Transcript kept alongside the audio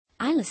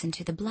I listen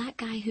to the Black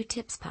Guy Who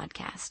Tips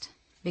podcast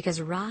because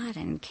Rod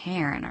and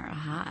Karen are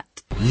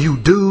hot. You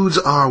dudes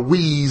are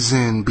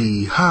wheezing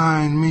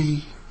behind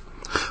me.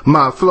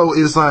 My flow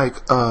is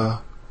like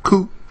a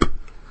coupe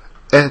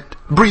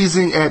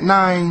breezing at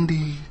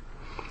 90.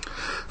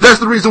 That's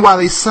the reason why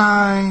they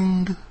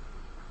signed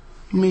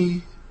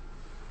me.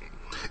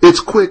 It's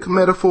quick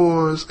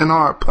metaphors and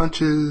hard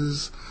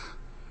punches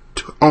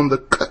on the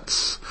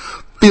cuts.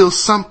 Feel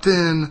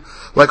something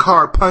like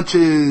hard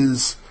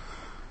punches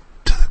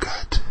to the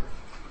gut.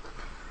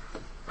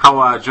 How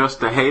I address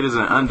the haters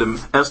and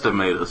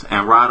underestimators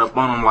and ride up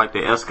on them like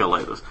the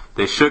escalators.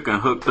 They shook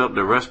and hooked up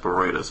the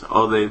respirators,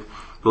 or they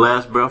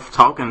last breath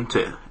talking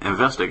to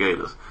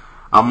investigators.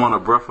 I'm on a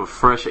breath of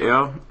fresh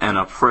air and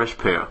a fresh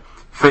pair.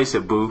 Face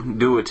it, boo.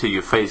 Do it till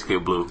your face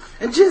get blue.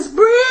 And just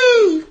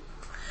breathe.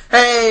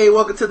 Hey,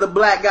 welcome to the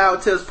Black Guy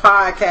Who Tips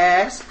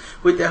podcast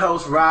with your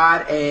host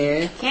Rod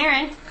and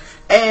Karen.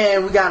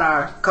 And we got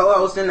our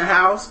co-host in the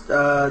house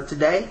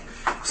today.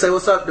 Say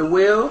what's up to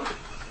Will.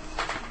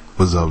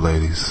 What's up,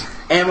 ladies?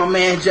 And my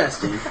man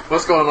Justin.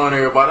 What's going on,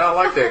 everybody? I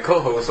like that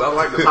co-host. I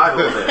like the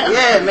title of that.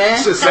 Yeah,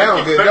 man. Should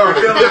sound good, don't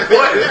it?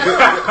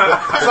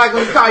 It's like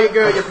when you call your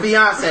girl your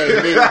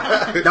fiance,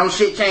 then don't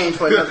shit change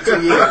for another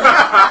 2 years.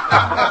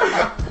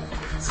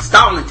 It's a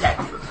stalling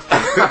tactic.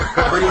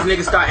 But these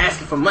niggas start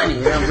asking for money,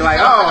 and I'm like,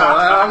 oh,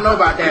 I don't know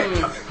about that.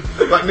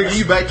 Like, nigga,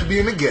 you back to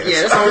being a guest.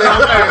 Yeah, that's only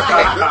on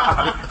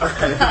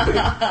Thursday.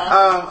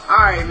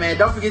 Alright, man.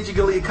 Don't forget you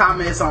can leave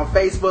comments on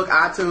Facebook,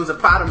 iTunes, and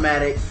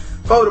Podomatic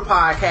for the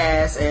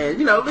podcast. And,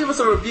 leave us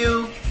a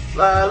review.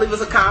 Leave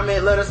us a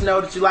comment. Let us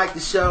know that you like the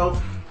show.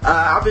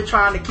 I've been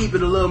trying to keep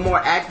it a little more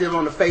active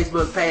on the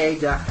Facebook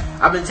page.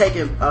 I've been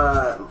taking,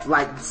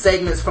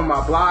 segments from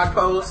our blog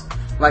posts,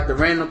 like the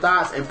random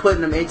thoughts, and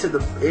putting them into the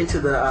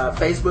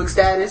Facebook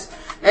status.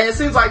 And it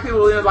seems like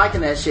people are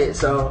liking that shit.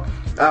 So,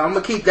 I'm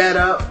gonna keep that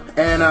up.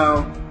 And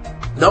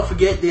don't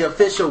forget the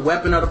official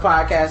weapon of the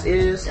podcast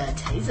is The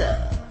taser.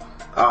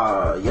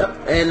 Yep.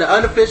 And the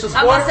unofficial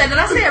sport. I'm about to say, did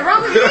I say it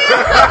wrong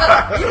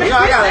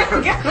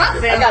again?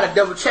 I gotta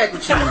double check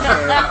with you.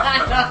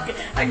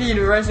 I give you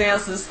the reverse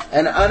answers.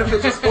 And the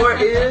unofficial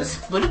sport is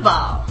Bullet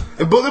ball.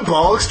 And Bullet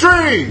Ball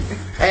Extreme.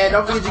 And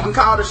don't forget you can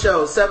call the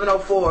show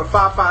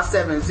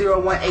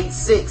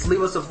 704-557-0186.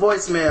 Leave us a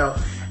voicemail.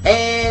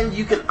 And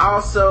you can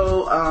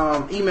also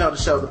email the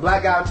show,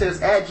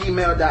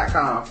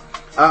 theblackguywhotips@gmail.com.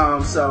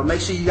 So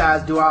make sure you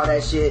guys do all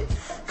that shit,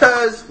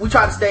 because we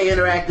try to stay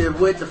interactive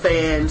with the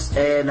fans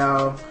and,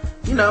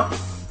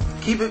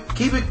 keep it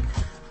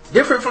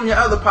different from your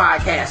other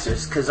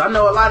podcasters, because I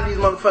know a lot of these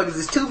motherfuckers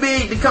is too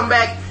big to come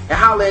back and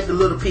holler at the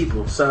little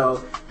people.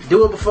 So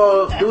do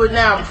it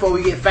now before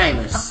we get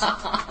famous.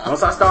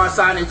 Once I start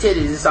signing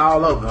titties, it's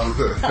all over.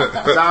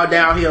 It's all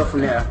downhill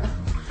from there.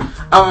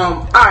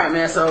 Alright,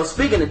 man, so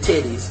speaking of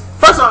titties,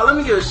 first of all, let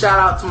me give a shout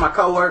out to my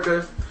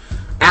coworker,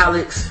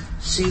 Alex.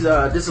 She's,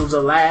 this was her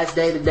last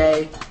day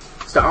today.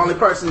 It's the only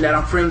person that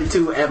I'm friendly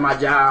to at my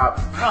job.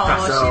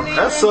 Oh, so,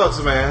 That sucks,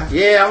 man.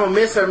 yeah, I'm gonna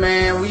miss her,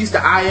 man. We used to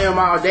IM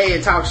all day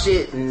and talk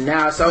shit, and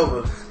now it's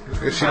over.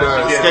 Is she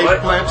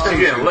escape plantation? She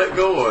getting let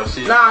go, or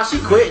she? Nah, she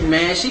quitting,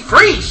 man. She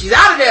free. She's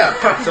out of there.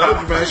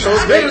 So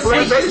it's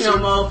bittersweet.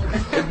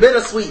 It's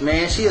bittersweet,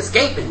 man. She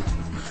escaping.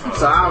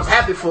 So I was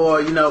happy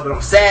for her, but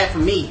I'm sad for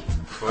me.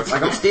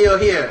 Like, I'm still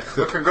here.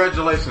 Well,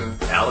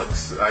 congratulations,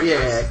 Alex. I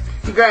guess.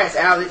 Congrats,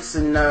 Alex,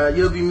 and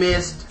you'll be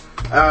missed.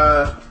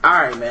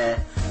 Alright, man.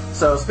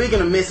 So,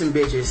 speaking of missing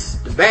bitches,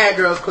 the Bad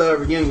Girls Club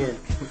reunion,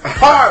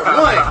 part 1.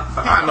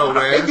 I know,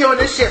 man. They doing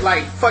this shit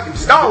like fucking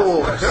Star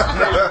Wars.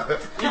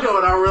 You know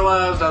what I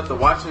realized after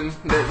watching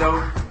that,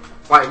 though?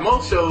 Like,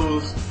 most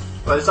shows,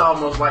 but it's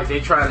almost like they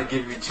trying to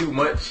give you too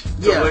much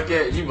to look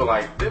at. You be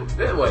like,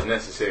 that wasn't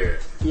necessary.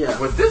 Yeah.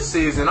 But this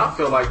season, I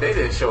feel like they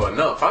didn't show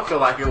enough. I feel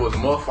like it was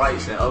more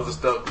fights and other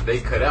stuff that they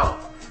cut out.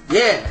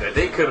 Yeah. That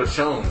they could have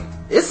shown.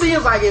 It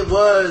seems like it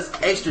was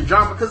extra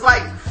drama, because,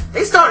 like,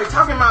 they started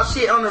talking about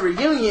shit on the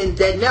reunion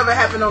that never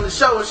happened on the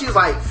show, and she was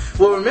like,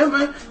 well,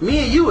 remember, me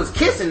and you was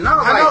kissing. And I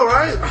was like, know,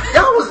 right?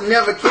 Y'all was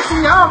never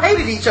kissing. Y'all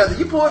hated each other.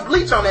 You poured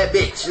bleach on that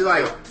bitch. She's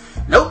like,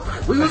 nope,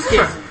 we was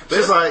kissing.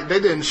 It's like they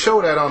didn't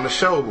show that on the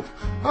show.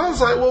 I was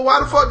like, well, why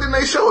the fuck didn't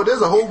they show it?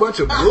 There's a whole bunch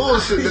of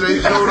bullshit that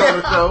they showed on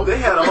the show. They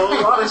had a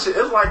whole lot of shit.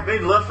 It's like they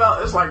left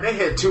out. It's like they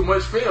had too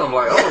much film.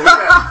 Like, we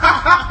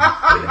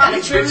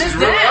got trim this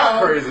really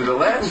down. crazy. The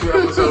last few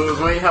episodes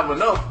we ain't have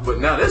enough, but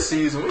now this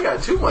season we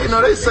got too much.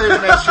 They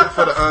saving that shit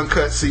for the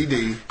uncut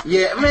CD.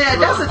 Yeah, man,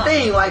 that's the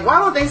thing. Like, why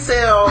don't they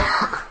sell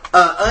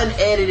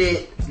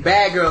unedited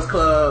Bad Girls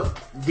Club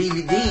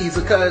DVDs?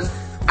 Because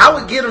I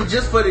would get them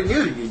just for the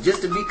nudity,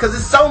 just to be, because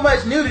there's so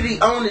much nudity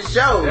on the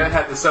show. They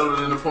had to sell it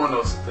in the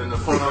porno store. You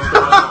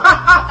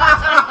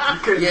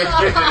couldn't just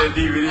get it in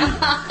DVD.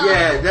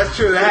 Yeah, that's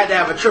true. I had to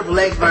have a triple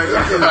X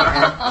version too,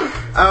 man.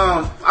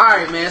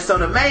 Alright, man, so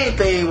the main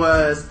thing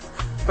was,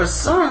 for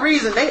some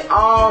reason, they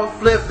all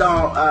flipped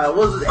on,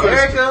 was it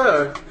Erica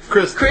or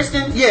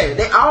Kristen? Yeah,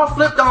 they all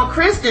flipped on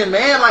Kristen,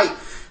 man. Like,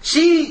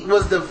 she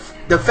was the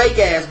the fake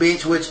ass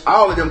bitch, which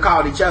all of them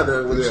called each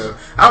other. Which, Yeah.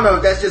 I don't know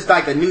if that's just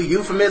like a new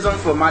euphemism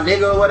for my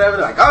nigga or whatever.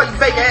 Like, oh, you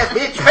fake ass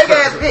bitch, you fake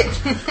ass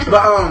bitch.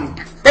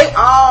 But they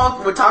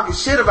all were talking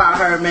shit about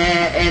her,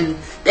 man, and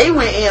they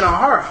went in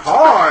on her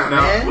hard,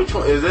 Now, man. which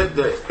one is that?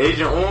 The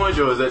Agent Orange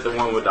or is that the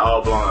one with the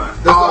all blonde?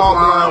 That's all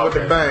blind with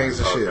okay. the bangs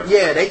and shit.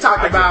 Yeah, they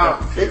talked about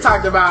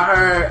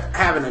her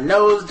having a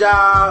nose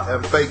job,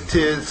 And fake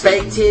tits.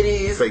 fake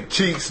titties, Fake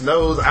cheeks,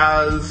 nose,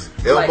 eyes,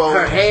 like elbows.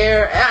 her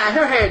hair.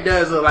 Her hair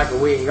does look like a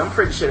wig. I'm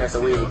pretty sure that's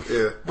a wig.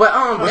 Yeah. But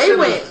Well, they shit,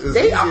 went. as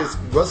They easy as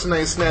what's the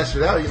name snatched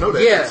it out, you know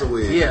that yeah, shit's a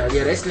wig. yeah,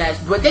 they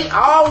snatched. But they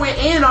all went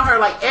in on her.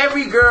 Like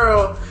every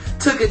girl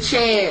took a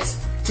chance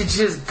to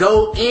just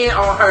go in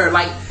on her.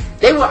 Like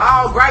they were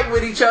all gripe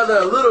with each other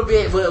a little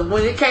bit, but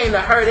when it came to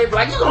her, they be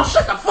like, "You gonna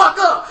shut the fuck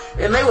up!"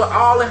 And they were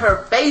all in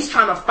her face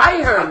trying to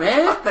fight her, I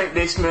man. think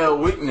they smell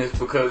weakness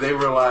because they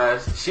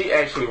realized she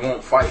actually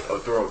won't fight or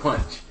throw a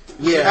punch.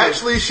 Yeah,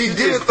 Actually, she She's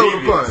did just throw the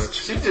devious. punch.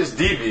 She's just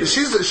devious.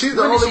 She's the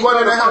When did only she one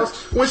throw in the the house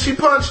when she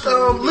punched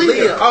Leah.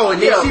 Leah. Oh,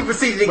 and then Yeah. she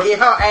proceeded to get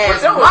her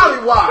ass that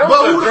mollywopped. was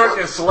But a who the drunken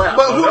fuck- slap.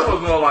 but though. who That the-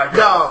 was more like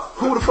Dog,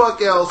 who the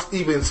fuck else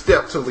even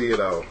stepped to Leah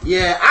though?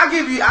 Yeah, I'll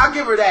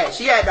give her that.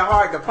 She had the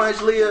heart to punch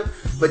Leah,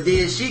 but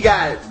then she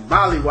got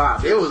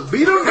mollywopped. It was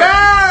beat her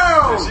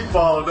down. she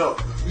followed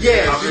up.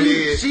 Yeah, she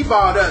did. she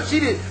balled up.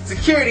 She did.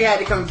 Security had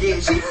to come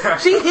get. She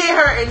hit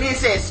her and then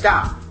said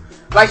stop.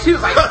 Like she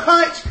was like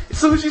punch. As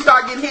soon as she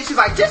started getting hit, she's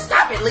like, just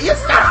stop it, Leah,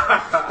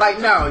 stop. Like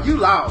no, you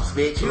lost,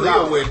 bitch. You Leah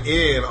lost. went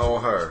in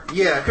on her.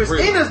 Yeah,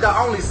 Christina's the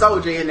only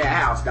soldier in that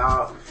house,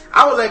 dog.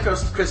 I would let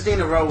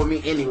Christina roll with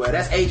me anyway.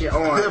 That's Agent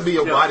He'll Orange. be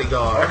a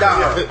bodyguard.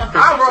 Dog, Yeah.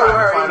 I roll with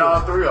her. Fight anyway.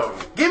 all three of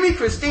them. Give me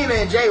Christina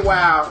and Jay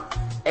Wild,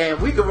 and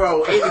we could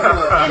roll any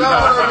club in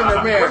When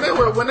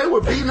America. they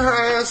were beating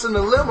her ass in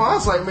the limo, I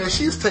was like, man,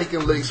 she's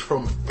taking licks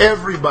from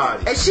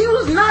everybody. And she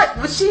was not,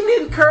 but she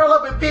didn't curl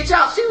up and pitch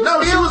out. She was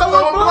No, she still was throwing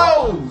throwing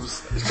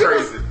blows. blows. It's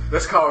crazy.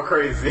 That's called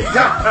crazy.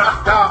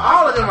 Dog,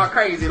 all of them are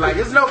crazy. Like,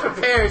 there's no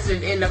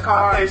comparison in the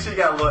car. And she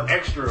got a little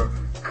extra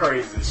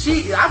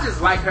crazy. I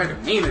just like her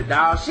demeanor,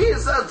 dog. She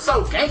is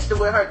so gangster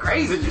with her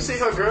crazy. Did you see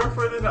her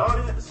girlfriend in the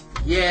audience?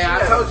 Yeah,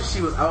 I Yeah. told you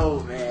she was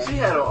old, man. She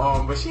had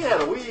but she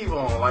had a weave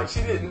on. Like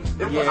she didn't.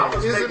 Yeah. I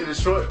was Is taking it- a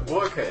short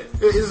boy cut.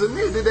 Is it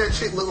me? Did that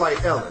chick look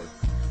like Ellen?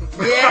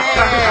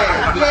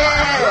 Yeah.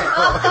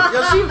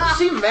 Yo,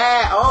 she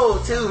mad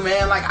old too,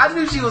 man. Like I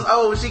knew she was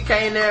old when she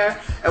came there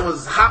and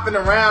was hopping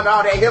around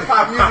all that hip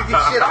hop music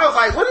and shit. I was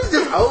like, what is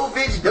this old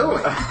bitch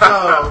doing?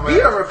 Oh, Be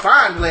a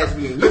refined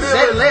lesbian. You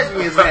said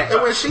lesbians back.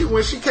 And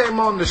when she came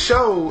on the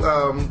show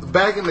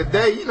back in the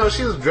day, you know,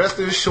 she was dressed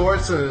in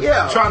shorts and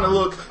Yeah. trying to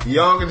look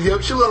young and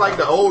hip. She looked like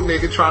the old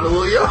nigga trying to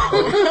look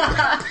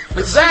young.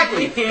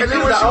 Exactly. And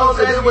then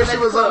when she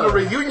was on the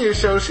reunion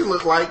show, she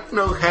looked like, you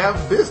know,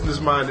 half business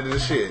minded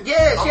and shit.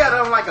 Yeah, she had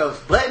on like a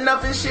button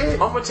up and shit. I'm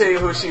gonna tell you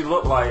who she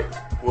looked like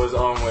was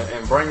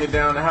when Bring It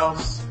Down the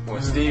House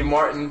when Steve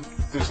Martin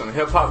threw some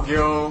hip hop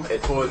gear on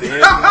towards the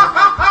end.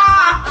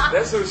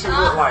 That's who she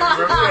looked like.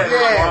 Remember she had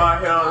Yeah.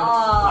 blonde hair,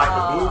 like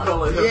the blue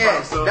color hip hop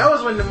Yeah, stuff. that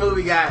was when the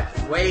movie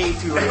got way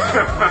too rich.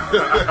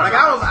 Like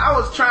I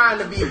was trying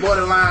to be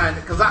borderline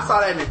because I saw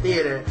that in the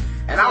theater,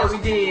 and I was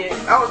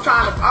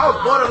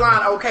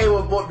borderline okay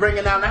with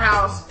bringing down the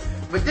house.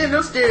 But then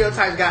those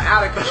stereotypes got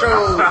out of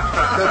control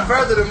the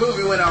further the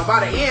movie went on.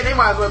 By the end, they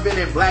might as well have been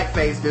in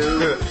blackface,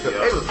 dude.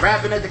 They was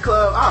rapping at the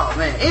club. Oh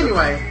man.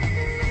 Anyway,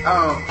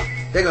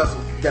 there goes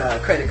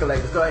some credit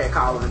collectors. Go ahead,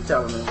 call them and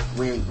tell them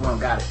we don't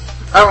got it.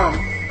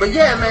 But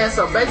yeah, man.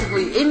 So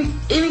basically,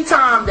 any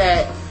time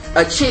that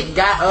a chick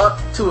got up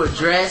to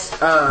address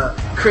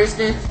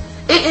Kristen,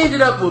 it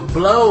ended up with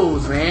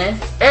blows, man.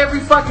 Every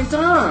fucking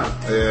time.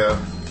 Yeah.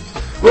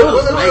 It was Well,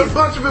 a amazing.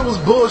 bunch of it was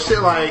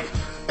bullshit. Like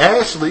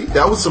Ashley,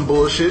 that was some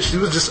bullshit. She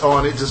was just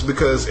on it just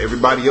because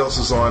everybody else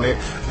was on it.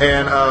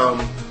 And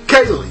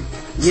Kaylee,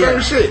 Yeah.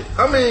 same shit.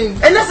 I mean,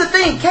 And that's the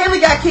thing.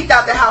 Kaylee got kicked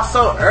out the house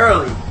so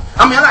early.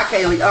 I mean, not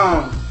Kaylee.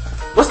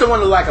 What's the one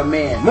who like a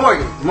man?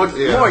 Morgan.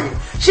 Yeah. Morgan.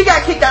 She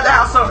got kicked out the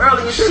house so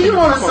early, and she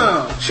wanted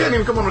some. She hadn't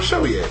even come on the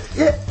show yet.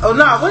 Yeah. Oh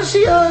no, wasn't she?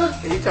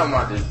 He talking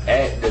about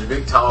the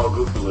big tall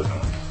goofy looking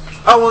one.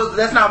 Oh, well,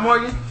 that's not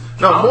Morgan.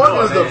 No, Oh, Morgan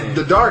no, was man.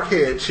 the dark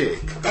haired chick.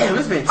 Damn,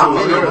 it's been too Oh,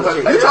 many no, of those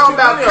you chicks. talking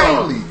about Yeah.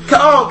 Kaylee?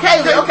 Oh,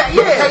 Kaylee. Okay,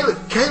 But yeah.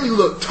 Kaylee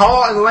looked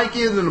tall and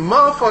lanky than the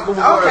motherfucker.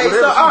 Okay,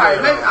 so all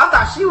right, maybe I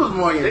thought she was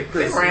Morgan.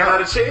 They ran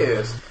out of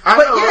chairs. I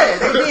But know, yeah, right?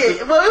 they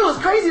did. Well, it was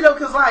crazy though,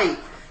 cause like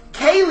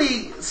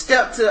Kaylee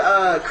stepped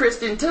to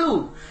Kristen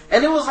too,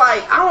 and it was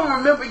like I don't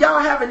remember y'all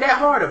having that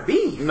hard of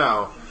beef.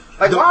 No.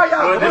 Like why are y'all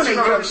Well, doing then she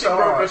that broke so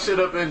her hard? shit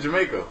up in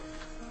Jamaica.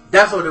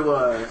 That's what it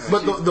was.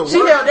 But the She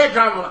worst- held that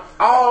drama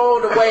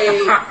all the way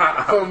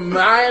from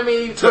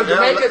Miami to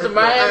Jamaica to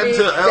Miami and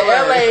to to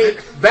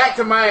LA back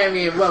to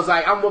Miami and was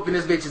like, I'm whooping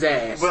this bitch's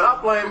ass. But I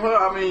blame her.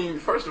 I mean,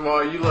 first of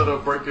all, you let her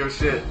break your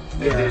shit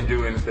and Yeah. didn't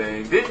do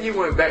anything. Then you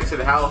went back to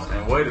the house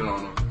and waited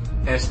on her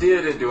and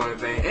still didn't do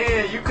anything.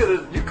 And you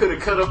could have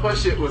cut up her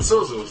shit with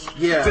scissors.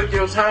 Yeah. Took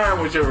your time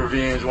with your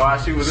revenge while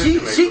she was in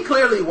Jamaica. She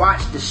clearly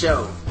watched the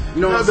show.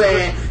 You know what I'm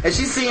saying? And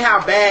she seen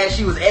how bad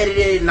she was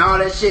edited and all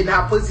that shit and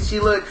how pussy she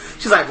looked.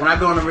 She's like, when I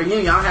go on a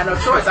reunion, I don't have no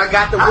choice. I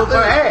got to whoop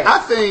her ass. I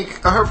think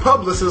her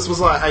publicist was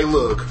like, hey,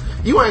 look,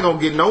 you ain't gonna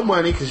get no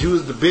money because you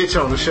was the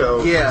bitch on the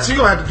show. Yeah. So you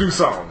gonna have to do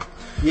something.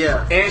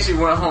 Yeah. And she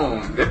went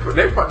home.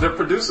 The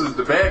producers,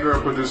 the bad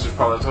girl producers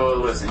probably told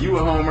her, listen, you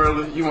went home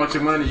early, you want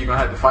your money, you're going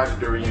to have to fight at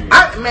the reunion.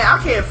 I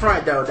can't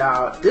front though,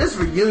 dog. This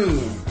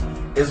reunion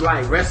is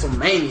like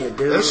WrestleMania,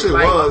 dude. That shit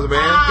like, was,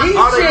 man.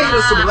 All they needed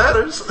was some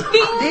letters.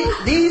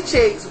 These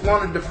chicks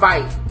wanted to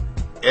fight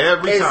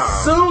Every time.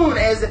 as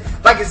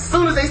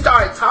soon as they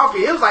started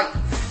talking. It was like,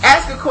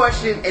 ask a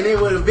question and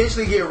it would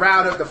eventually get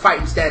riled up to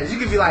fighting status. You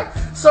could be like,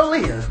 so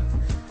Leah.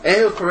 And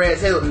it was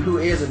Perez Hilton, who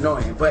is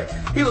annoying. But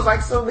he was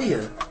like, so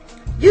Leah,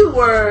 you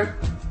were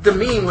the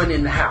mean one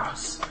in the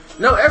house.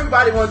 No,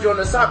 everybody wanted you on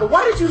the side, but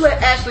why did you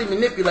let Ashley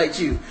manipulate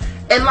you?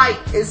 And like,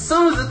 as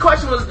soon as the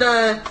question was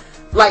done,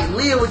 like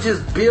Leah would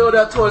just build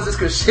up towards this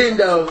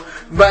crescendo.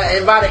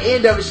 And by the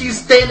end of it,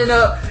 she's standing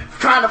up,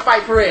 trying to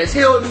fight Perez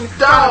Hilton,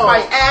 trying to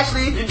fight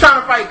Ashley,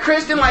 trying to fight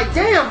Kristen. Like,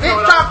 damn,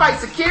 bitch, trying to fight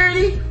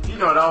security. You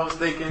know what I was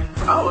thinking?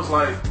 I was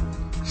like,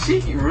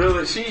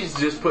 she's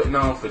just putting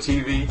on for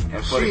TV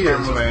and for the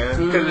cameras,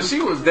 man. Because if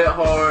she was that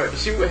hard,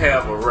 she would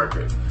have a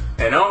record.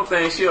 And the only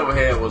thing she ever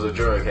had was a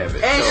drug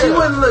habit. And so, she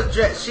wouldn't look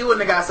dressed. She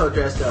wouldn't have got so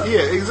dressed up. Yeah,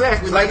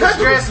 exactly. Like, her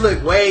dress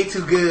looked way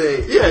too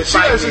good. Yeah, she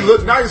actually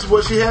looked nice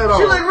what she had on.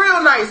 She looked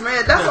real nice,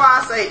 man. That's why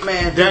I say,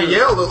 man.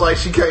 Danielle looked like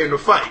she came to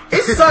fight.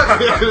 It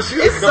sucks.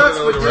 It sucks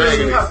for you see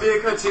dudes. how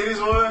big her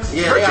titties was?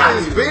 Yeah, Her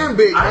titties been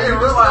big, I didn't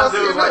man. realize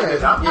it was like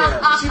that.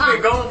 Yeah. She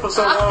been gone for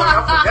so long,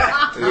 I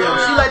forgot.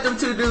 Yeah, she let them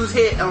two dudes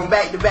hit on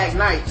back-to-back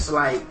nights.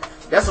 Like,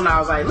 that's when I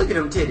was like, look at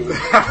them titties.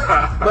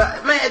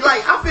 But, man,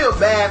 like, I feel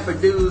bad for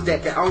dudes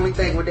that can only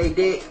think what they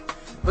dick.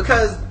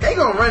 Because they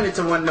gonna run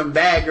into one of them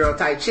bad girl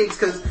type chicks.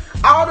 Because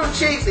all them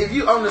chicks, if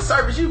you on the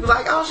surface, you be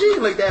like, oh, she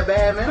didn't look that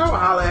bad, man. I'm gonna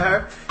holler at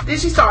her. Then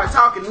she started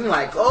talking to me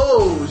like,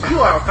 oh, you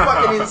are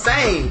fucking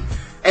insane.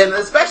 And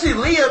especially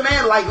Leah,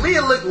 man, like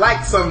Leah looked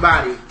like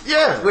somebody.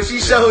 Yeah. When she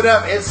showed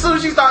up, and as soon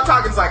as she started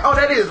talking, it's like, oh,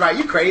 that is right.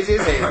 You crazy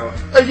as hell.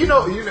 Hey, you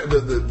know,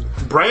 the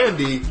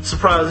Brandy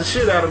surprised the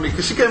shit out of me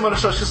because she came on the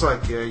show. She's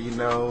like, yeah,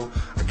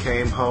 I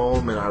came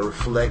home and I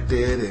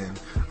reflected and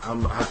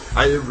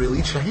it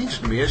really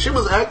changed me. And she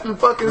was acting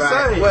fucking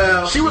Right. insane.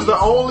 Well, she was the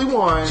only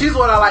one. She's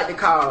what I like to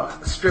call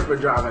stripper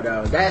drama,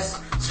 though.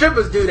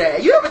 Strippers do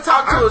that. You ever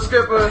talk to a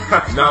stripper?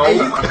 No. And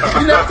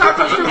you never talk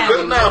to a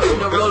stripper?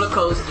 The roller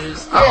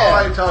coasters. I don't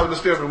like talking to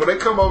strippers. When they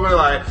come over and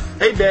like,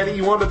 hey, daddy,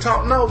 you want to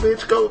talk? No,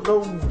 bitch,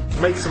 go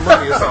make some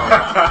money or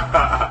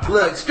something.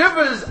 Look,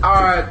 strippers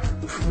are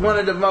one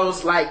of the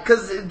most, like,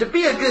 because to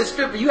be a good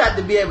stripper, you have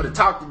to be able to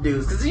talk to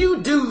dudes. Because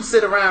you do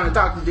sit around and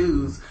talk to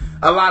dudes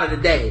a lot of the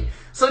day.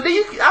 So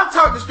then I've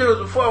talked to strippers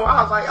before where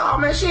I was like, oh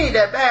man, she ain't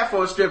that bad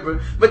for a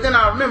stripper. But then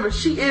I remember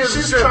she is a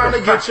She's stripper. trying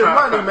to get your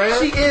money,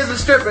 man. She is a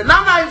stripper. And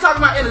I'm not even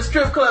talking about in a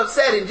strip club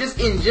setting,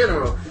 just in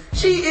general.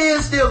 She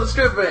is still a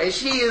stripper and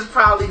she is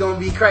probably going to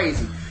be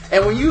crazy.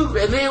 And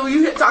then when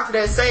you talk to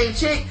that same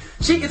chick,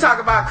 she can talk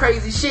about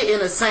crazy shit in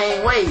the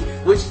same way,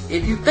 which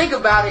if you think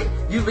about it,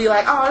 you'd be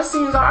like, oh, that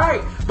seems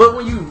alright. But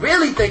when you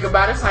really think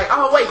about it, it's like,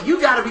 oh wait,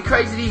 you gotta be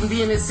crazy to even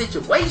be in this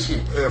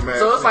situation. Yeah, man.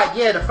 So it's like,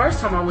 yeah, the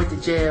first time I went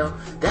to jail,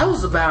 that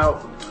was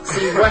about,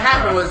 what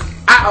happened was,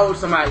 I owed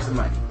somebody some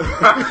money. And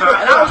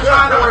I was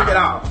trying to work it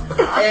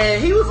off.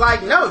 And he was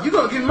like, no, you're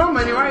gonna give me my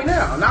money right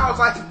now. And I was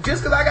like,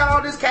 just cause I got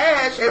all this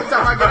cash every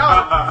time I get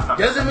off,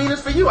 doesn't mean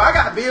it's for you. I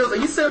got bills.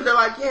 And you sit there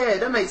like, yeah,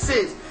 that makes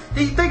sense.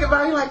 Then you think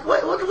about it, you're like,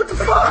 what the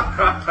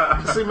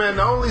fuck? See, man,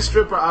 the only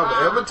stripper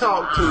I've ever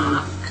talked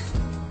to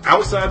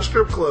outside the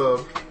strip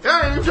club,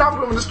 I ain't even talking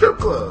to him in the strip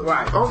club.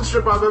 Right. The only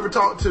stripper I've ever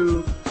talked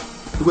to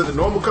with a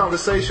normal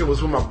conversation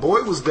was when my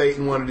boy was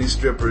dating one of these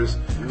strippers,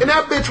 and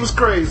that bitch was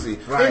crazy.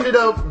 Right. Ended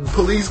up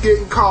police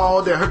getting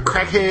called, and her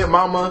crackhead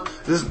mama,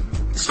 this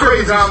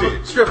crazy drama.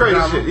 shit. Stripper Crazy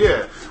drama. shit,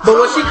 yeah. But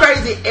was she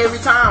crazy every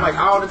time, like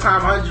all the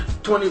time,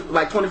 120,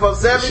 like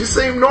 24/7? She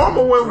seemed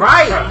normal when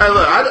Right. Hey,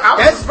 look, I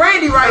was, That's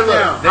Brandy right look,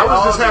 now. I was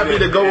all just do happy that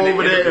to go in the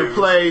over there and interview.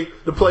 play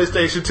the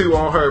PlayStation 2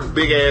 on her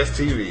big ass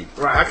TV.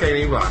 Right. I can't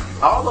even lie.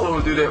 All of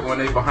them do that when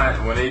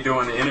they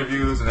doing the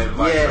interviews and they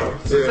like, Yeah.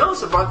 so Yeah. tell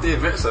us about the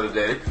events of the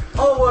day.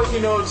 Oh well,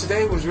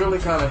 today was really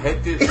kind of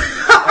hectic. And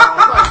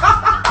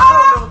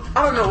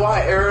I don't know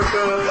why Erica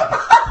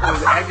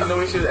was acting the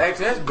way she was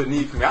acting. That's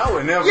beneath me. I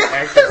would never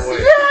act that way.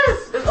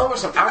 Yes. It's over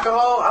some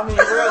alcohol. I mean,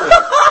 really.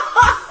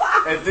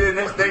 And then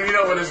next thing you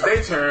know, when it's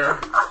their turn,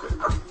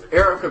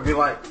 Erica be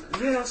like,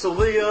 yeah, so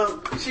Leah,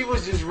 she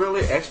was just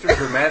really extra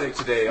dramatic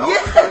today. All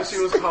because she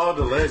was called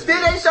a lesbian.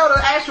 Then they show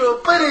the actual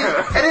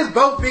footage, and it's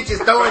both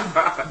bitches throwing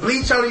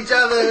bleach on each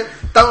other,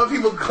 throwing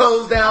people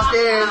clothes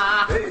downstairs.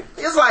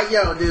 It's like,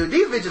 yo, dude,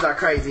 these bitches are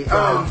crazy.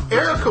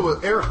 Erica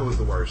was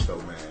the worst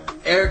though, man.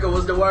 Erica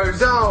was the worst?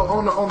 Dog,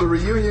 on the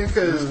reunion,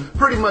 because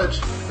pretty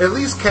much, at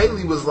least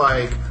Kaylee was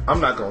like, I'm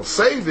not gonna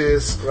say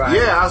this. Right.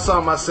 Yeah, I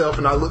saw myself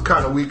and I look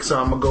kind of weak, so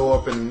I'm gonna go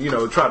up and,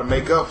 try to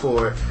make up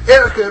for it.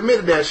 Erica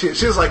admitted that shit.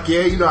 She was like,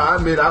 yeah, I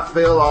admit I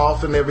fell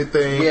off and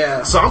everything.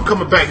 Yeah. So I'm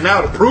coming back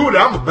now to prove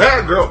that I'm a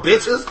bad girl,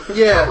 bitches.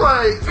 Yeah. I'm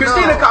like,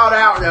 Christina no. called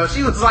out though.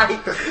 She was like,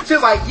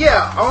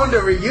 yeah, on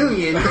the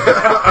reunion.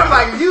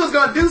 Like, if you was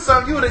gonna do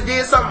something, you would have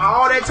did something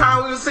all that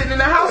time we was sitting in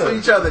the house with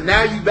each other.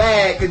 Now you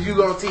bad because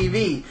you on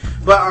TV.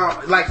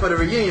 But like for the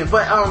reunion.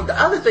 But the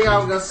other thing I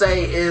was gonna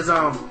say is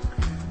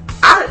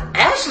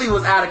Ashley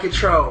was out of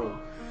control.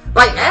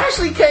 Like,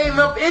 Ashley came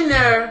up in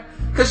there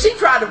because she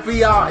tried to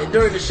be all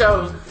during the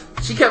shows.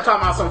 She kept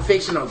talking about some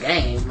fictional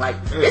game. Like,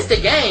 it's the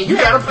game. You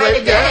gotta play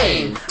the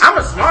game. I'm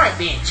a smart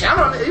bitch.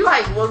 You're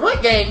like, well,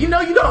 what game? You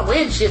don't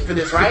win shit for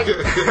this, right?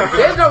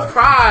 There's no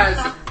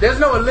prize. There's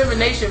no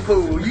elimination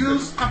pool.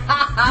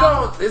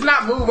 It's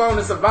not move on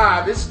to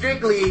survive. It's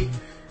strictly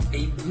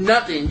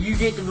nothing. You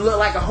get to look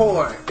like a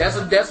whore. That's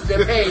what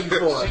they're paying you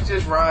for. She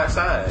just ride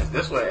sides.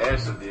 That's what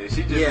Ashley did.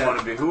 She just want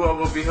to be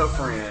whoever be her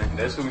friend.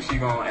 That's who she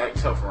gonna act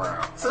tough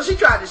around. So she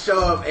tried to show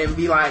up and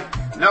be like,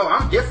 no,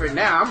 I'm different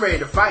now. I'm ready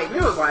to fight. And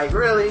it was like,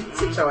 really?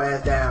 Sit your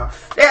ass down.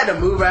 They had to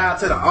move her out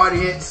to the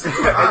audience.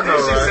 I know,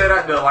 she sat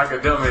out there like a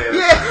dumbass.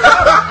 Yeah.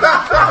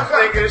 I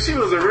was thinking if she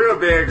was a real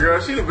bad girl,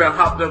 she'd have been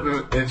hopped up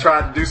and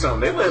tried to do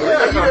something. They let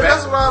her come back.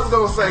 That's what I was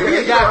gonna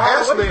say. Yeah,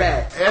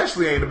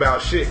 Ashley ain't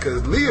about shit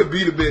because Leah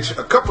beat a bitch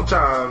a couple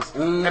times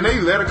and they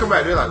let her come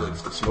back. They're like, look,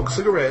 smoke a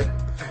cigarette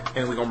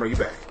and we're gonna bring you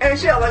back. And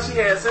she like she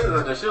had sense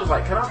there. She was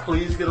like, can I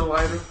please get a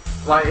lighter?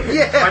 Like you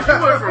went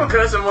from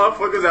cussing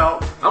motherfuckers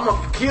out. I'm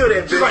gonna kill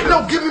that bitch. She's like,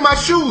 no, give me my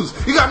shoes.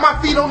 You got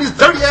my feet on this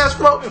dirty ass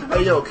floor.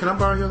 Hey, yo, can I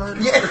borrow your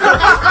lighter?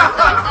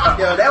 Yeah.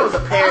 Yo, that was a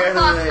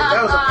parenthood.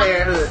 That was a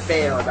parenthood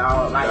fail,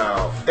 dog.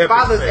 Like,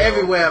 fathers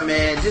everywhere,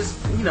 man. Just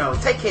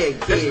take care of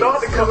kids. They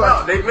started to come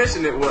out. They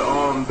mentioned it with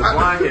the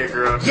blonde haired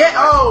girl. Yeah. Like,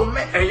 oh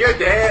man. And your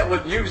dad,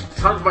 you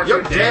talking about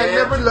your dad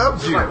never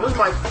loved you. Like, what's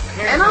my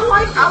parents? And I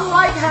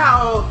like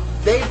how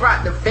they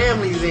brought the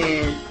families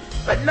in.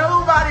 But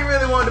nobody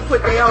really wanted to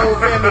put their whole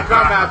family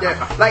drama out there.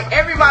 Like,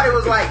 everybody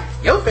was like,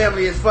 your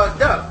family is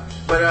fucked up.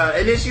 But,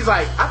 and then she's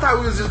like, I thought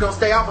we was just gonna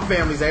stay off of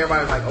families. And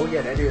everybody was like, oh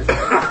yeah, that is.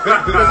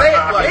 Because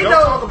they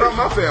know talk about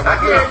my family. I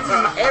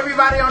guarantee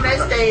everybody on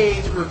that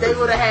stage, if they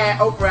would have had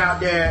Oprah out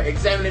there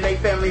examining their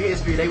family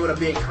history, they would have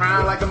been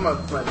crying like a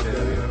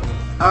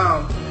motherfucker.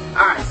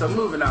 Alright, so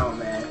moving on,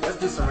 man. Let's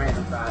do some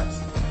random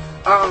thoughts.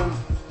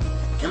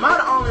 Am I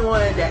the only one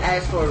that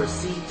asked for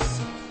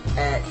receipts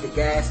at the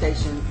gas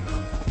station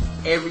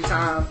every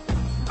time?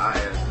 I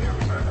ask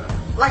every time.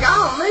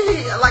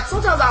 Like,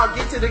 sometimes I'll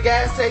get to the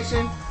gas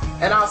station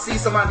and I'll see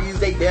somebody use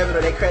their debit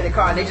or their credit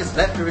card and they just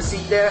left the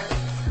receipt there.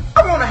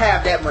 I want to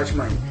have that much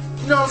money.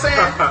 You know what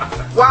I'm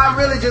saying? Well, I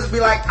really just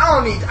be like,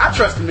 I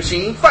trust the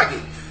machine. Fuck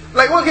it.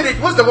 Like,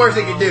 what's the worst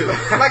it can do?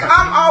 Like,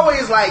 I'm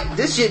always like,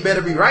 this shit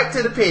better be right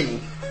to the penny.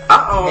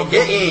 And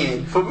get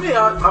in. For me,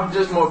 I'm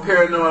just more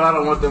paranoid. I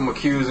don't want them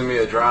accusing me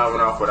of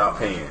driving off without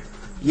paying.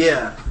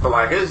 Yeah. But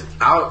like, it's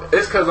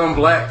because I'm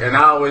black and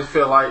I always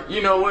feel like,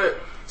 you know what?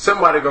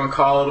 Somebody gonna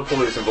call the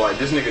police and be like,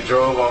 this nigga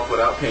drove off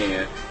without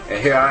paying, and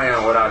here I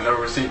am without no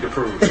receipt to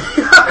prove it.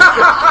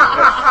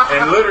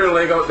 And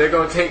literally, they're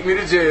gonna take me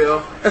to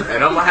jail,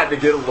 and I'm gonna have to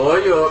get a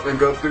lawyer up and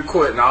go through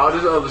court and all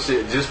this other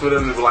shit just for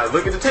them to be like,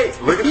 look at the tape,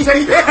 look at the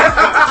tape.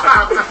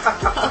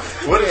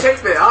 What the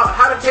tape at?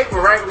 How the tape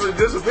miraculously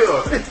disappear?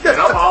 And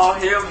I'm all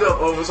hemmed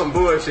up over some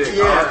bullshit,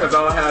 because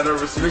I don't have no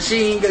receipt.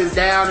 Machine goes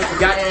down and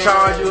forgot to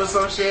charge you or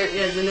some shit.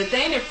 Yes, and the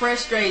thing that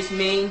frustrates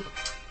me,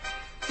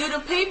 do the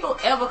people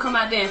ever come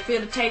out there and fill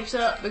the tapes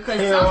up?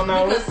 Because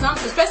some,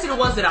 especially the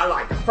ones that are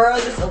like the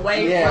furthest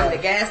away from the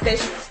gas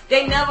station,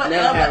 they never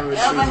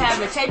ever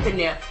have a tape in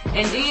there.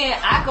 And then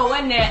I go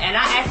in there and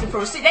I ask them for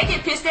a receipt. They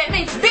get pissed at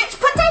me. Bitch,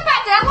 put tape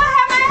out there. I want to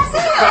have my ass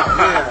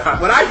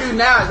here. What I do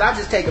now is I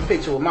just take a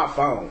picture with my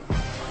phone.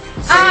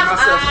 Save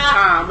myself some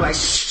time. Like,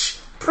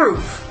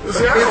 proof.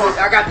 See,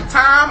 I got the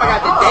time, I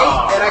got the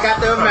date, and I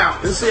got the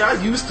amount. And see, I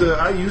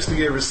used to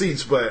get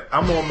receipts, but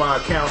I'm on my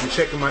account and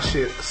checking my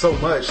shit so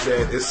much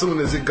that as soon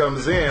as it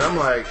comes in, I'm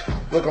like,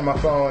 look on my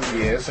phone,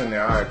 yeah, it's in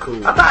there. All right,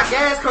 cool. I thought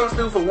gas comes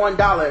through for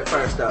 $1 at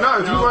first, though. No,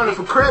 if you run it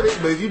for credit,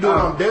 but if you do it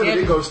on debit,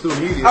 it goes through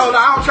immediately. Oh no,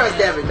 I don't trust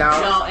debit,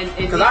 dog. No,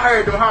 because I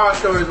heard them horror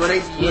stories where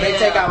they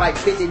take out like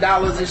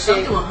 $50 and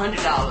shit. Up to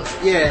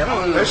 $100. Yeah,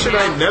 that shit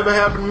ain't never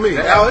happened to me.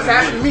 Oh, it's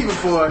happened to me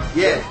before.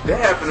 Yeah, that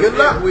happened. Good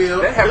luck,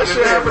 Will. That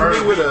shit happened to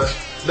me with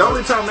the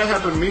only time that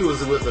happened to me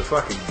was with the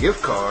fucking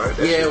gift card.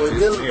 Hey,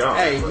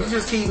 you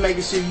just keep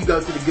making sure you go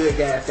to the good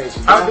gas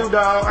station. I do,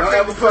 dog. Don't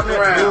ever fuck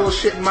around.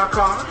 Bullshit in my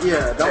car.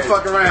 Yeah, don't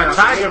fuck around.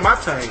 Tiger in my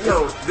tank.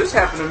 Yo, this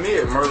happened to me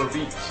at Myrtle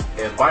Beach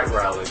at Bike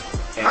Rally,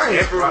 and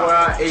everywhere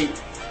I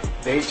ate,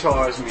 they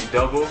charged me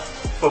double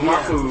for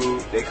my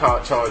food. They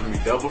charged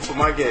me double for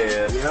my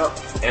gas.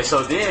 Yep. And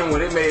so then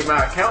when it made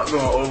my account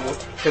going over,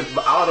 because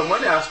all the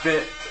money I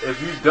spent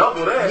if you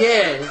double that.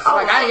 Yeah, it's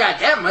like I ain't got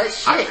that much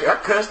shit. I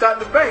cussed out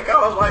the bank.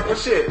 I was like, well,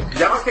 shit,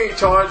 y'all can't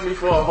charge me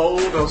for a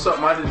hold on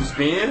something I didn't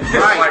spend.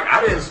 Right. Like,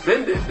 I didn't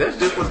spend it. That's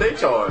just what they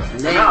charge.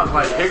 And I was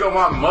like, here go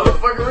my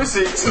motherfucking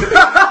receipts.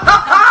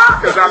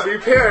 Because I be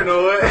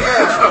paranoid.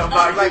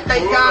 Yeah. Like,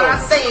 thank God I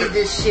saved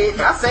this shit.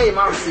 I saved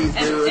my receipts,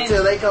 dude,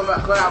 until they come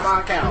out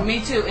my account.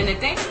 Me too. And the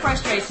thing that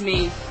frustrates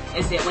me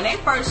is that when they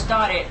first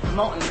started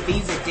promoting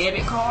Visa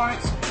debit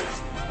cards,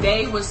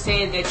 they was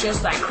saying that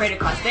just like credit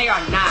cards, they are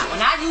not.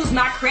 When I use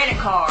my credit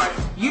card,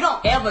 you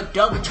don't ever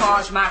double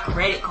charge my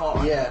credit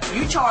card. Yeah.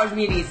 You charge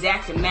me the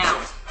exact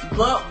amount.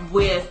 But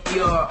with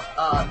your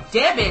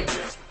debit,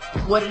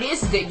 what it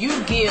is that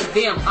you give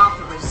them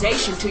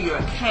authorization to your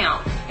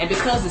account. And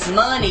because it's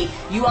money,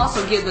 you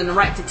also give them the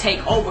right to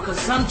take over. Because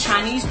some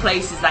Chinese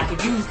places, like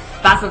if you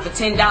buy something for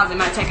 $10, they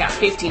might take out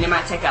 $15, they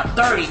might take out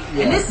 $30.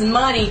 Yeah. And this is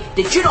money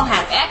that you don't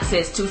have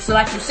access to. So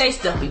like you say,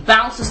 stuff be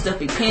bouncing, stuff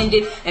be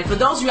pending. And for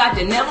those of you out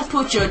there, never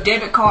put your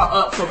debit card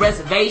up for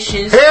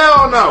reservations.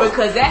 Hell no.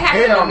 Because that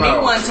happened to me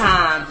one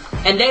time.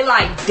 And they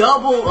like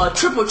double or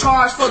triple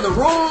charge for the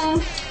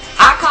room.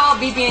 I call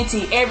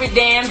BB&T every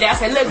damn day. I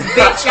said, look,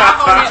 bitch, y'all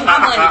gonna let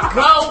my money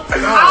go.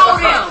 Call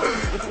them.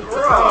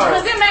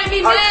 Because it made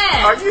me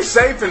mad. Are you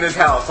safe in this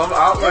house? I'm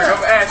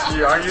asking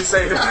you, are you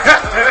safe?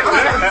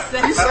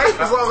 He's safe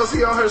as long as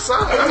he on her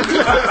side.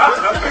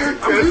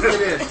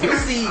 You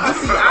see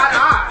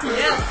eye.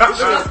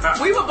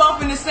 Yeah. We were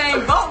both in the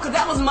same boat because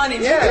that was money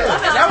too. Yeah.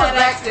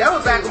 That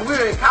was back when we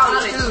were in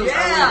college too.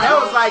 Yeah.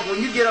 That was like when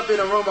you get up in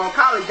a room on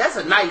college, that's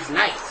a nice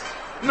night.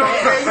 You know what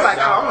I'm saying? He's like,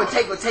 I'm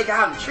gonna take her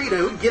out and treat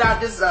her. We get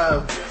out this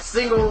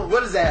single,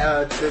 what is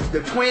that? The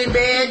twin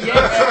bed. Yeah.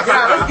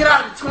 Let's get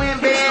out the twin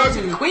bed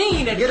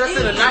and get us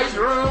in a nice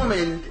room,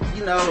 and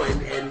you know,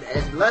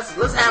 and let's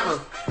have a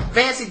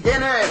fancy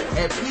dinner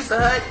at Pizza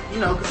Hut. You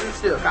know, because it's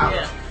still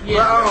college.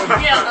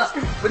 Yeah.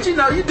 But you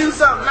know, you do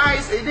something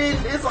nice, and then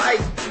it's like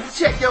you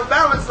check your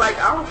balance. Like,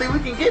 I don't think we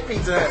can get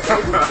Pizza Hut,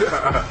 baby.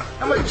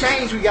 How much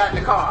change we got in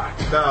the car?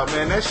 Nah,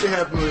 man, that shit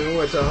happened when we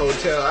went to a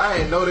hotel. I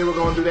didn't know they were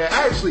gonna do that.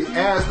 I actually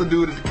asked the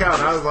dude at the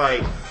counter. I was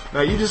like,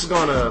 now you just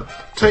gonna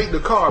take the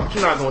car, but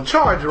you're not gonna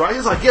charge it, right?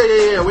 He's like,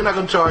 yeah, we're not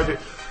gonna charge it.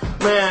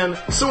 Man,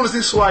 as soon as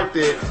he swiped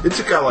it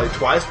took out like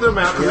twice the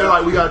amount, because they're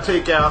like, we gotta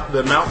take out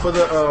the amount for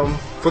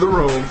the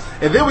room,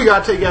 and then we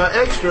gotta take out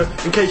extra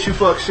in case you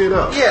fuck shit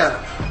up.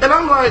 Yeah. And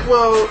I'm like,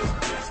 well,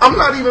 I'm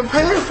not even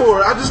paying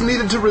for it. I just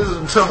needed to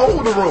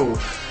hold the room.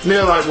 And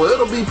they're like, well,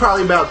 it'll be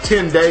probably about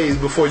 10 days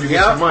before you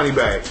get your money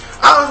back.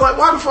 I was like,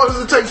 why the fuck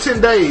does it take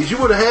 10 days? You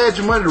would have had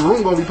your money. The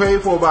room gonna be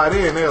paid for by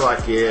then. They're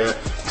like, yeah,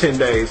 10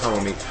 days,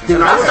 homie. Dude,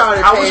 and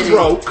I was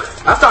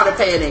broke. I started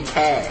paying in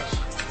cash.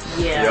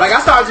 Yeah. Like,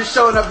 I started just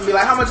showing up and be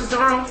like, how much is the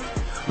room?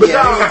 But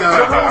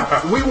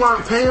the room, we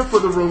weren't paying for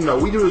the room, though.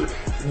 We do.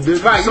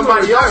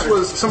 Somebody else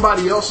was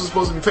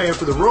supposed to be paying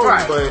for the room,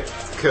 but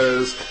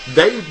because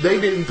they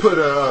didn't put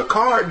a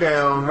card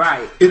down,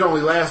 it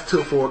only lasts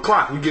till 4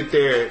 o'clock. We get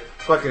there at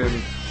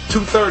fucking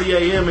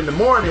 2:30 a.m. in the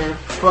morning,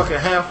 fucking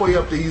halfway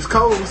up the East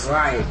Coast.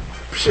 Right.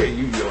 Shit,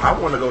 I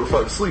want to go to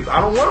fucking sleep.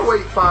 I don't want to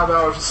wait 5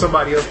 hours for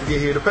somebody else to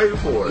get here to pay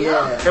for it.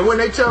 Yeah. And when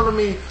they telling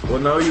me, well,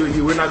 no,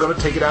 we're not going to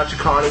take it out your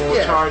car. They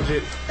won't charge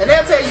it. And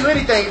they'll tell you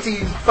anything until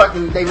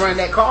you they run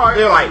that card.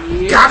 They're like,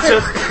 gotcha.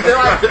 They're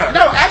like,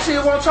 no, actually,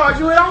 it won't charge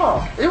you at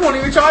all. It won't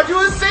even charge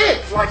you a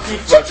cent. Like he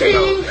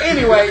fucking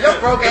Anyway, your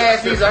broke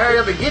ass needs to hurry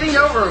up and get in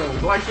your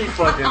room. Like he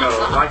fucking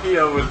knows. Like he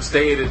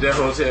overstayed at that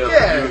hotel.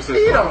 Yeah,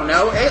 he don't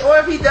know. Or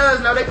if he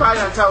does know, they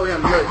probably done told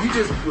him, look, you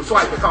just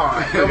swipe the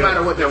card, no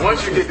matter what. And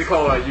once you get the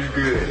card, you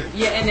good.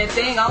 Yeah, and the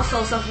thing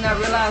also, something I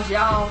realized,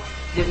 y'all,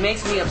 that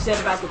makes me upset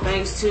about the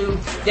banks too,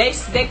 they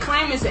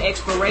claim it's an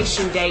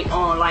expiration date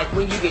on like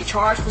when you get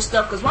charged for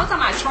stuff. Because one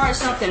time I charged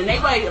something and they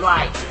waited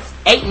like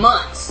 8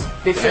 months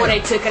before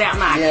they took it out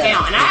my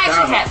account, and I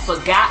actually had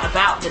forgot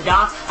about the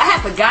dollar. I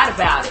had forgot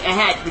about it and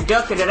had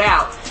deducted it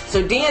out.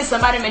 So then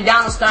somebody at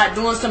McDonald's started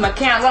doing some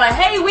accounts. They're like,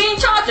 hey, we ain't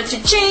charged a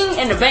cha-ching,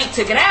 and the bank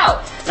took it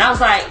out. And I was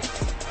like,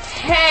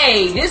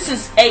 hey, this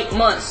is 8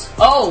 months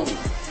old.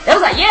 They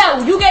was like,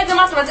 yeah, you gave them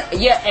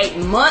authorization. Yeah, 8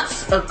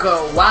 months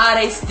ago. Why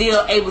are they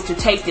still able to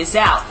take this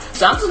out?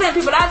 So I'm just letting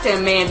people out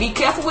there, man, be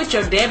careful with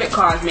your debit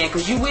cards, man,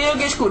 because you will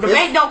get screwed. The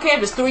bank don't care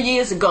if it's 3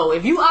 years ago.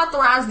 If you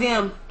authorize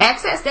them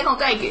access, they're going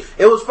to take it.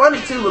 It was funny,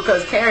 too,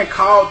 because Karen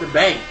called the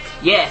bank.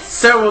 Yes.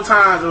 Several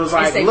times. It was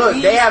like, look,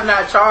 they have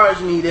not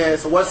charged me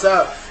this. What's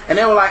up? And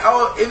they were like,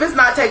 oh, if it's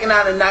not taken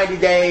out in 90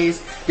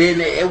 days,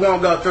 then it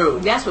won't go through.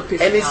 That's what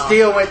pissed me off. And it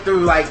still went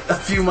through like a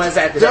few months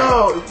after that.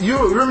 No,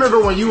 you remember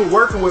when you were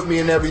working with me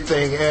and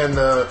everything, and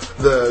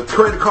the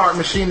credit card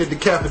machine at the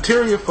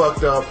cafeteria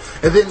fucked up,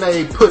 and then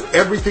they put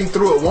everything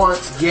through at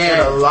once.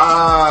 Yeah. And a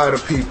lot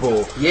of people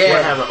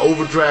were having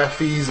overdraft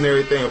fees and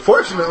everything.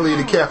 Fortunately,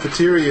 the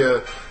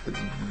cafeteria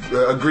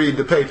agreed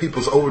to pay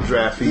people's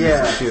overdraft fees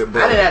and shit.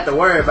 But I didn't have to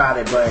worry about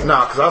it, but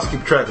because I was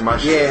keep track of my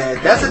shit.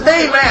 Yeah, that's the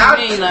thing, man. I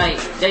mean, like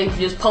they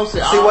just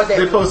posted. See what they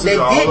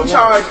didn't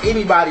charge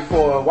anybody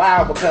for a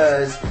while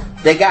because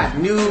they got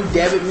new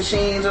debit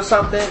machines or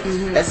something,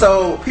 and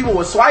so people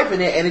were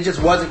swiping it, and it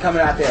just wasn't coming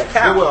out their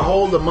account. It will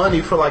hold the money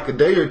for like a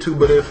day or two,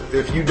 but if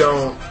they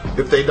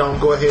don't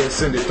go ahead and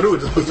send it through,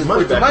 it just puts the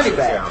money back.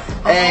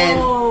 And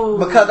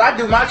because I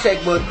do my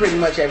checkbook pretty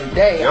much every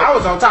day, I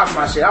was on top of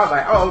my shit. I was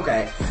like, oh,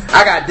 okay,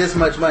 I got this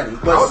much money.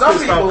 But some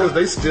people,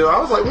 because I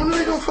was like, when are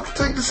they gonna fucking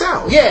take this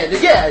out? Yeah,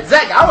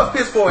 exactly. I was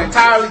pissed for an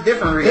entirely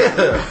different reason.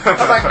 I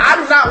was like, I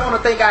do not want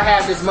to think I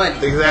have this money.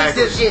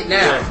 Exactly. Fix this shit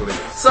now. Exactly.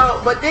 So,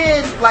 but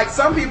then, like,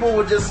 some people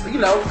would just,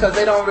 because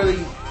they don't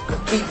really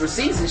keep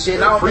receipts and shit,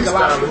 and I don't think a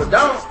lot of people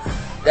don't,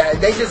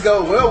 they just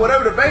go, well,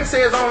 whatever the bank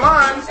says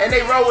online, and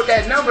they roll with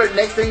that number, and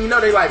next thing you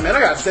know, they like, man, I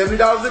got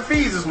 $70 in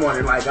fees this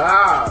morning. Like, should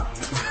have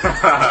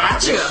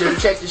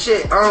checked the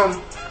shit.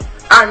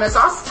 Alright, man, so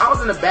I was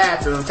in the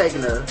bathroom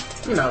taking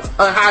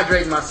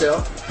unhydrating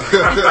myself.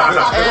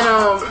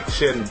 And,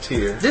 shedding a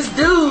tear. This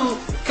dude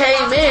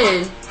came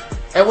in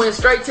and went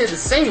straight to the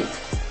sink.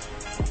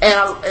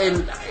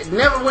 And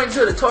never went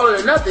to the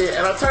toilet or nothing.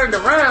 And I turned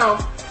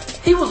around.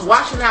 He was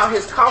washing out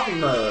his coffee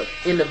mug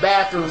in the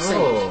bathroom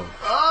sink.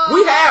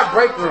 We have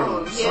break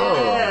rooms.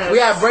 Yes. We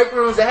have break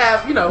rooms that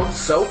have,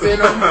 soap in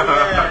them,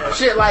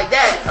 shit like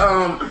that.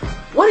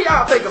 What do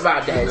y'all think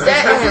about that? Is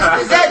that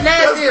nasty? That's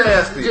nasty.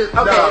 It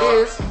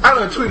is. I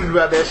done tweeted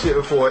about that shit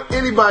before.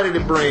 Anybody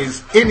that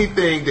brings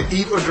anything to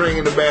eat or drink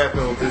in the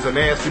bathroom is a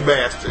nasty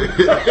bastard.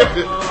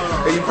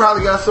 And you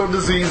probably got some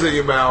disease in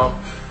your mouth.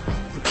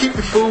 Keep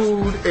your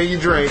food and your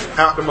drink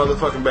out the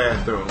motherfucking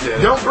bathroom. Yeah.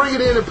 Don't bring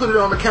it in and put it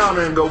on the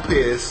counter and go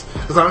piss,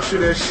 because I'm sure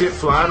there's shit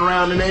flying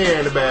around in the air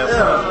in the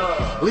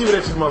bathroom. Leave it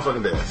at your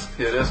motherfucking desk.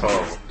 Yeah, that's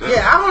horrible.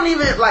 I don't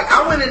even,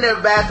 I went in their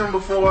bathroom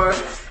before,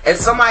 and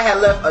somebody had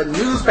left a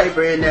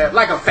newspaper in there,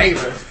 like a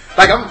favor.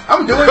 Like,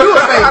 I'm doing you a favor.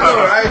 I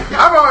know, right?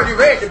 I've already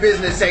read the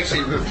business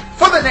section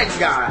for the next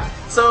guy.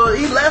 So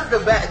he left the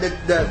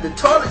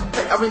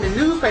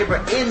newspaper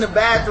in the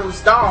bathroom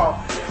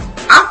stall.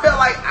 I felt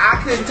like I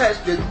couldn't touch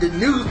the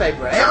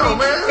newspaper.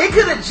 It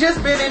could have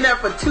just been in there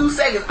for 2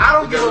 seconds. I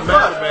don't give a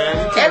fuck.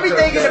 Man.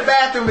 Everything in the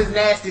bathroom is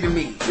nasty to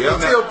me.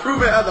 Until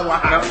proven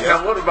otherwise.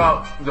 Now, what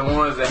about the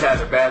ones that had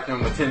the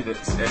bathroom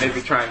attendants and they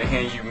be trying to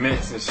hand you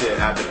mints and shit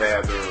out the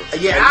bathroom?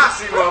 Yeah, how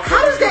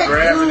does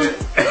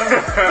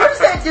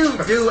that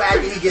dude do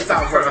after he gets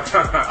out work?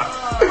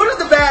 What is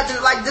the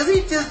bathroom like? Does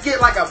he just get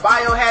like a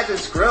biohazard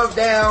scrub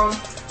down?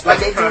 Like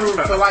they do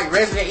for like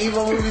Resident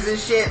Evil movies and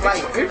shit.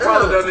 Like he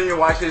probably doesn't even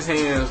wash his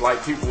hands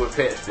like people with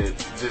pets that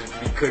just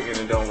be cooking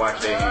and don't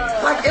wash their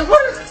hands. Like,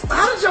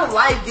 how does your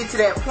life get to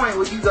that point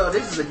where you go,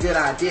 this is a good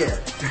idea?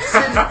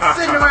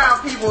 Sitting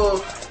around people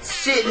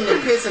shitting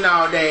and pissing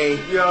all day,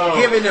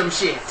 giving them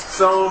shit.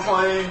 So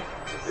funny.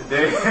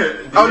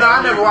 I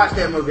never watched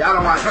that movie. I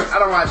don't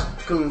watch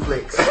coon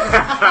flicks.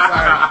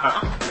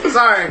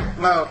 Sorry.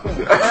 No. I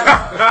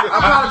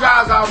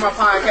apologize to all my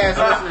podcast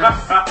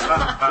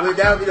listeners.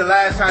 That'll be the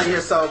last time you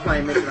hear Soul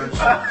Plane mentioned on the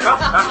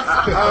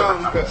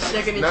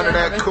show. None of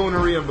that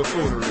coonery and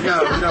buffoonery.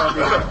 No. You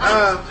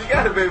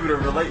gotta be able to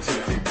relate to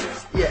the people.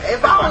 Yeah,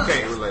 if I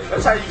can't relate.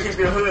 That's how you keep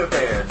your hood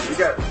fast.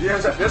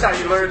 That's how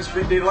you learn to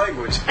speak their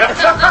language.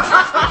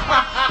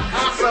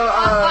 So,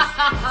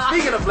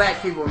 speaking of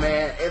black people,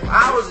 man, if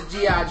I was a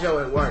G.I. Joe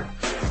at work,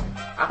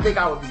 I think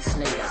I would be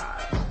Snake Eyes.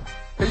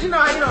 Cause you know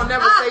how you don't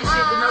never say shit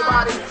to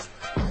nobody?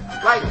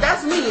 Like,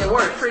 that's me at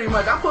work, pretty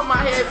much. I put my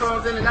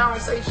headphones in and I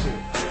don't say shit.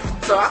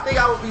 So I think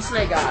I would be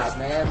Snake Eyes,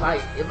 man.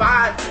 Like,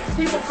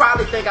 people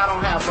probably think I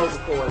don't have vocal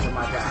cords in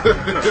my job.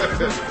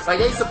 Like,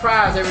 they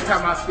surprised every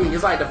time I speak.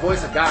 It's like the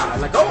voice of God.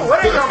 Like, oh,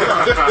 where they come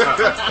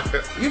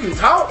from? You can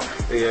talk?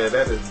 Yeah,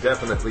 that is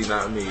definitely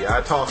not me.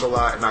 I talk a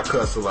lot and I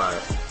cuss a lot.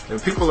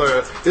 And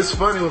it's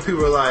funny when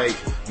people are like,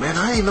 man,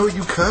 I ain't know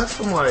you cuss.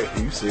 I'm like,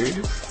 are you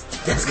serious?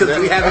 That's because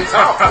we haven't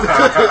talked.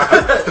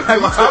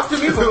 Have you talked to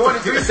me for more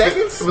than 3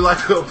 seconds? We're like,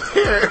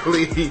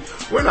 apparently,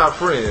 we're not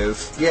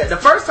friends. Yeah, the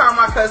first time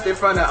I cussed in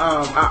front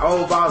of our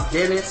old boss,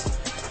 Dennis,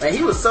 man,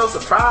 he was so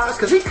surprised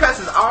because he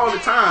cusses all the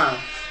time.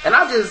 And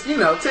I just,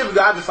 typically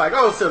I just like,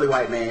 oh, silly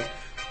white man.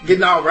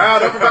 Getting all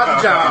riled up about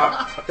the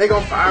job. They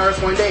gonna fire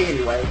us one day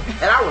anyway.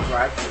 And I was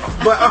right.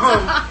 But,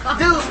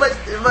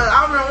 but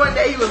I remember one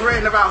day he was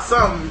ranting about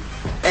something,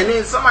 and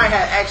then somebody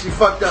had actually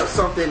fucked up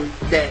something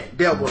that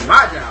dealt with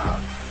my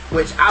job,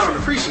 which I don't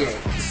appreciate.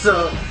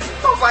 So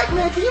I was like,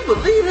 man, can you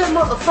believe that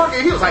motherfucker?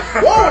 And he was like,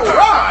 whoa,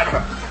 Rod!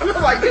 I was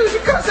like, dude, you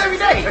cuss every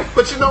day.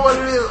 But you know what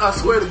it is? I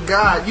swear to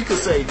God, you can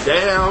say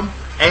damn,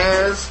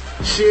 ass,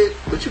 shit,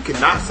 but you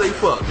cannot say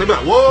fuck. They be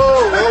like,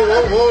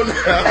 whoa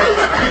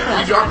now.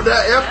 You dropping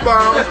that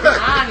F-bomb.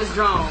 Mine is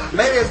drawn.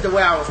 Maybe it's the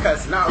way I was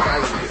cussing. I was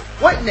like,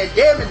 what in the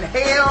damn in the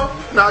hell?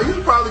 No, you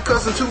was probably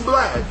cussing too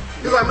black.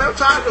 He's like, man, I'm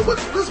tired of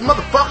this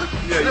motherfucker.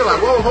 Yeah, they're like,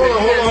 whoa, hold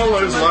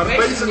on. There's a lot of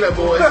bass in that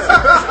boy.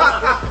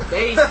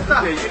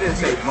 Yeah, you didn't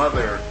say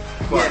mother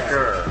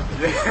fucker.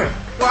 Yeah.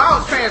 Well, I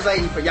was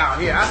translating for y'all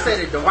here. I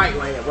said it the white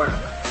way at work.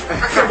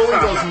 I can't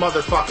believe those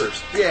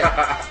motherfuckers.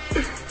 Yeah.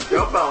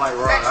 Yo, I felt like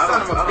Rod. That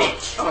son of a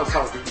bitch. I don't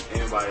talk to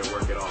anybody at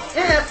work at all.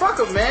 Yeah, fuck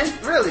him, man.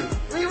 Really.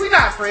 We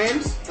not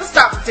friends. Let's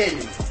stop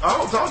pretending. I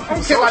don't talk to I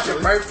people don't care about your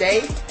socially.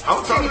 birthday. I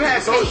don't talk to people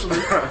socially.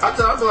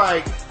 I be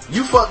like,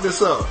 you fucked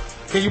this up.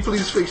 Can you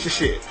please fix your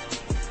shit?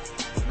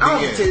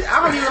 I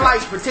don't even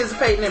like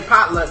participating in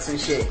potlucks and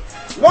shit.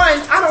 One,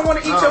 I don't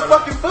want to eat your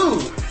fucking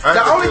food.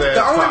 The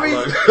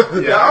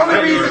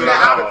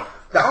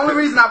only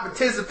reason I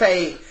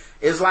participate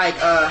is like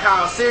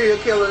how serial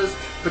killers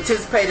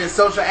participate in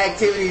social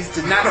activities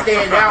to not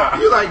stand out.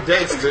 You like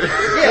Dexter?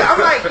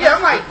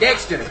 I'm like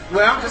Dexter.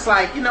 Where I'm just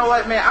like, you know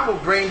what, man? I will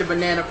bring the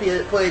banana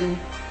pudding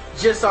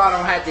just so I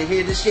don't have to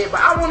hear the shit.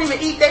 But I won't even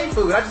eat their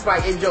food. I just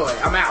like enjoy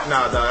it. I'm out.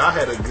 Nah, dog. I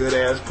had a good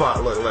ass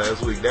potluck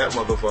last week. That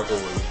motherfucker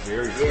was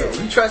very good.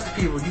 Yeah, you trust the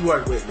people you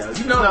work with, though.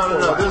 You know.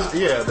 No.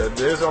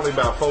 There's only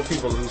about 4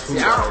 people whose food.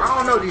 Yeah, I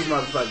don't know these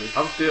motherfuckers.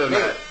 I'm still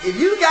not. If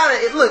you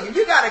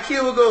got a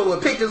cubicle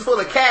with pictures full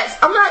of cats,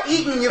 I'm not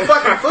eating your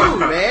fucking food,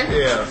 man.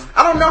 Yeah.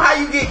 I don't know how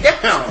you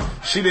get down.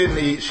 She didn't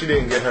eat. She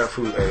didn't get her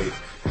food ate.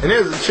 And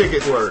there's a chick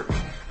at work.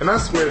 And I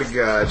swear to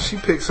God, she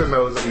picks her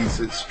nose and eats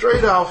it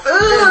straight off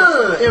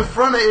in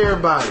front of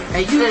everybody.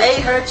 And you ate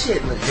her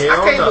chitlins.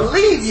 Hell I can't no.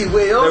 believe you,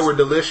 Will. They were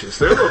delicious.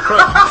 They were a little crunchy.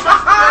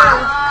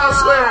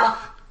 I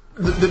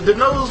swear, the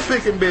nose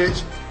picking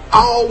bitch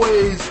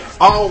always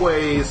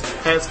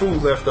has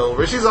food left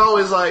over. She's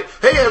always like,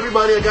 hey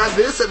everybody, I got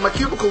this at my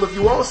cubicle if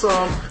you want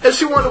some. And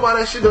she wonder why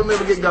that shit don't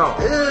never get gone.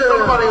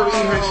 Nobody ever eat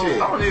her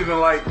shit. I don't even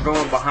like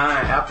going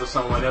behind after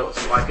someone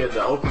else, like at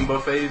the open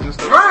buffets and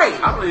stuff. Right.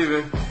 I don't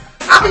even.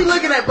 I be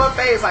looking at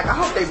buffets like, I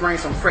hope they bring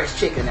some fresh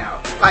chicken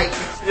out. Like,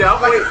 yeah,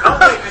 I'm waiting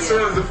as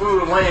soon as the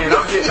food lands.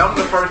 I'm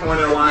the first one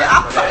in line.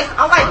 Yeah,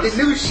 I like the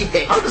new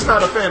shit. I'm just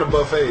not a fan of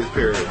buffets,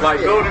 period. Like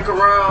Golden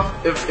Corral,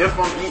 if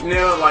I'm eating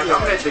there, like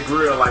I'm at the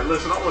grill, like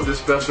listen, I want this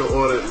special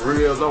ordered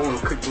ribs. I want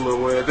to cook the little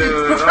way. You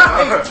go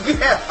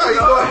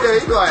up there,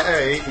 you be like,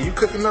 hey, you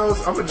cooking those?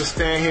 I'm gonna just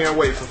stand here and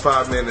wait for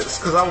 5 minutes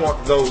because I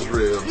want those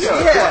ribs.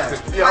 Yeah.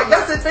 Like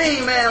that's the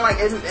thing, man. Like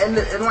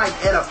and like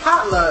at a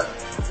potluck.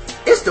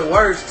 It's the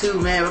worst too,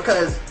 man,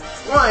 because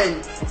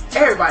one,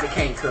 everybody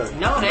can't cook.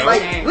 No, they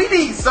can't. We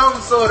need some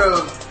sort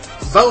of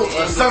vote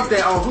or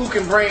something on who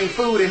can bring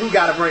food and who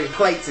gotta bring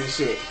plates and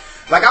shit.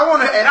 Like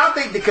I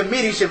think the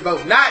committee should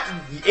vote, not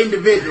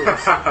individuals.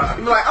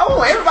 Be like,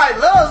 oh, everybody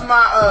loves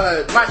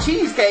my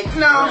cheesecake.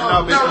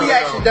 No, we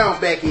actually don't,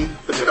 Becky.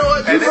 But you know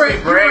what? You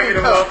bring bragging,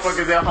 the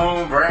motherfuckers at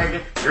home bragging.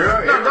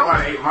 Girl,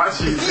 everybody ate my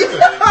cheesecake.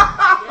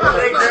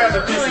 They grabbed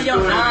a piece of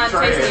food and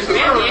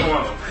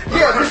trash.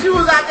 Yeah, because you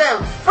was out there.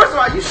 First of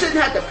all, you shouldn't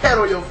have to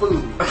peddle your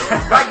food.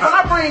 Like when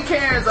I bring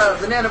Karen's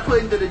banana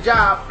pudding to the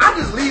job, I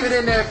just leave it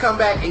in there and come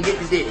back and get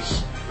the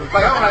dish.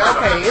 Like I'm like,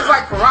 okay, it's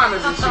like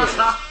piranhas and shit.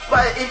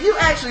 But if you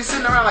actually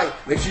sitting around like,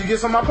 make sure you get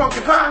some of my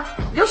pumpkin pie,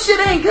 your shit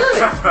ain't good.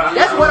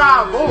 That's what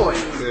I avoid.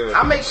 Yeah.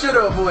 I make sure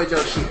to avoid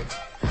your shit.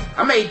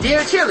 I made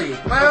deer chili.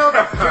 Well,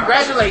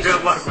 congratulations.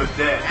 Good luck with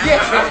that.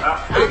 Yeah,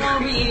 I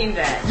won't be eating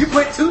that. You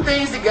put 2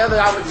 things together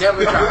I would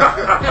never try.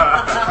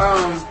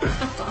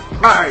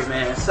 Alright,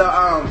 man. So,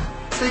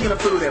 speaking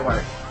of food at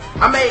work,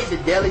 I made the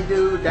deli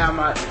dude at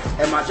my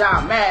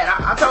job mad.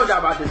 I told y'all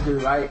about this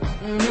dude, right?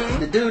 Mm-hmm.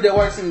 The dude that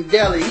works in the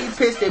deli, he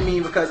pissed at me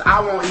because I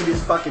won't eat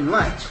his fucking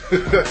lunch.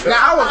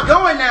 Now, I was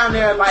going down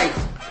there like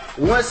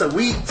once a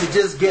week to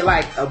just get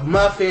like a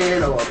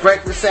muffin or a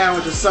breakfast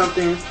sandwich or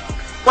something.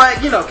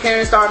 But, you know,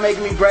 Karen started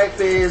making me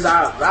breakfast.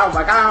 I was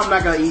like, I'm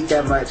not going to eat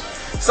that much.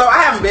 So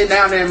I haven't been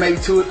down there in maybe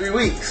 2 or 3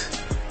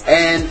 weeks.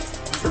 And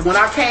when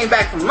I came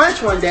back from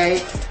lunch one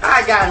day,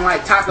 I had gotten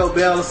like Taco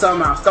Bell or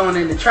something. I was throwing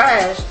it in the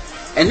trash.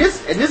 And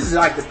this is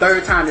like the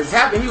 3rd time this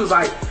happened. He was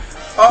like,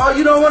 oh,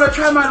 you don't want to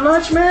try my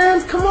lunch,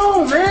 man? Come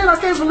on, man. I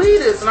can't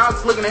believe this. And I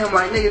was looking at him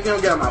like, nigga, if you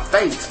don't get on my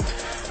face.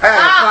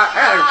 I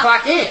had to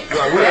clock in.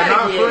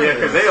 Yeah,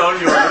 because they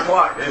on you on the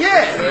clock.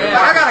 Yeah.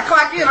 Like, I got to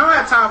clock in. I don't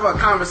have time for a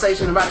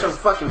conversation about your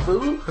fucking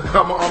food.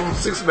 I'm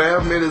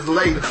 6.5 minutes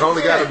late. I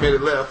only got a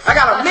minute left. I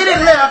got a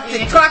minute left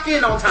to clock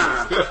in on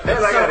time. And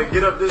I got to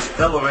get up this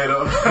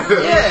elevator.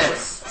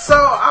 Yes. So,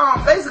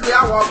 basically,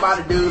 I walked by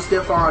the dude,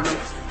 stiff armed him,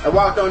 and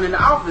walked on in the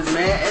office,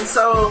 man. And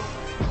so,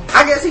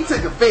 I guess he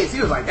took offense.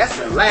 He was like, that's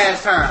the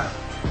last time.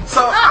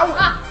 So,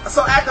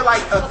 so after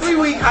like a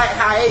 3-week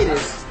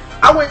hiatus,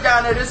 I went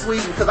down there this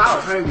week because I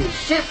was hungry as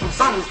shit for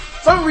some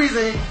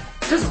reason.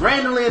 Just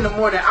randomly in the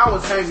morning, I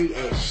was hungry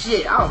as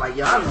shit. I was like,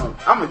 yo, I'm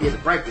gonna get a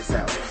breakfast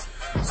sandwich.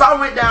 So I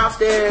went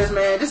downstairs,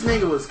 man. This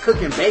nigga was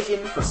cooking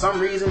bacon for some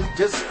reason.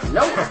 Just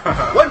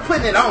wasn't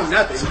putting it on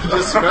nothing.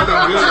 Just smelling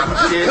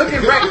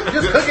good.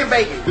 Just cooking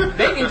bacon.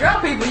 Bacon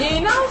drop people, you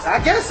ain't know? I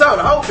guess so.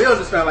 The whole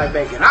building smelled like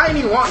bacon. I didn't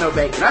even want no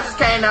bacon. I just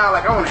came down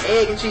like I want an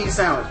egg and cheese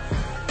sandwich.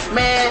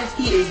 Man,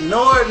 he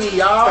ignored me,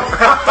 y'all.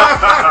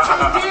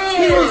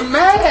 He was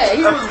mad.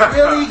 He was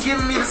really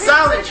giving me the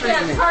silent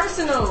treatment.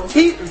 Personal.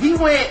 He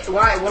went,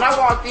 like, when I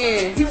walked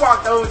in, he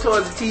walked over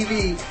towards the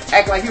TV,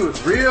 acting like he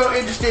was real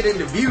interested in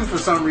The View for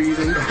some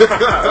reason,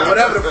 or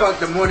whatever the fuck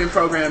the morning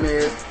program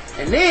is.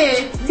 And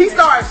then he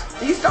started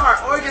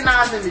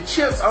organizing the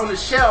chips on the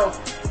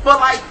shelf for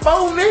like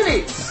 4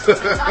 minutes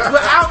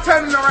without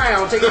turning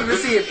around to even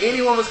see if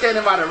anyone was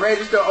standing by the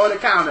register or the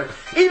counter.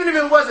 Even if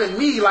it wasn't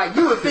me, like,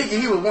 you would figure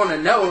he would want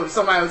to know if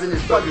somebody was in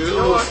this fucking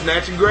store.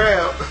 Snatch and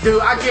grab.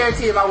 Dude, I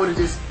guarantee if I would have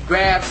just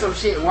grabbed some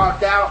shit and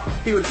walked out,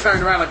 he would have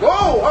turned around like, whoa,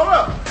 hold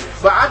up.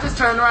 But I just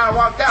turned around and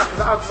walked out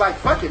because I was like,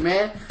 fuck it,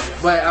 man.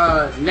 But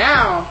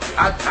now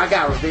I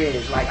got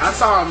revenge. Like, I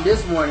saw him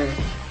this morning.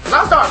 Cause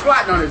I started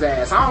plotting on his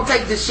ass. I don't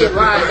take this shit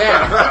lying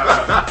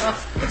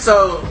down.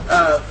 So,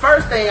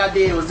 first thing I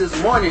did was this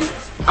morning,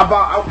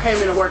 I came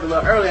into work a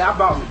little earlier, I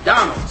bought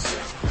McDonald's.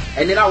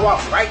 And then I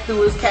walked right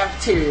through his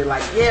cafeteria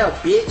like, yeah,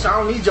 bitch, I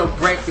don't need your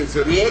breakfast,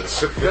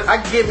 bitch. I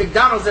can get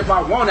McDonald's if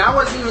I want it. I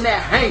wasn't even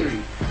that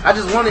hungry. I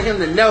just wanted him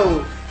to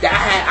know that I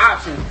had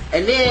options.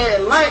 And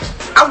then at lunch,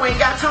 I went and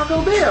got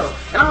Taco Bell.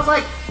 And I was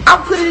like,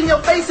 I'll put it in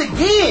your face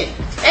again.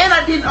 And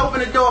I didn't open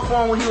the door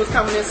for him when he was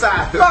coming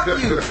inside. Fuck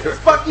you.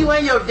 Fuck you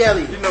and your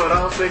deli. You know what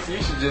I was thinking?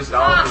 You should just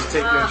always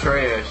take your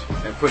trash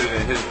and put it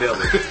in his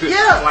deli.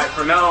 Yeah. Like,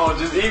 from now on,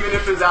 just even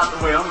if it's out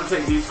the way, I'm going to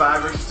take these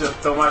 $5 to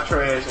throw my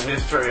trash in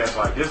his trash.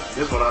 Like, this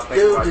what I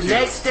think about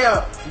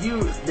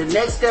the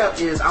next step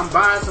is I'm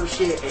buying some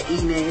shit and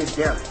eating in his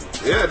deli.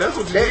 Yeah, that's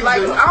what you need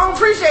like, to do. I don't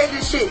appreciate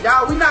this shit,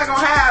 dog. You're not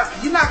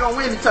gonna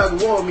win the tug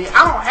of war with me.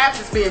 I don't have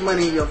to spend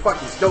money in your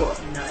fucking store.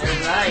 No,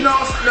 that's right.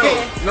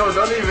 No,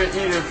 don't even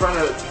eat in front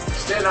of,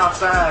 stand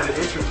outside the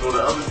entrance where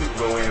the other people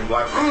go in and be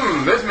like,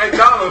 this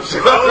McDonald's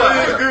shit.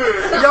 Oh, it's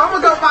good. Yo, I'm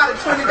gonna go buy the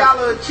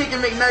 $20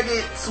 chicken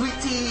McNugget sweet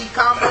tea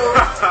combo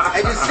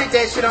and just sit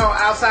that shit on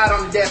outside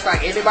on the desk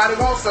like, anybody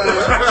want some?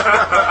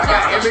 I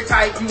got every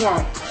type you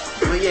want.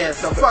 But yeah,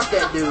 so fuck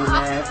that dude,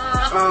 man.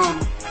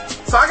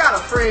 So I got a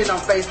friend on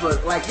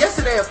Facebook. Like,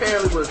 yesterday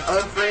apparently was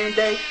Unfriend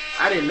Day.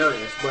 I didn't know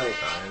this, but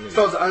you're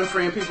supposed to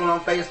unfriend people on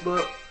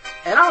Facebook.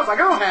 And I was like,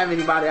 I don't have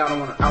anybody I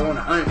want to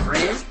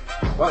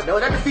unfriend. Well, no,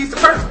 that defeats the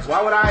purpose.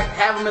 Why would I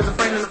have them as a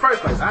friend in the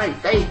first place? I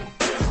ain't dating.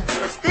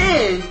 But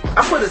then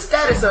I put a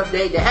status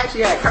update that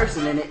actually had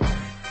cursing in it.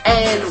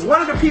 And one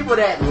of the people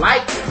that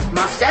liked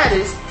my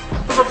status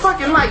was a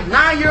fucking like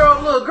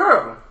 9-year-old little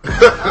girl.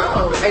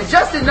 And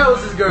Justin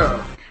knows this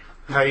girl.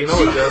 How you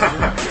know it,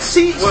 Justin?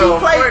 She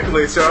played.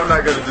 Frankly, so I'm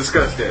not going to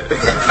discuss that.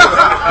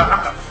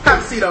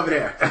 Have a seat over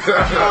there.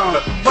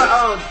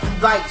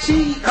 Like,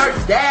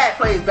 her dad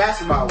plays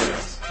basketball with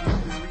us.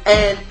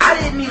 And I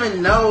didn't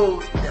even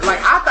know,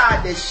 like, I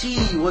thought that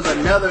she was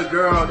another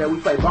girl that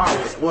we play ball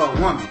with. Well, a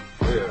woman.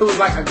 Yeah. Who was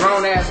like a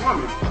grown-ass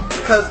woman.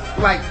 Because,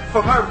 like,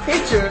 from her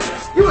picture,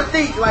 you would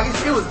think, like,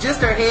 it was just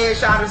her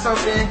headshot or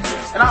something.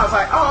 And I was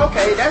like, oh,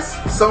 okay, that's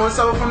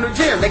so-and-so from the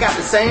gym. They got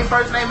the same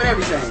first name and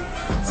everything.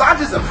 So I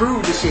just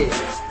approved the shit.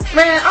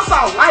 Man, I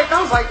saw a like,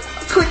 I was like,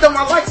 I clicked on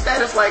my like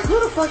status, like, who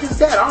the fuck is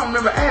that? I don't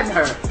remember adding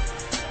her.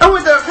 I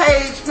went to her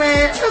page,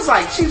 man, it was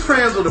like, she's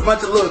friends with a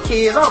bunch of little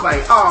kids. I was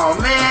like, oh,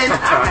 man. I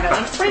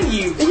gotta unfriend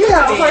you.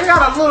 Yeah, I was like, I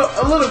got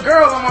a little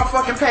girl on my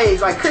fucking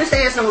page. Like, Chris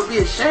Hansen would be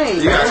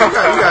ashamed. You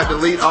gotta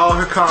delete all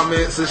her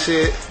comments and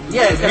shit.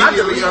 Yeah, and I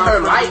deleted her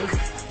like.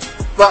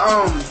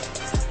 But,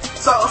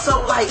 so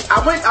like, I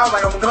was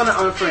like, I'm gonna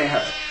unfriend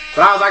her.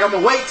 But I was like, I'm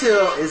gonna wait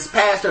till it's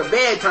past her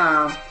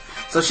bedtime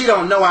so she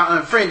don't know I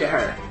unfriended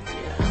her.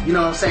 You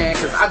know what I'm saying?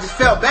 Because I just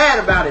felt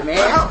bad about it,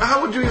 man. How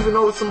would you even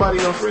know if somebody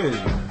unfriended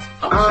you?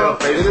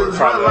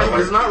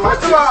 It's not like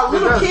first of all,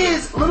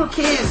 little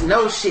kids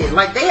know shit.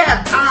 Like, they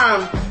have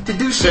time to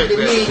do shit that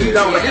me and you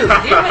don't do.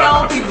 Different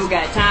old people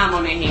got time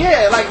on their hands.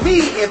 Yeah, like me,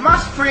 if my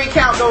friend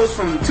count goes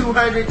from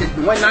 200 to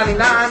 199,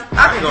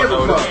 I can give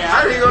a fuck.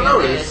 I didn't even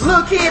know this.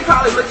 Little kid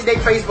probably look at their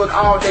Facebook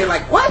all day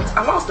like, what?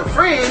 I lost a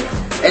friend.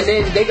 And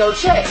then they go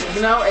check,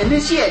 you know? And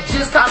then she had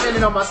just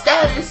commented on my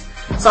status.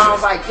 So I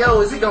was like,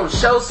 yo, is it gonna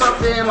show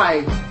something?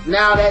 Like,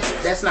 now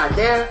that's not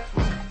there.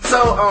 So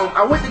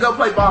I went to go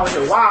play ball with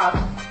her wife,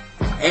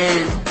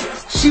 and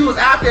she was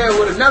out there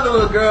with another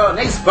little girl, and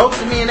they spoke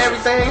to me and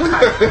everything.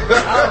 Like,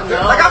 oh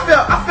no! Like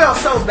I felt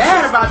so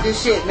bad about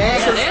this shit, man.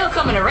 Yeah, they'll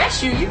come and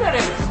arrest you. You better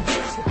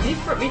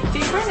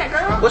defriend that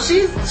girl. Well,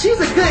 she's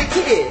a good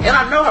kid, and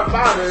I know her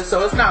father,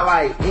 so it's not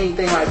like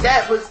anything like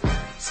that. But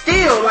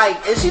still, like,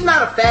 and she's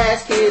not a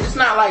fast kid. It's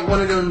not like one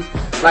of them,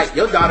 like,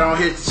 your daughter on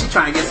here, she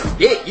trying to get some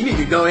dick. You need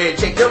to go ahead and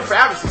check your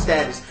privacy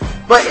status.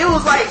 But it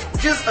was like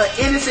just an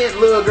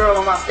innocent little girl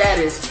on my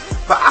status.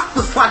 But I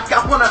was like,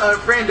 I want to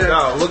unfriend her.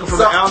 No, looking from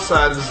the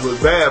outside, this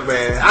looks bad,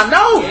 man. I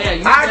know.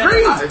 Yeah, I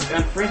agree.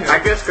 I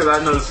guess because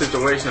I know the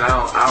situation, I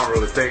don't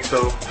really think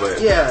so. But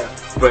yeah.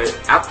 But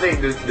I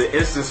think the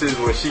instances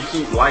where she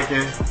keep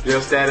liking your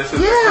statuses,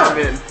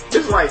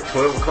 it's like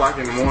 12 o'clock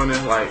in the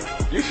morning. Like,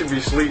 you should be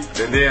asleep,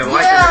 and then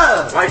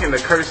liking the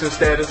cursing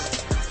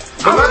status.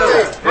 But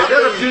is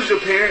that a future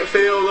parent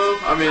fail though?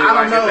 I mean, I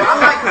don't know.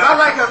 I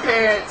like her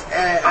parents,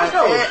 and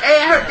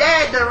her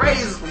dad done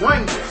raised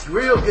one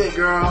real good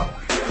girl.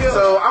 Yeah.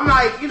 So I'm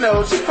like, you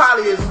know, she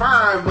probably is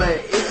fine, but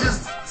it's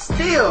just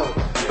still.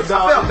 But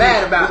I felt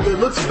bad about it. It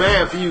looks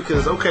bad for you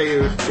because, okay,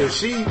 if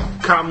she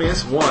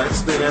comments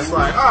once, then that's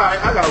like, all right,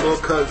 I got a little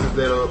cousin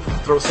that'll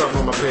throw something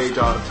on my page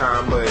all the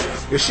time. But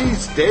if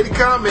she's steady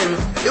commenting,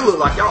 it look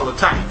like y'all are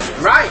tight.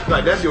 Right.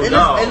 Like, that's your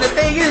dog. And the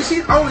thing is,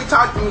 she's only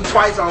talked to me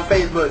twice on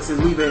Facebook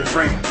since we've been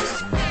friends.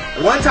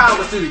 One time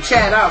was through the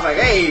chat. I was like,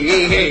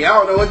 hey, I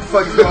don't know what the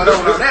fuck is going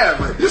on there,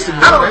 but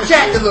I don't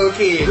chat to little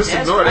kids. Just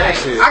ignore that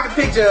shit. I can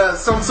picture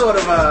some sort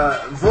of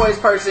a voice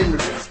person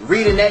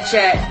reading that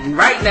chat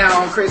right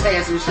now on Chris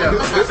Hansen's show.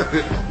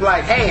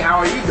 Like, hey, how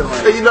are you doing?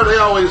 And you know they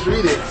always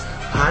read it.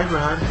 Hi,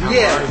 Rod. How are you?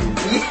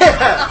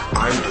 Yeah.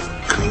 I'm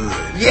doing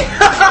good. Yeah.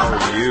 How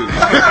are you?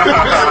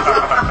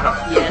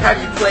 Have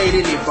you played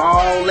any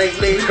ball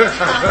lately?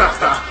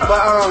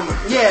 But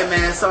yeah,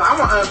 man. So I'm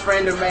gonna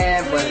unfriend her,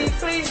 man. But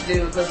Please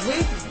do, because we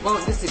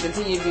want this to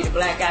continue to be the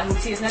black guy who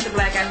tips, not the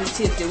black guy who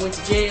tips that went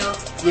to jail.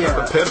 yeah,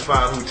 The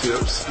pedophile who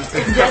tips.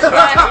 That's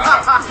right.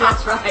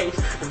 That's right.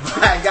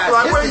 I got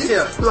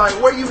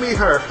Like, where you meet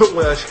her?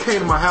 Well, she came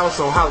to my house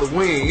on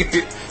Halloween,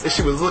 and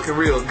she was looking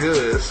real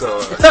good,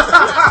 so...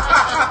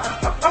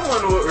 I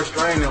wonder what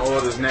restraining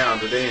orders now,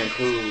 do they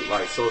include,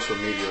 like, social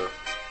media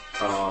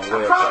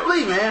websites?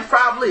 Probably, man.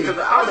 Probably. Because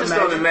I just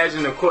don't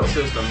imagine the court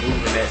system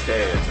moving that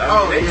fast.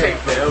 I mean, they take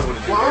forever to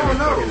do Well, I don't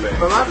know.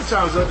 everything. A lot of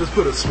times they'll just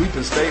put a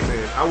sweeping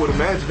statement. I would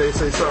imagine they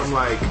say something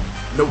like,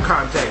 no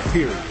contact,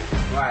 period.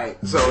 Right.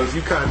 So if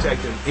you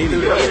contact them Through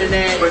the anyway...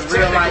 internet, But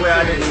real life.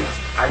 technically,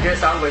 I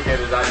guess I look at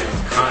it as I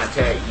didn't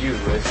contact you.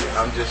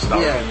 I'm just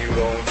stalking you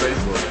on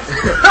Facebook.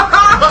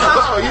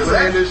 Oh, you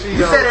saying that she...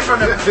 You said it from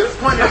the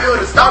point of view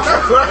of the stalker.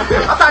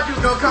 I thought you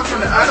was gonna come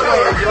from the other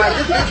way. You're like,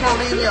 this bitch won't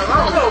leave me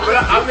alone. No, but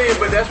I mean,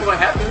 but that's what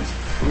happens.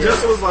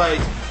 Just was like,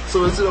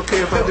 so is it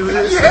okay if I do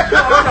this? Yeah.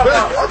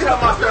 I'm talking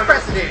about the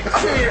precedent. I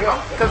mean,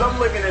 because I'm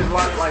looking at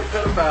like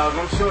pedophiles.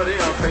 I'm sure they're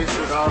on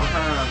Facebook all the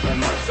time, and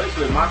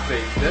especially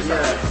MySpace. That's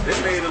they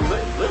made a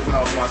living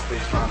off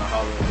MySpace trying to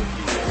holler at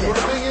people. Well,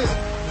 the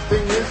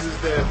thing is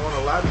that on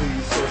a lot of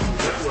these social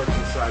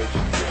networking sites,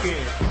 you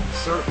can't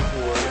search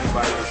for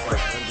anybody that's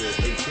like under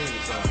 18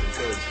 or something.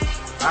 Because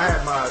I had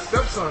my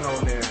stepson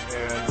on there,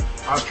 and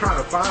I was trying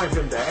to find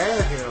him to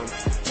add him,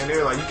 and they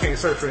were like, you can't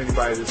search for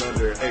anybody that's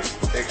under X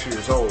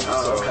years old.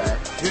 Oh, so okay.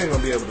 you ain't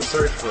gonna be able to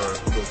search for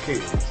little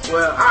kids.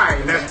 Well, alright.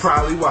 And that's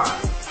probably why.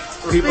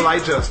 People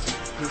like Justin.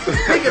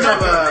 Speaking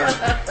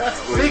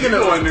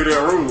of one knew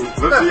that rule.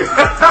 Let's see.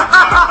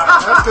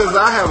 That's because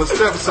I have a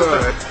stepson.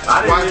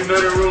 I didn't even know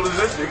that rule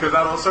existed because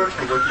I don't search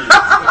for little kids.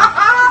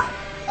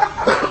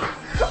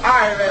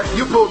 alright, man.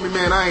 You pulled me,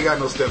 man. I ain't got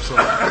no stepson.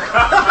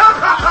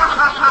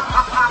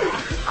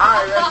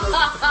 Alright, man.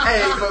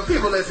 Hey, but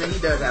people listen, he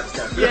does have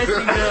stuff. Yes,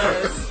 he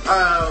does.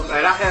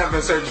 And I have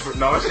been searching for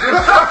no.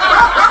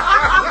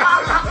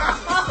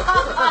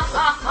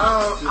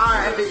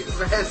 Alright,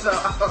 man. So,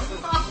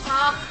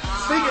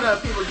 speaking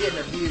of people getting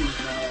abused,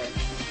 man,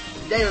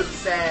 today was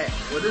sad.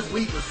 Well, this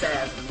week was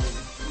sad for me.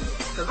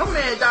 Because my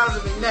man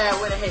Donovan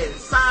McNabb went ahead and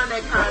signed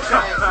that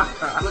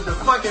contract with the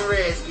fucking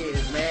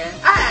Redskins, man.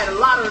 I had a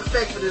lot of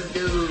respect for this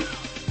dude,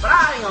 but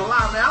I ain't gonna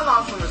lie, man, I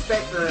lost some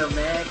respect for him,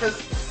 man.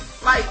 Because,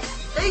 like,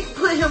 they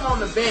put him on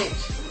the bench,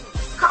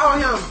 call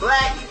him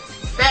black,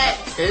 fat,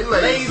 And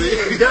lazy,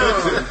 and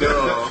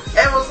dumb.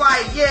 And was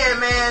like, yeah,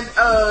 man,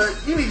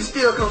 you need to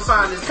still come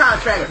sign this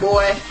contract,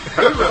 boy.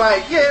 He was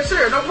like, yeah,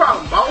 sure, no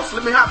problem, boss.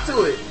 Let me hop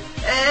to it.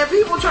 And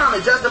people trying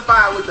to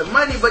justify it with the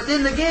money, but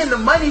then again, the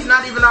money's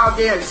not even all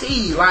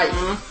guaranteed. Like,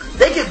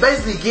 they could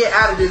basically get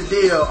out of this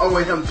deal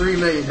owing him $3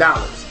 million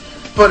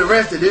for the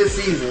rest of this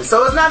season.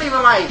 So it's not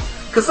even like,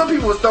 because some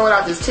people was throwing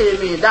out this $10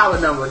 million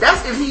number.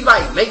 That's if he,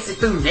 like, makes it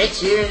through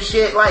next year and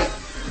shit. Like,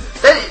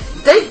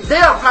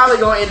 they're probably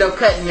going to end up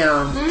cutting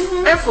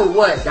him. And for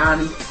what,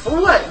 Donnie? For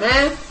what,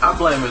 man? I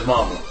blame his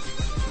mama.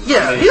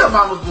 Yeah, he a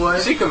mama's boy.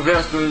 She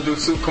convinced him to do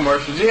soup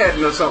commercials. You had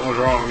to know something was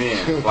wrong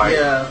then. Like,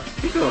 Yeah.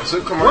 he doing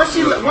soup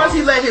commercials. Once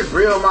he let his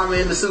real mama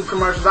in the soup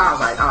commercials, I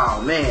was like,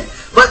 oh man.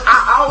 But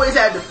I always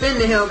had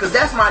defended him because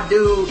that's my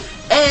dude,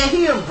 and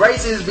he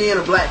embraces being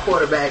a black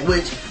quarterback,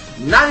 which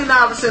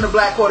 99% of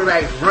black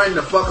quarterbacks run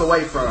the fuck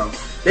away from.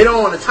 They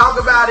don't want to talk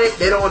about it.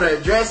 They don't want to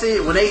address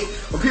it. When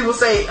people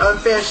say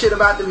unfair shit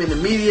about them in the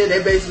media,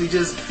 they basically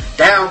just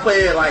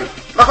downplay it like,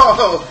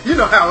 oh, you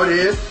know how it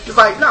is. It's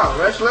like, no,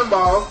 Rush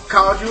Limbaugh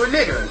called you a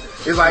nigger.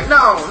 It's like,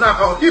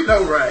 no, you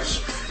know Rush.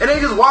 And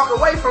they just walk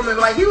away from it.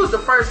 Like, he was the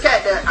first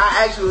cat that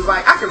I actually was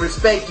like, I can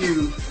respect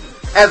you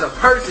as a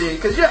person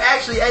because you're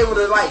actually able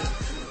to, like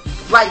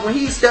when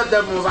he stepped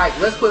up and was like,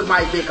 let's put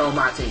Mike Vick on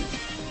my team.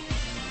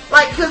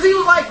 Like, because he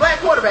was like, black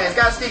quarterbacks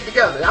gotta stick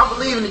together. I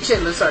believe in the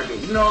Chitlin circuit.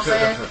 You know what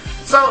I'm saying?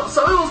 So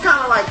it was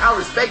kind of like, I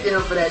respected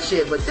him for that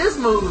shit. But this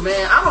move,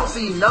 man, I don't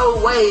see no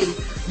way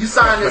you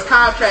sign this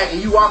contract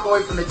and you walk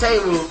away from the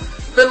table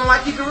feeling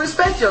like you can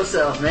respect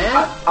yourself,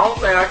 man. Only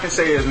thing I can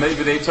say is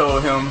maybe they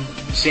told him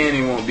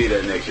Shannon won't be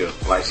there next year.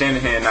 Like,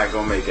 Shanahan not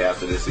gonna make it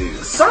after this season.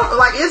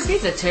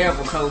 He's a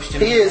terrible coach to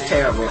me. He is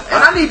terrible.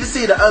 And I need to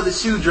see the other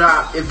shoe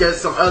drop if there's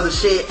some other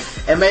shit,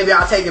 and maybe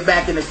I'll take it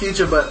back in the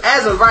future. But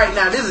as of right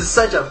now, this is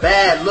such a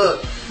bad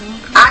look.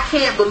 I I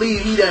can't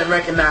believe he doesn't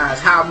recognize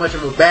how much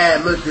of a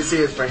bad look this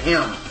is for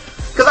him.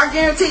 Because I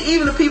guarantee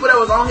even the people that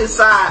was on his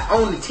side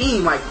on the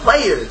team, like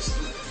players,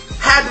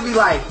 had to be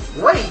like,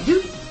 wait,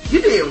 you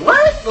did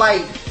what?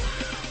 Like,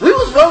 we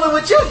was rolling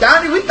with you,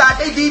 Donnie. We thought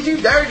they did you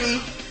dirty.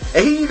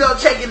 And he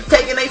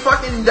taking they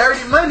fucking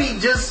dirty money.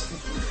 Just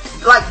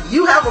like,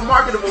 you have a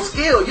marketable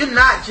skill. You're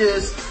not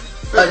just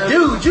a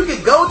dude. You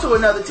could go to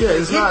another team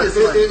and get this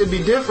money. It'd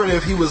be different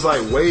if he was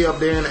like way up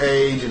there in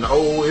age and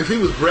old. If he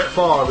was Brett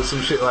Favre or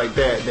some shit like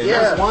that, then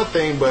that's one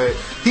thing. But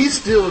he's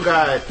still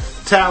got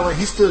talent.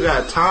 He's still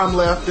got time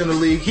left in the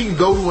league. He can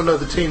go to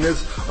another team.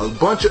 There's a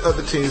bunch of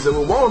other teams that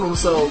will want him.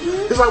 So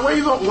it's like,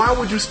 why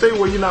would you stay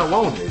where you're not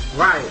wanted?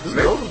 Right.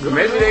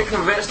 Maybe they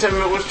convinced him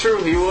it was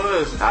true. He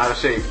was out of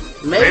shape.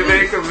 Maybe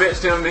they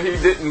convinced him that he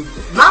didn't.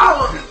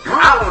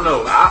 I don't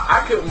know.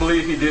 I couldn't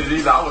believe he did it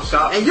either. I was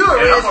shocked. And you're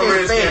a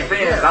Redskins fan.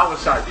 Yeah. I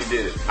was shocked he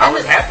did it. I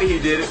was happy he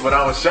did it, but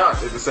I was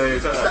shocked at the same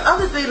time. The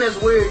other thing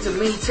that's weird to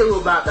me too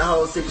about the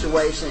whole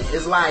situation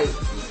is like,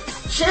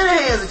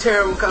 Shanahan's a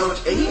terrible coach,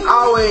 and he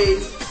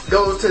always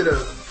goes to the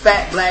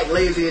fat, black,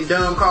 lazy, and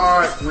dumb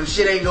card when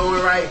shit ain't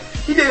going right.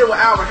 He did it with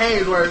Albert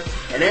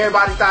Haynesworth, and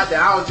everybody thought that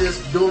I was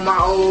just doing my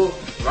old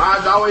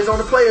Rod's always on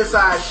the player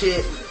side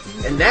shit.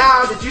 And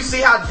now that you see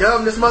how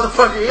dumb this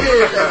motherfucker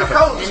is as a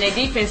coach. And their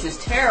defense is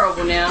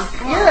terrible now.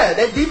 Yeah,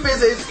 that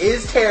defense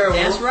is terrible.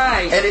 That's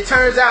right. And it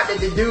turns out that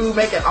the dude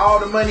making all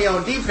the money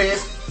on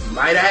defense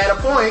might have had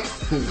a point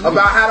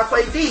about how to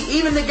play D.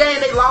 Even the game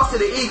they lost to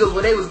the Eagles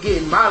where they was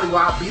getting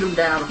mollywop, beat them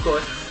down of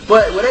course.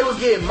 But when they was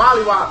getting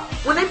mollywop,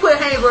 when they put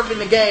Haynesworth in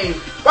the game,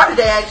 why did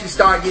they actually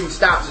start getting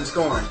stops and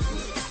scoring?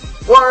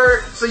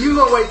 Word. So you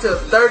gonna wait till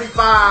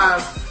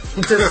 35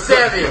 to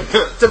 7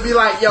 to be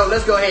like, yo,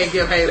 let's go ahead and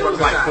give Haynesworth it was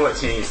like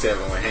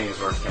 14-7 when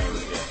Haynesworth came in the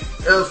game.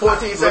 It was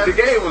 14-7. But the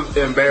game was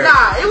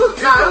embarrassing.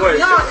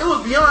 It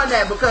was beyond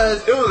that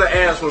because it was an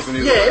ass whooping.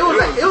 Yeah, it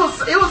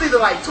was either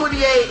like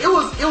 28. It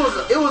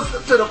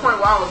was to the point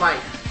where I was like,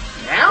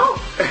 now?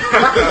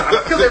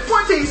 Because at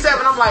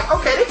 14-7, I'm like,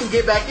 okay, they can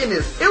get back in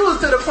this. It was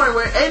to the point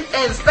where,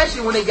 and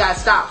especially when they got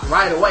stopped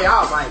right away,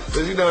 I was like,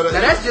 now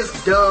that's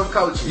just dumb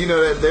coaching. You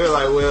know that they're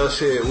like, well,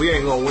 shit, we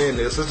ain't gonna win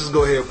this. Let's just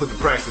go ahead and put the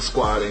practice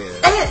squad in.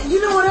 And you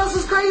know what else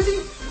is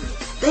crazy?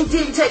 They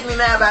didn't take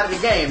McNabb out of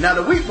the game. Now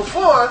the week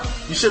before,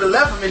 you should have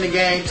left him in the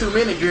game.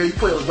 2-minute drill, you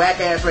put whack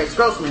ass Rex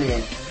Grossman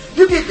in.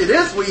 You get to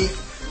this week,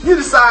 you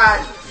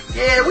decide,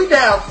 yeah, we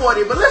down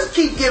 40, but let's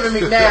keep giving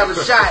McNabb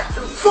a shot.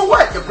 For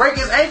what? To break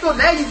his ankle?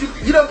 Now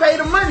you don't pay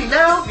the money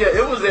now? Yeah,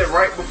 it was that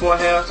right before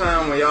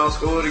halftime when y'all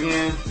scored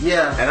again.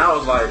 Yeah. And I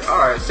was like,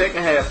 alright,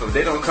 second half, if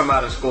they don't come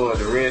out and score,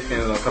 the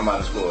Redskins don't come out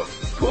and score.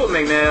 Pull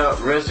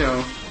McNabb, rest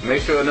him,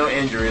 make sure no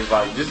injuries.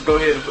 Like, just go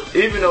ahead and put,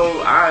 even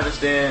though I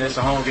understand it's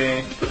a home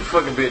game, put the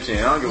fucking bitch in.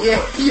 I don't give a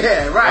fuck.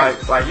 Yeah, right.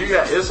 Like you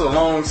got, it's a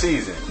long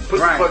season. Put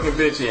the fucking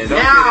bitch in.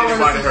 Don't now get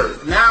anybody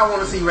hurt. Now I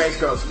want to see Rex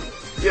Grossman.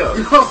 Yeah.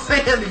 You know what I'm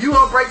saying? If you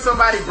want to break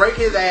somebody, break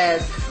his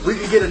ass. We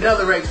can get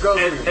another Rex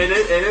Grossman. And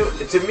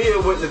to me,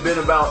 it wouldn't have been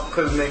about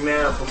because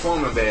McNabb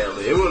performing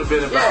badly. It would have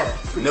been about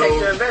protect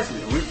your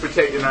investment. We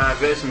protecting our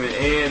investment,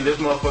 and this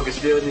motherfucker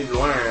still needs to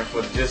learn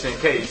for just in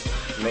case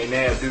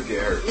McNabb do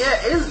get hurt. Yeah,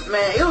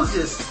 it was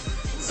just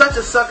such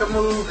a sucker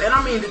move. And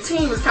I mean, the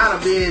team has kind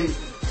of been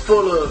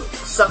full of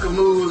sucker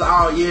moves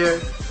all year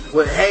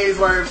with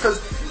Haynesworth. Because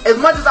as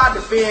much as I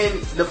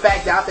defend the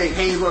fact that I think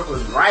Haynesworth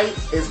was right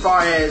as far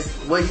as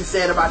what he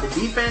said about the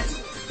defense,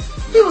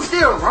 he was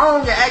still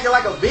wrong and acting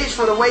like a bitch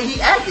for the way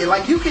he acted.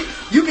 Like, you can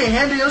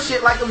handle your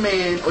shit like a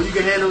man, or you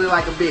can handle it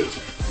like a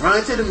bitch.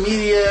 Run to the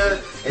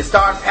media and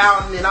start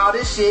pouting and all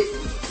this shit.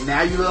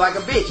 Now you look like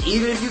a bitch.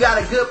 Even if you got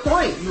a good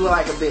point, you look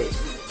like a bitch.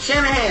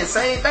 Shanahan,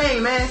 same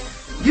thing, man.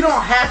 You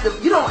don't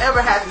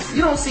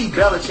see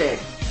Belichick.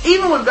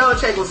 Even when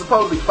Belichick was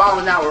supposedly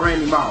falling out with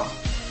Randy Moss,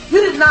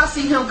 you did not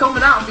see him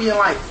coming out and being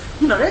like,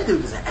 that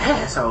dude is an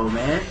asshole,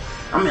 man.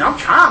 I mean, I'm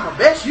trying my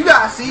best. You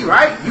guys see,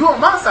 right? You on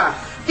my side.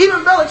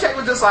 Even Belichick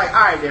was just like,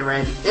 alright then,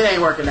 Randy, it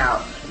ain't working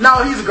out.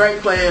 No, he's a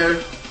great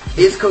player.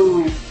 It's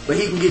cool, but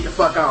he can get the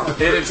fuck on.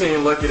 The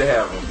team lucky to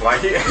have him.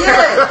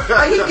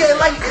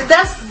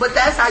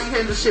 That's how you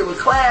handle shit with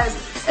class,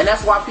 and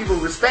that's why people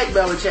respect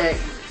Belichick.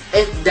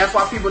 And that's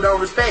why people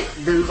don't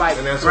respect dudes like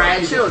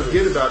Brad Childress.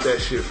 Forget about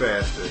that shit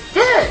faster.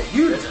 Yeah,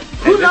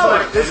 who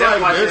knows? It's not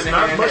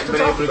much to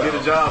talk about. Get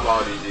a job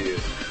all these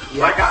years.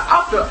 Yeah. Like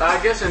I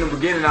guess in the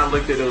beginning I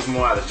looked at it as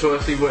more out of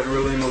choice. He wasn't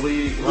really in the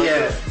league.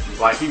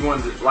 Like he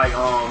wanted to, like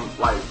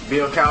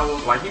Bill Cowell,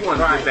 like he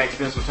wanted to get back,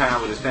 spend some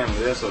time with his family,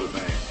 that sort of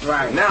thing.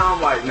 Right. Now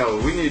I'm like, no,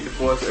 we need to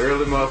force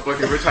early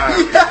motherfucking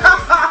retirement.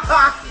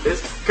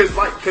 It's cause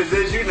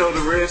as you know,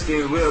 the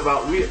Redskins,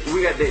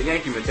 we got that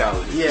Yankee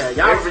mentality. Yeah,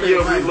 every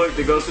year we look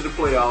to go to the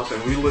playoffs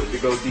and we look to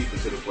go deep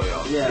into the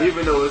playoffs. Yeah.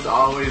 Even though it's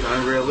always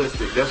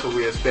unrealistic, that's what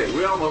we expect.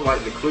 We're almost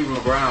like the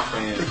Cleveland Brown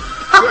fans.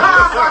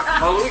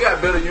 We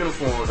got better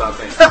uniforms, I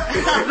think.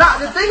 Now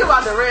the thing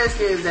about the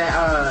Redskins that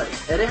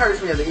and it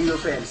hurts me as an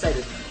Eagles fan to say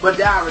this, but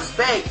that I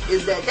respect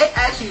is that they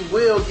actually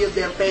will give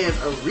their fans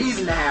a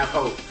reason to have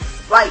hope.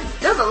 Like,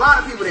 there's a lot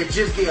of people that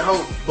just get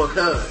hope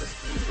because.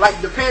 like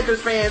the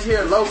Panthers fans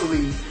here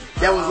locally.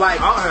 That was like,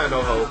 I don't have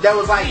no hope. That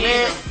was like,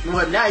 man.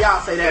 Well, now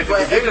y'all say that,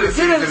 but at the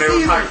beginning of the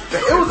season,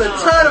 it was a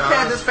ton of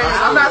Panthers fans.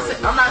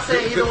 I'm not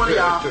saying either one of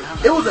y'all.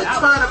 It was a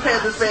ton of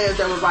Panthers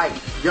fans that was like,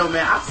 yo,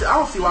 man, I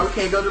don't see why we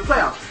can't go to the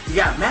playoffs. You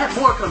got Matt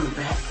Moore coming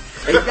back.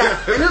 And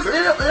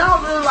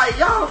y'all really like,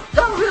 y'all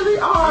really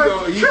are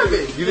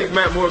tripping. You think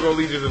Matt Moore gonna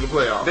lead you to the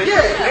playoffs? They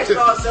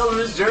start selling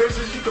his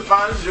jerseys. You can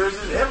find his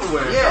jerseys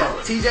everywhere. Yeah,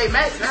 TJ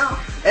Maxx now.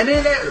 And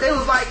then they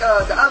was like,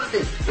 the other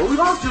thing. Well, we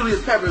lost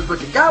Julius Peppers, but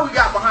the guy we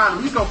got behind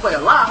him, he's gonna play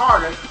a lot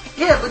harder.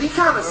 Yeah, but he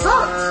kind of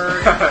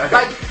sucks.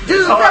 Like,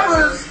 Julius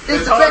Peppers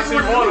is the best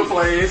one. He want to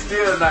play. It's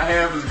still not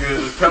half as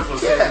good as Peppers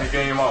taking the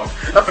game off.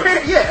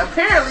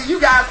 Apparently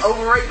you guys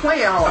overrate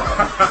playing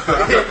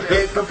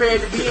hard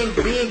compared to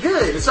being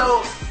good.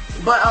 So,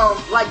 but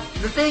like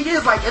the thing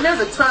is, like, and there's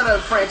a ton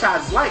of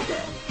franchises like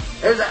that.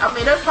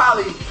 There's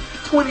probably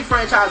 20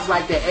 franchises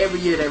like that every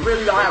year that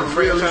really don't have a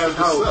realistic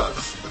hope,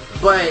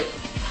 but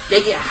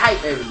they get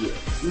hype every year.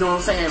 You know what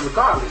I'm saying?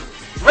 Regardless.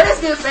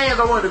 Redskins fans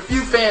are one of the few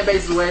fan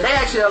bases where they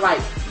actually are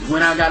like,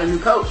 when I got a new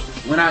coach,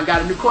 when I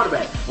got a new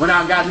quarterback, when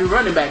I got a new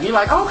running back. And you're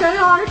like, okay,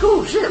 alright,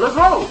 cool, shit, let's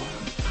roll.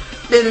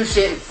 Then this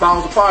shit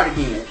falls apart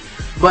again.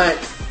 But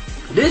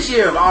this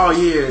year of all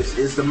years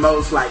is the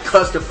most like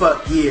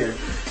clusterfuck year.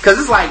 Cause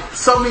it's like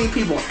so many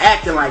people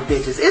acting like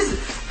bitches.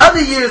 It's other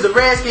years the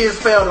Redskins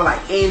fell to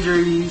like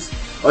injuries,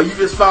 or you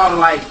just fall to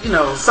like, you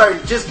know,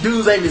 certain just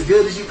dudes ain't as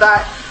good as you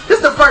thought. This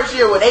is the first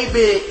year where they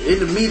been in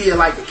the media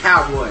like the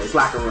Cowboys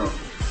locker room.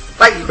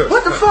 Like,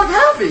 what the fuck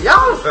happened?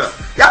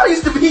 Y'all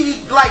used to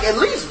be like, at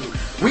least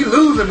we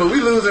losing, but we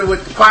losing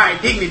with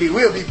quiet dignity.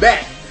 We'll be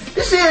back.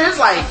 This year it's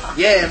like,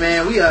 yeah,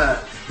 man,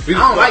 I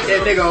don't like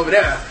that nigga over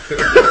there.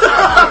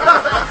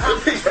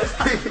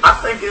 I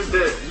think it's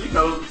that, you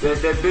know,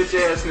 that bitch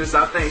assness.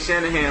 I think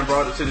Shanahan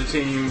brought it to the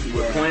team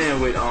with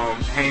playing with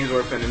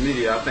Hainsworth in the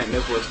media. I think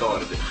that's what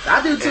started it.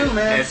 I do too,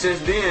 man. And since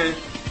then,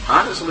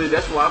 honestly,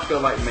 that's why I feel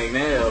like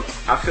McNabb.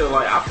 I feel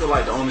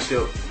like the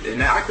ownership. And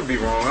now I could be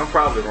wrong. I'm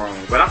probably wrong,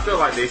 but I feel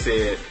like they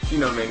said, you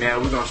know,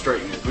 McNabb, we're gonna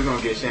straighten this. We're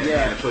gonna get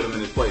Shanahan and put him in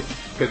his place.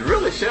 Because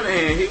really,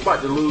 Shanahan, he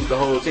about to lose the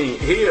whole team.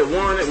 He had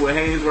won it with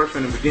Hainsworth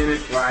in the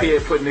beginning. Right. He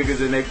had put niggas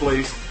in their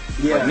place.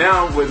 Yeah. But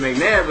now with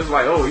McNabb, it's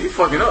like, oh, you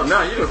fucking up.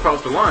 Now you done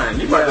crossed the line.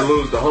 You about to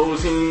lose the whole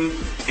team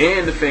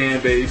and the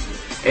fan base.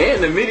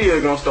 And the media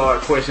are gonna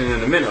start questioning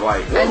in a minute.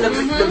 Like, and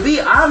to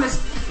be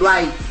honest,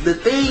 like, the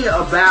thing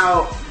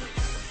about,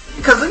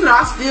 because, you know,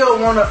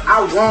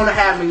 I want to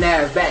have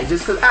McNabb back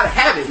just because out of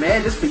habit,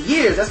 man. Just for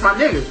years, that's my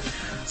nigga.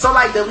 So,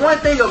 like, the one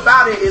thing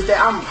about it is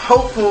that I'm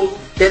hopeful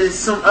that there's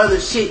some other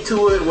shit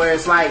to it where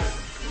it's like,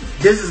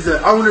 this is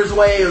the owner's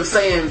way of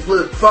saying,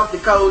 look, fuck the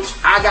coach,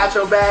 I got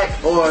your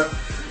back, or,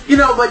 you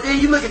know, but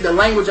then you look at the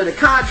language of the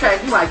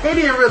contract, you're like, they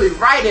didn't really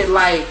write it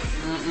like,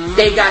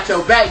 they got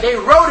your back. They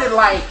wrote it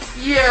like,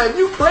 yeah, if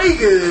you play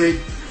good,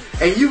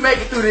 and you make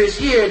it through this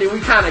year, then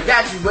we kind of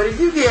got you. But if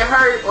you get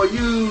hurt or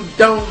you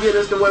don't get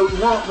us the way we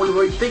want, when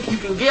we think you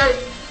can get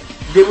it,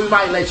 then we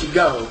might let you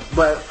go.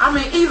 But, I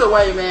mean, either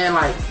way, man,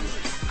 like,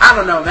 I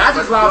don't know, man. I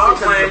just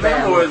lost it because of the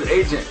bad or his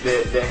agent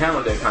that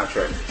handled that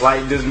contract.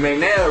 Like, does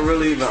McNabb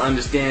really even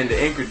understand the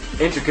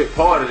intricate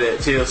part of that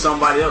till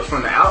somebody else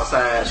from the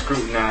outside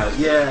scrutinized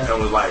it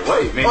and was like,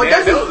 wait, man,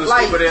 that was a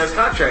stupid-ass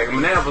contract. And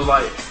McNabb was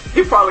like,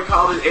 he probably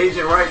called his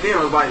agent right then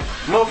and was like,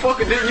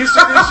 motherfucker, didn't you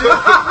see this shit?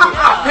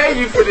 I pay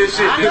you for this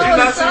shit. Did you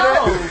not see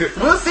that?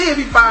 We'll see if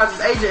he fires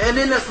his agent. And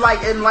then it's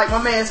like,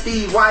 my man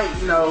Steve White,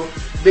 you know,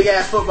 big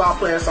ass football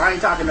player, so I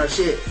ain't talking no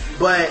shit.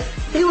 But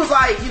he was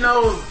like, you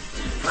know,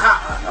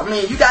 I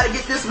mean, you got to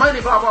get this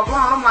money, blah, blah,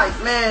 blah. And I'm like,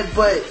 man,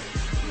 but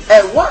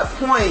at what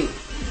point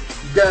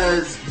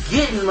does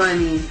getting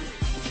money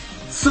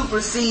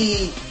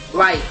supersede,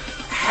 like,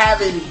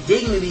 having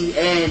dignity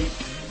and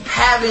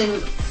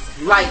having,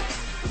 like,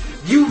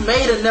 you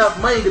made enough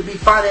money to be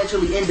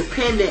financially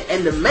independent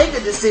and to make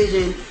a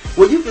decision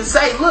where you can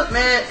say, look,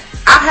 man,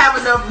 I have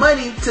enough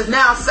money to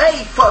now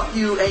say fuck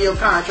you and your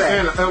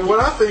contract. And what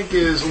I think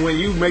is when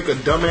you make a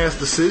dumbass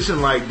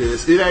decision like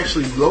this, it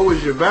actually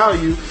lowers your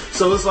value.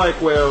 So it's like,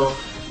 well,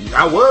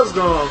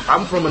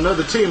 I'm from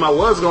another team, I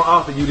was going to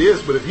offer you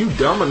this, but if you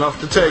dumb enough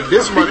to take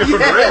this money from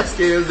the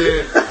Redskins,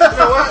 then, you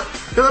know what?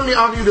 Let me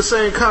offer you the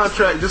same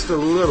contract, just a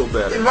little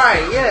better.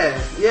 Right, yeah.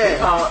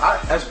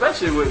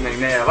 Especially with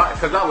McNabb,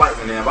 because I like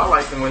McNabb. I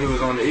liked him when he was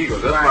on the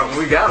Eagles. That's why when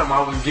we got him, I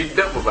was geeked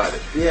up about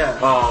it.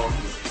 Yeah.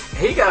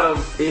 He got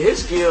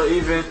his skill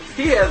even.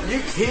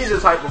 He's the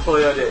type of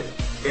player that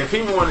if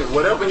he wanted,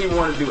 whatever he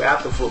wanted to do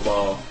after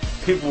football,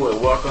 people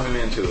would welcome him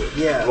into it.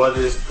 Yeah.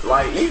 Whether it's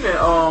like even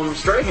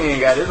Strahan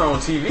got his own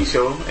TV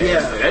show,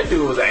 and that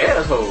dude was an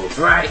asshole.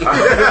 Right. You know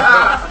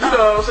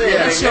what I'm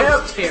saying?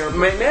 Yeah,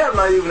 McNabb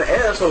not even an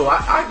asshole.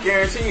 I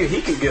guarantee you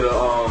he could get a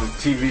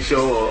TV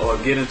show or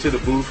get into the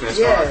booth and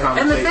start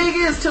commentating. And the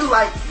thing is too,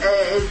 like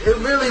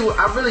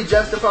I really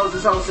juxtapose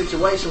this whole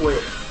situation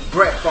with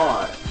Brett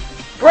Favre.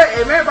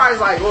 And everybody's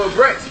like, well,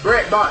 Brett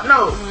Favre.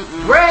 No,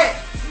 Brett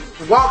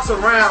walks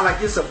around like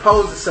you're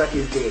supposed to suck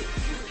his dick.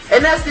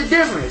 And that's the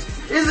difference.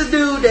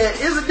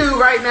 It's a dude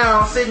right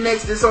now sitting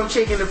next to some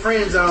chick in the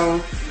friend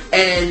zone,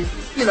 and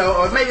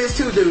or maybe it's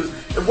two dudes.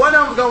 One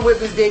of them's gonna whip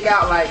his dick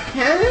out like,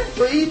 huh?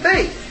 What do you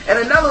think? And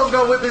another one's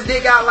gonna whip his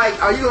dick out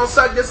like, are you gonna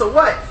suck this or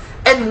what?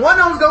 And one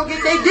of them's gonna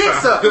get their dick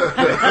sucked.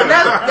 And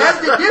that's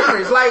the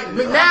difference. Like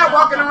McNabb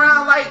walking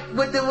around like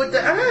with the what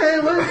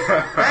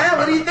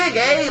do you think?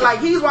 Hey, like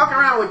he's walking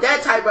around with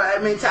that type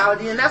of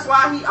mentality, and that's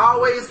why he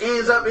always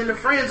ends up in the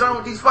friend zone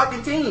with these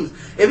fucking teams.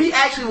 If he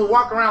actually would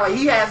walk around like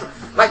he has,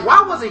 like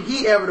why wasn't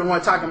he ever the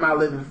one talking about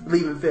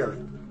leaving Philly?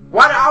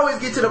 Why did I always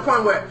get to the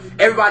point where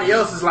everybody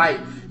else is like,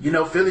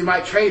 Philly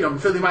might trade him,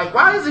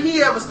 why doesn't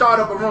he ever start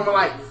up a rumor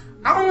like,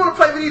 I don't want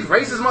to play with these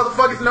racist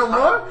motherfuckers no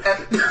more?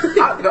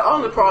 The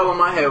only problem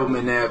I have with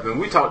McNabb, and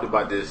we talked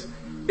about this,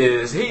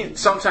 is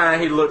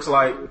sometimes he looks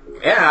like,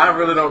 I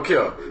really don't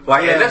care.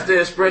 Like, and that's the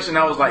expression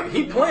I was like,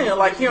 he playing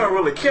like he don't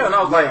really care. And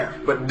I was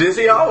like, but does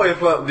he always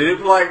play? Did he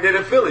play like that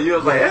in Philly? You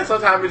was like,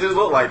 sometimes he just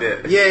look like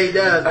that. Yeah, he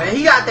does, man.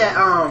 He got that,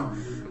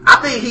 I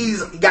think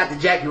he's got the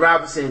Jackie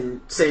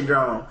Robinson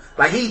syndrome.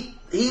 Like, he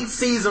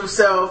sees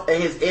himself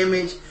and his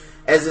image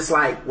as it's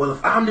like, well,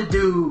 if I'm the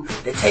dude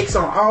that takes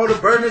on all the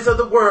burdens of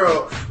the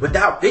world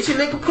without bitching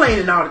and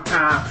complaining all the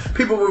time,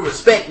 people will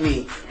respect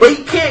me. But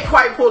he can't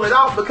quite pull it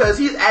off because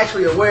he's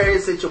actually aware of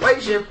his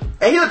situation,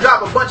 and he'll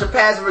drop a bunch of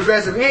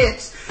passive-aggressive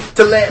hints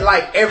to let,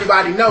 like,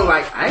 everybody know,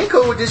 like, I ain't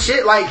cool with this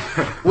shit. Like,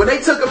 when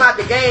they took him out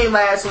the game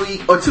last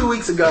week or 2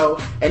 weeks ago,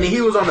 and then he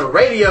was on the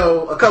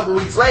radio a couple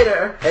weeks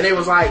later, and they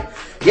was like,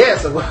 yeah,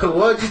 so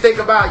what did you think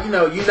about, you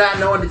not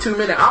knowing the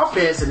 2-minute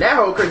offense and that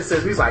whole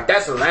criticism? He's like,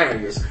 that's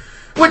hilarious.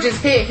 Which is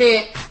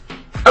hint.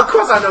 Of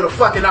course I know the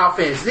fucking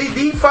offense.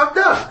 He fucked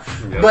up.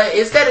 Yep. But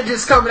instead of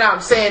just coming out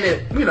and saying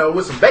it,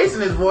 with some bass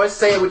in his voice,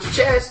 say it with your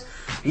chest,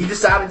 he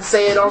decided to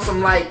say it on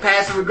some, like,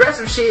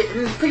 passive-aggressive shit,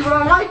 and people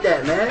don't like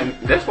that, man.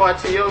 And that's why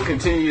T.O.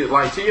 continued,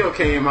 like, T.O.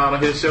 came out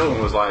of his show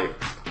and was like,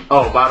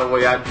 oh, by the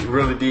way, I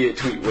really did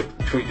tweet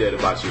that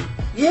about you.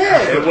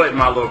 Yeah. It wasn't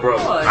my little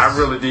brother. I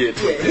really did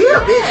tweet that. He's a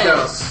bitch,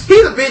 though.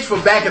 He's a bitch for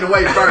backing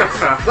away first.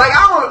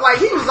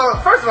 He was on,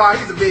 first of all,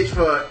 he's a bitch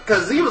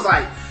because he was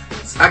like,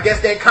 I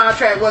guess that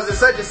contract wasn't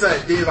such and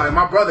such. Dude, like,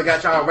 my brother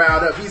got y'all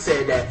riled up. He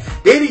said that.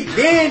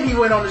 Then he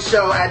went on the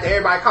show after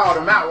everybody called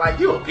him out like,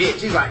 you a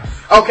bitch. He's like,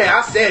 okay,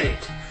 I said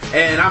it.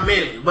 And I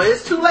meant it. But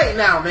it's too late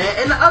now, man.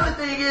 And the other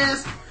thing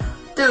is,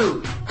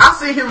 dude, I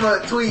sent him a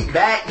tweet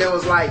back that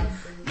was like,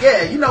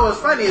 yeah, what's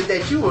funny is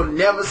that you will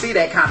never see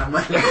that kind of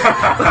money.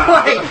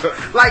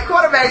 like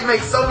quarterbacks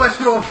make so much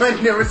more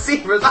money than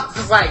receivers. I was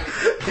just like,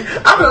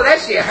 I know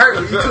that shit hurt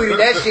when you tweeted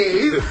that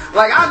shit.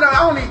 I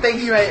don't even think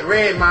he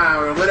read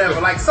mine or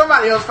whatever. Like,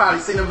 somebody else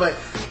probably seen him, but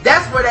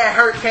that's where that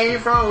hurt came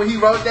from when he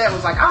wrote that.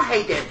 Was like, I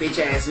hate that bitch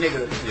ass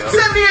nigga. Yep.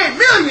 $78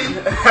 million.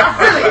 I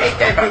really hate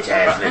that bitch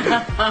ass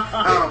nigga.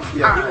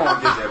 He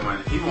won't get that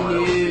money. He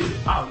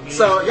won't.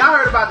 So y'all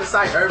heard about the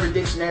site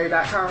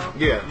UrbanDictionary.com?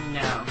 Yeah.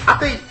 No. I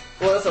think.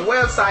 Well, it's a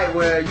website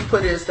where you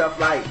put in stuff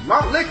like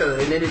malt liquor,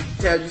 and then it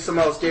tells you some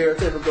old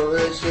stereotypical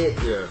hood shit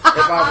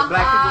involving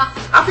black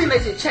people. I think they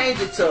should change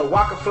it to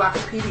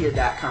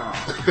WakaFlockapedia.com.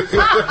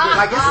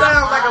 Like, it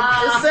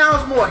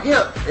sounds more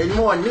hip and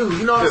more new.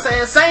 You know what I'm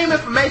saying? Same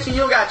information, you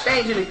don't got to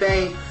change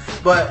anything,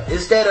 but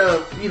instead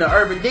of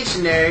Urban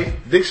Dictionary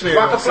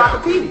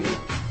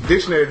WakaFlockapedia.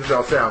 Dictionary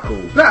don't sound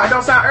cool. No, it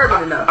don't sound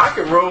urban enough. I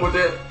could roll with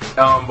it.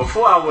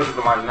 Before I was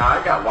like,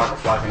 I got Waka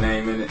Flocka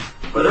name in it.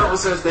 But ever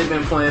since they've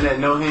been playing that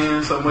No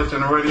Hands so much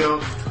on the radio,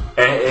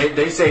 and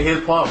they say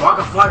his part,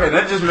 Waka Flocka,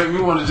 that just make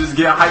me want to just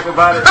get hype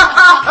about it.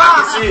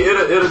 I can see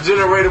it'll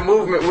generate a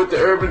movement with the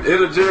urban,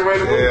 it'll generate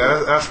a movement.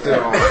 Yeah, I still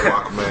don't like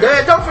Waka, man.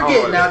 Yeah, don't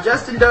forget now,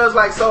 Justin does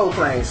like soul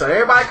playing, so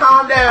everybody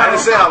calm down. I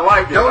didn't say I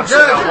like it. Don't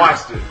judge him. I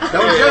watched it.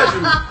 Don't judge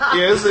him.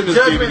 Yeah, it's in this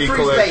DVD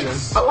collection.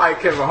 Space. I like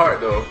Kevin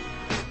Hart though.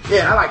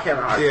 Yeah, I like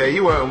Kevin Hart. Yeah,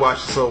 you weren't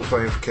watching Soul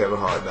Plane for Kevin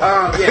Hart.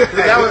 Yeah,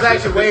 that was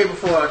actually way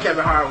before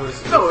Kevin Hart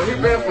was. No, he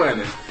been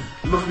playing it.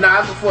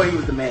 Nah, before he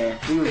was the man.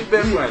 He been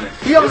playing it.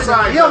 He only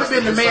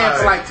been the man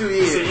for like 2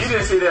 years. See, you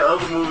didn't see that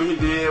other movie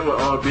he did with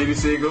Beanie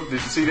Siegel? Did you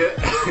see that?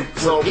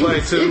 Soul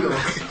Plane 2.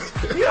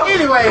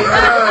 Anyway,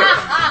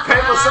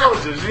 Paper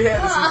Soldiers. You had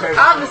to see Paper Soldiers.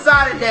 I've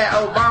decided that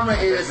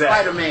Obama is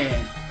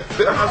Spider-Man.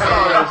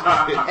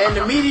 And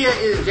the media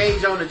is J.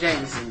 Jonah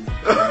Jameson.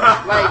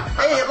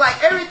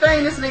 like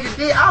everything this nigga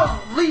did. I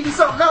was reading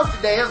something else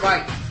today. It's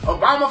like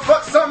Obama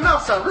fucked something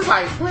else up. It's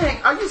like, man,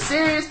 are you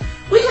serious?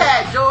 We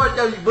had George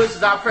W. Bush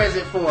as our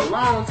president for a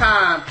long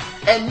time,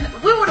 and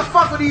we would have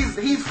fucked with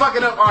he's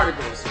fucking up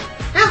articles.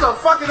 There's a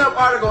fucking up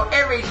article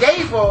every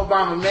day for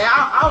Obama, man.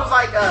 I was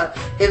like,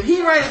 if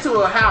he ran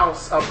into a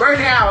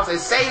burning house, and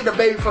saved a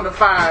baby from the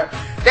fire,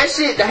 that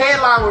shit, the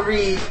headline would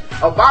read,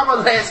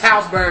 Obama lets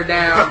house burn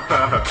down,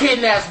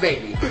 kidnaps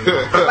baby.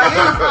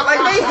 like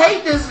they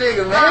hate this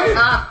nigga, man.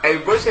 Hey,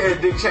 Bush had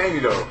Dick Cheney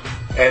though.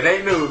 And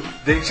they knew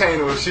Dick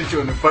Cheney would shoot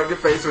you in the fucking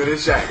face with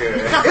his shotgun.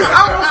 It's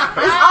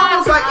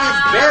almost like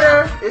it's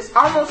better. It's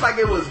almost like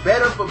it was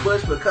better for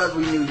Bush because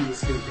we knew he was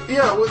stupid.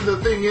 Yeah, well, the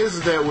thing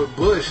is that with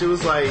Bush, it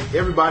was like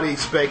everybody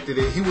expected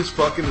it. He was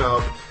fucking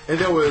up. and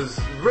there was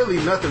really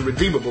nothing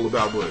redeemable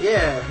about Bush.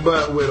 Yeah.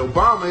 But with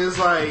Obama, it's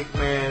like,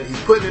 man, he's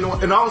putting it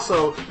on. And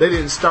also, they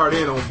didn't start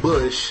in on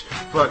Bush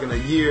fucking a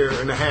year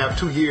and a half,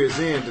 2 years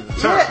into the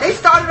term. Yeah, they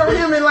started on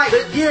him in like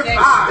year 5.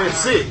 At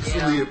 6.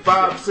 Yeah.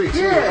 5, 6.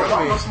 Yeah.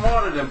 Obama's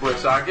smarter than Bush,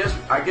 so I guess,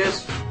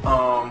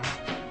 well,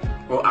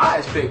 I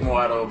expect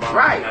more out of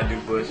Obama than I do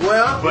Bush.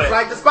 Well, it's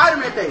like the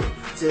Spider-Man thing.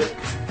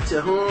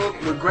 To whom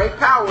with great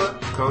power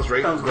comes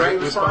great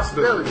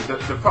responsibility.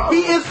 The problem,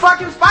 he is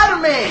fucking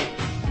Spider-Man.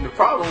 The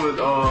problem with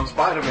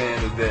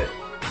Spider-Man is that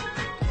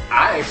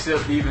I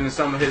accept even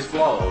some of his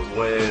flaws,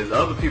 whereas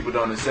other people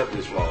don't accept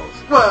his flaws.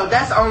 Well,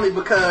 that's only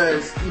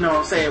because, you know what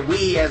I'm saying,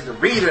 we as the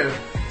reader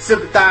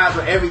sympathize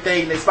with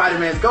everything that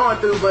Spider-Man's going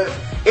through, but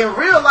in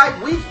real life,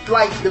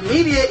 the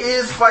media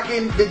is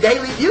fucking the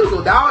Daily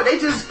Bugle, dog. They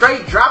just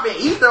straight dropping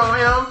ether on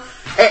him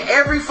at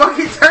every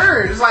fucking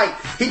turn. It's like,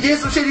 he did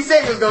some shit he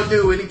said he was gonna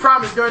do, and he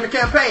promised during the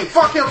campaign.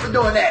 Fuck him for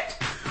doing that.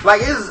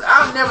 Like,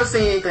 I've never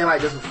seen anything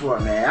like this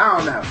before, man. I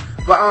don't know.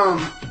 But,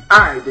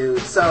 alright,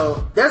 dude.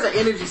 So, there's an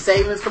energy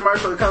savings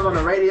commercial that comes on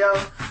the radio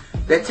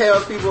that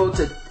tells people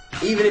to,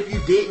 even if you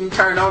didn't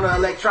turn on the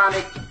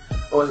electronic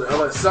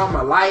or something,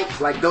 a light,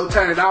 like, go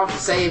turn it off to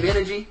save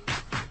energy.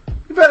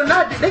 You better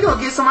not. They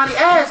gonna get somebody's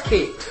ass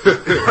kicked.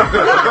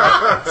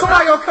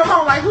 Somebody gonna come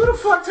on like, who the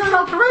fuck turned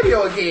off the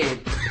radio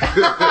again?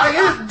 Like,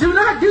 do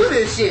not do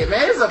this shit,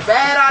 man. It's a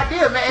bad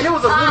idea, man. And it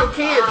was a little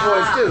kid's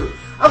voice too.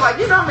 I was like,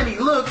 you know how many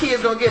little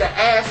kids gonna get an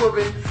ass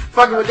whooping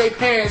fucking with their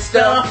parents'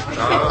 stuff?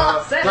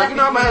 Like, you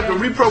know, I'm gonna have to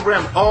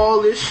reprogram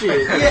all this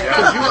shit.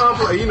 Because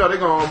you know, they're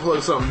gonna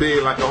unplug something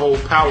big like a whole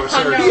power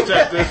surge to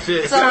check this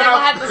shit. So they're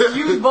gonna have to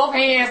use both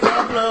hands to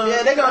unplug.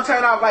 Yeah, they're gonna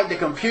turn off like the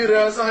computer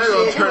or some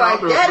shit.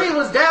 Like, Daddy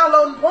was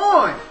downloading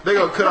porn. They're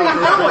gonna cut off the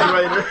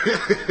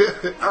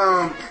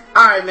refrigerator.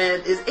 Alright,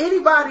 man. Is it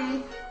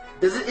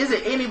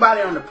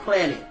anybody on the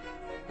planet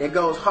that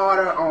goes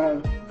harder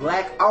on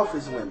black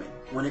office women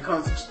when it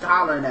comes to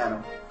hollering at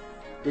them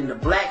than the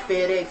black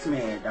FedEx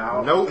man,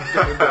 dog? Nope.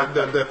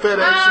 The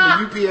FedEx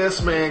and the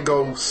UPS man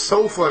go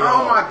so fucking hard.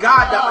 Oh my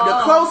god, the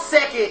close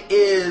second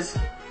is,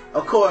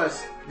 of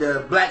course,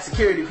 the black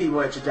security people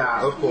at your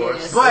job. Of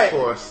course. Yes. But, of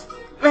course.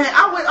 Man,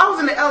 I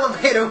was in the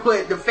elevator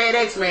with the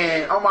FedEx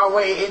man on my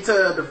way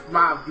into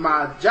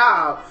my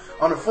job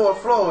on the 4th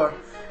floor,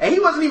 and he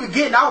wasn't even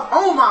getting off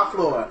on my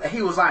floor. And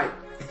he was like,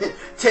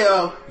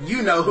 tell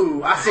you know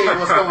who. I said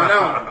what's going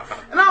on.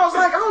 And I was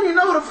like, I don't even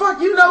know who the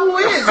fuck you know who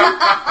is.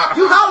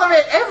 You holler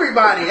at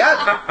everybody. If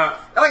I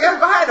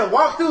had to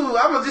walk through,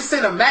 I'm gonna just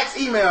send a max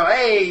email.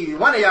 Hey,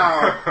 one of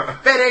y'all,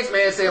 FedEx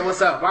man said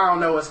what's up. I don't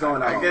know what's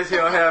going on. I guess he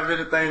don't have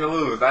anything to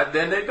lose.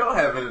 Then they don't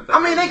have anything. I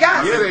mean, they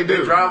got. Yeah, they do.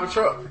 They drive a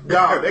truck.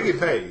 Dog, they get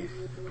paid.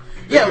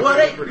 Yeah, well,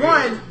 they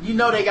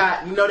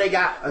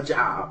got a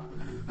job.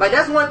 Like,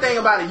 that's one thing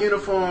about a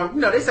uniform. You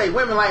know, they say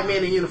women like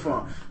men in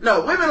uniform.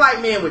 No, women like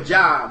men with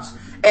jobs.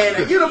 And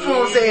a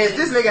uniform says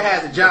this nigga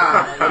has a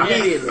job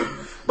immediately.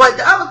 But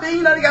the other thing,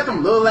 you know, they got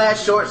them little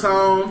ass shorts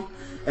on.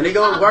 And they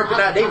go work it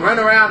out. They run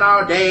around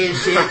all day and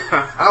shit.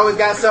 Always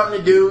got something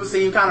to do.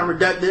 Seem kind of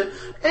reductive.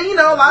 And, you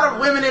know, a lot of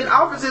women in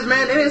offices,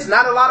 man, there's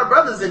not a lot of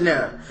brothers in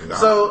there.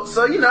 No.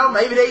 So, you know,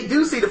 maybe they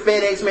do see the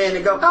FedEx man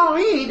and go, oh,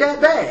 he ain't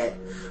that bad.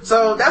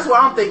 So that's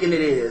what I'm thinking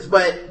it is.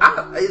 But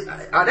is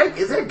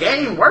their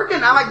game working?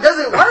 Does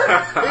it work?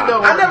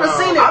 I've never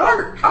seen it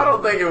work. I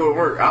don't think it would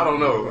work. I don't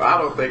know.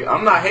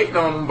 I'm not hating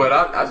on them, but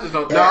I just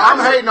don't think. No, I'm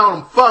hating on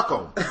them. Fuck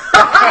them.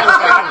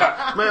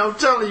 Man, I'm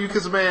telling you,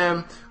 because,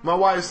 man, my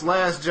wife's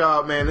last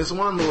job, man, is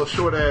one little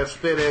short ass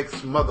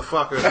FedEx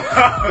motherfucker.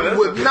 Yeah, this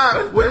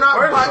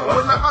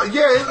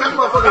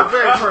motherfucker is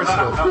very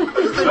personal.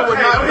 This nigga would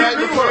not back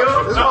the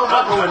fuck. This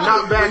motherfucker would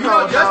not back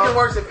off. Justin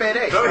works at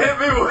FedEx. Don't hit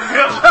me with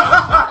him.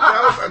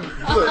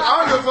 Look, I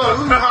don't give a fuck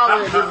who's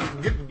hollering.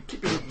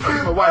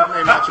 Keep my wife's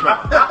name out your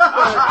mouth. But,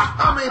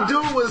 I mean,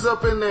 dude was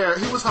up in there.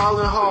 He was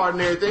hollering hard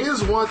and everything. It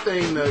was one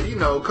thing to, you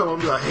know, come up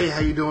and be like, hey, how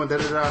you doing?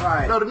 Da-da-da.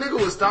 Right. No, the nigga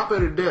would stop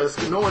at her desk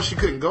knowing she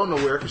couldn't go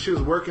nowhere because she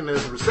was working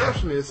as a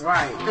receptionist.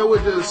 Right. And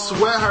would just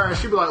sweat her and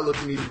she'd be like, look,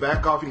 you need to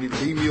back off. You need to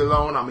leave me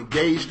alone. I'm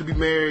engaged to be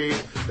married.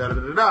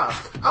 Da-da-da-da.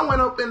 I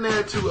went up in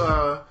there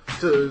to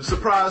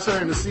surprise her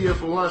and to see her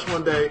for lunch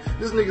one day.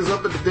 This nigga's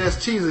up at the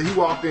desk cheesing. He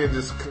walked in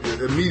just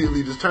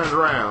immediately just turned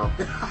around.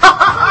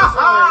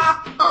 I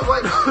was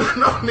like,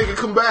 no, nigga,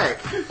 come back.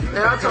 And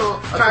I told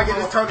I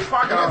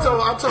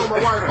told my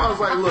wife, I was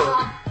like,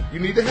 look, you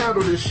need to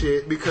handle this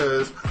shit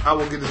because I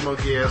will get this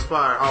monkey ass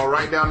fired. I'll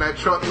write down that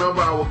truck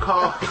number. I will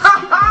call. Because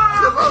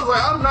I was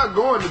like, I'm not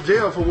going to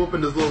jail for whooping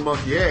this little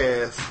monkey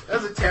ass.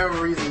 That's a terrible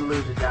reason to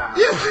lose your job.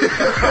 Yeah.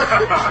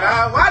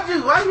 Why you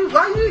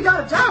ain't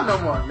got a job no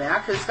more, man? I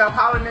could stop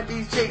hollering at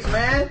these chicks,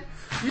 man.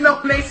 You know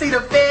when they see the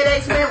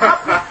FedEx man,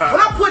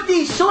 when I put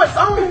these shorts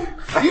on,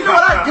 you know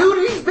what I do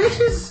to these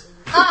bitches?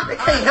 They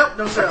can't help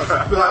themselves.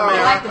 I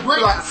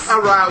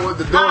ride with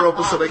the door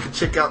open so they can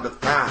check out the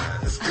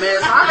thighs. Man,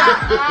 so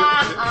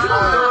I got the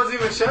doors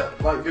even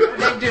shut? Like,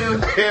 they do.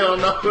 Hell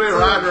no, they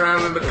ride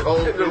around in the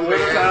cold. The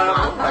winter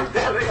time.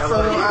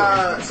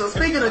 So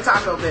speaking of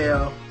Taco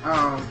Bell,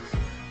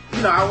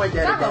 You know, I went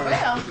there Taco today.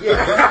 Bell.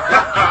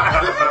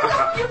 Yeah.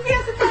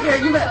 Yeah,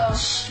 you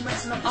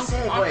messing up the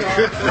segue.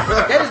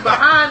 That is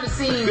behind the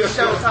scenes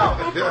show talk.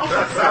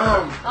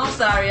 I'm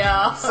sorry,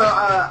 y'all. So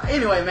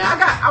anyway, man,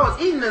 I was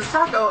eating this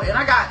taco and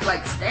I got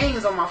like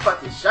stains on my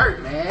fucking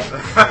shirt, man.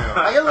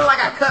 Like it looked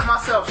like I cut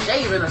myself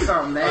shaving or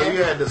something, man. Oh,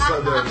 you had the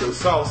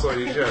sauce on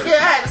your shirt. Yeah, I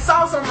had the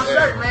sauce on my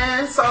shirt,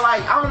 man. So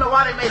like, I don't know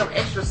why they made them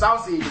extra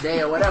saucy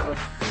today or whatever.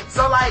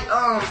 So like,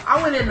 I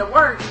went into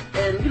work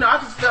and, you know, I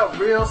just felt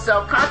real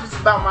self-conscious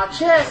about my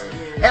chest.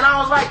 And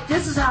I was like,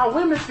 this is how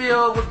women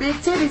feel with big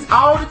titties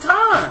all the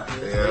time.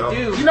 Yeah.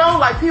 They do. You know,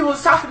 like people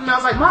was talking to me, I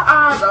was like, my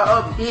eyes are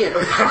up here. You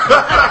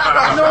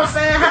know what I'm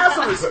saying? Have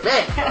some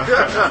respect.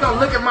 You don't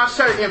look at my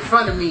shirt in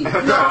front of me. You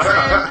know what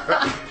I'm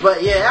saying?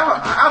 But yeah,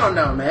 I don't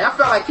know, man. I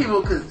felt like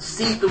people could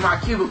see through my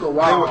cubicle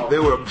wall. They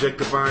were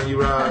objectifying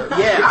you, Rod.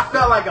 Yeah, I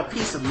felt like a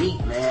piece of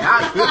meat, man.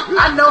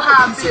 I know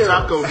how I feel.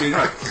 Taco meat.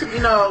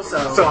 You know,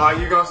 so. So are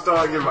you gonna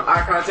start giving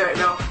eye contact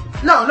now?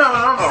 No,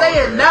 I'm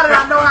saying, now that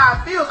I know how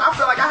it feels, I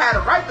feel like I had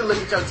a right to look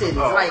at your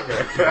titties. Like,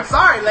 I'm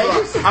sorry,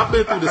 ladies. I've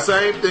been through the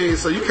same thing,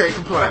 so you can't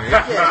complain.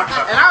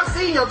 Yeah. And I've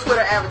seen your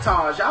Twitter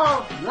avatars.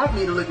 Y'all want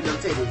me to look at them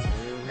titties.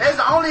 That's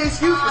the only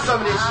excuse for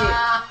some of this shit.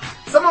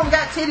 Some of them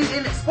got titties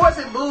in it. Sports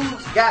and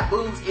boobs got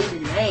boobs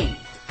in the name.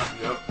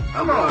 Yep.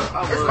 Come on.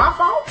 It's my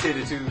fault?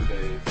 Titty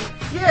Tuesdays.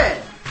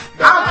 Yeah.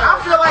 I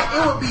feel like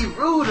it would be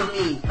rude of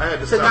me I had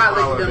to stop not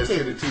look following at them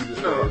Miss titties. Titty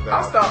Tuesday.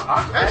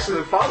 I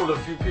actually followed a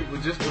few people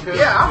just because.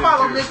 Yeah, I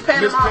follow Miss Miss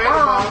Panama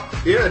Panama.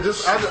 Bomb. Yeah,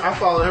 I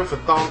followed her for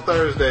Thong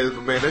Thursdays,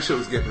 but man, that shit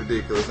was getting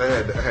ridiculous. I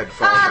had to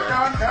follow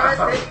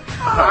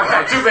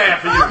back. Too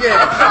bad for you. Yeah.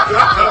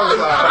 I was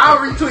like,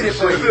 I'll retweet it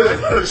for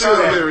you. she was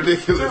a bit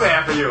ridiculous. Too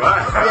bad for you.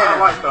 I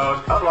like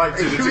those. I like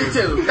Titty Me Tuesdays.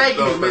 too. Thank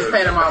you, Miss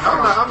Panama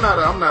Bomb.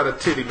 I'm not a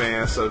titty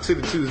man, so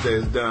Titty Tuesday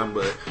is done.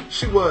 But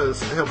she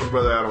was helping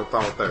brother out on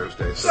Thong Thursday.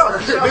 So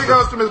big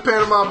ups to Miss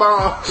Panama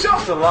Bomb.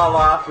 Shouts to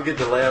Lala. I forget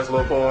the last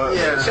little part.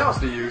 Yeah. Shouts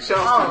to you.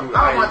 Shouts to you.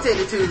 I want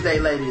Titty Tuesday,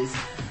 ladies.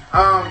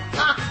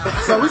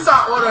 So we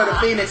saw Order of the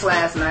Phoenix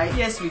last night.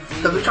 Yes, we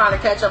Because did. we're trying to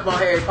catch up on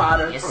Harry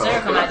Potter. Yes,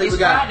 sir. Come I out think this we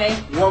got Friday.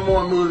 one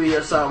more movie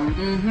or something.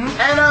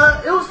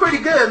 And it was pretty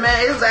good,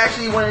 man. It was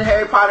actually when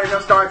Harry Potter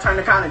started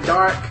turning kind of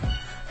dark.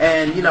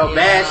 And, you know,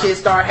 bad shit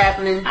started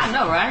happening. I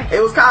know, right?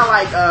 It was kind of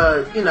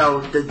like, you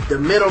know, the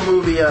middle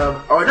movie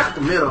of, or not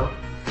the middle.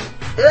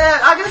 Yeah,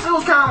 I guess it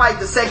was kind of like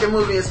the second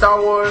movie in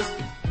Star Wars,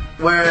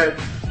 where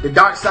the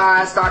dark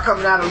side started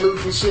coming out of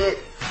Luke and shit.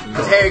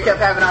 Because Harry kept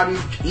having all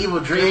these evil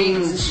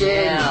dreams and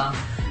shit. Yeah.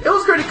 It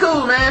was pretty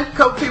cool, man. A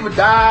couple people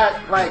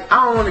died. Like,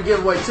 I don't want to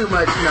give away too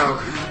much, you know,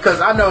 because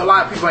I know a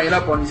lot of people ain't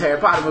up on these Harry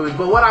Potter movies.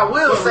 But what I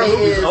will say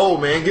is, oh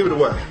man, give it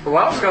away. Well,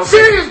 I was gonna say,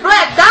 Sirius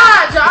Black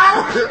died,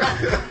 y'all.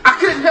 I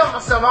couldn't help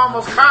myself. I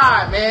almost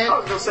cried, man. I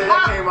was gonna say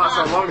that came out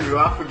so long ago.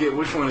 I forget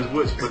which one is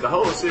which, but the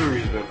whole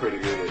series has been pretty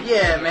good.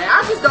 Yeah, man.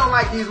 I just don't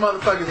like these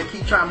motherfuckers that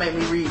keep trying to make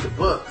me read the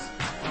books.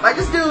 Like,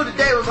 this dude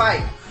today was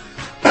like,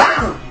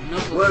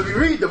 well, if you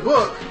read the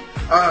book,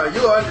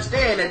 you'll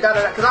understand that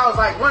da-da-da. Because I was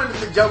like, one of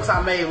the jokes I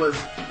made was,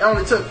 it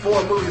only took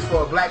 4 movies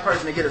for a black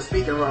person to get a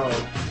speaking role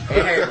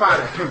in Harry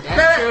Potter.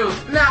 That's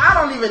true. Now, I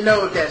don't even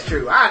know if that's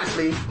true,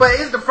 honestly. But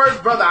it's the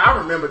first brother I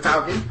remember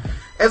talking.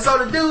 And so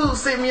the dude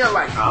sent me up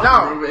like, I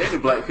don't remember any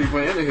black people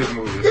in any of his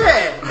movies.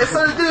 Yeah, and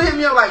so the dude hit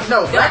me up like,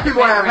 no, black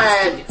people have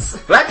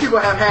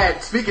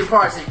had speaking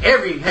parts in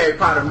every Harry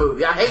Potter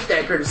movie. I hate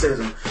that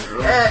criticism.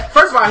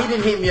 First of all, he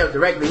didn't hit me up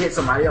directly, he hit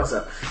somebody else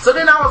up. So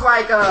then I was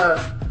like,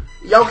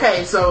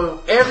 okay,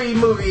 so every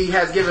movie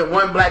has given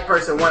one black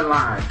person one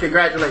line.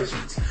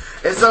 Congratulations.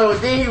 And so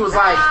then he was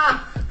like,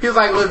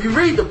 well, if you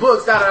read the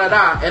books,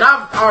 da-da-da-da. And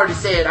I've already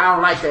said I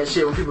don't like that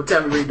shit when people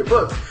tell me to read the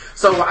books.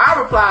 So what I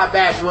replied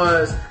back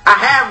was, I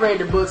have read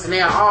the books and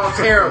they are all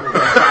terrible.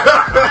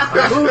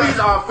 The movies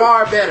are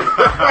far better.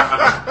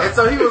 And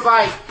so he was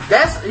like,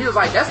 that's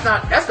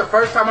the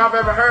first time I've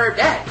ever heard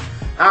that.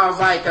 I was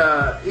like,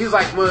 he was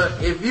like, well,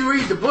 if you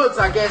read the books,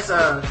 I guess,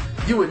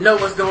 you would know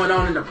what's going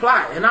on in the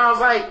plot. And I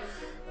was like,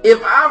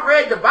 if I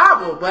read the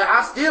Bible, but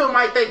I still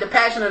might think The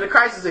Passion of the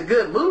Christ is a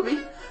good movie.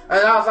 And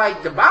I was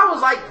like, the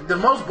Bible's like the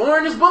most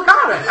boringest book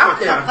out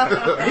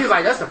there. And he was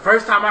like, that's the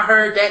first time I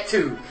heard that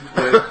too.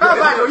 I was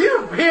like, well,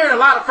 you're hearing a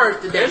lot of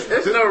first today.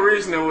 There's no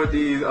reason with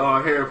these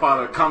Harry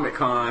Potter Comic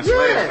Con,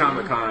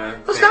 Comic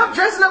Con. Well, stop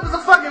dressing up as a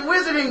fucking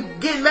wizard and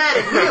getting mad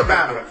at me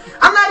about it.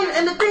 I'm not even,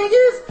 and the thing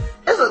is,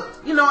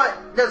 you know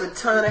what, there's a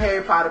ton of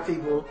Harry Potter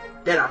people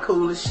that are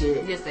cool as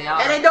shit. Yes, they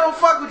are. And they don't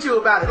fuck with you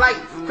about it. Like,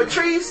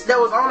 Patrice, that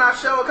was on our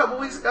show a couple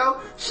weeks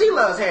ago, she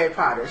loves Harry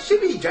Potter. She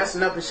be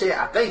dressing up and shit.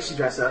 I think she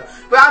dressed up.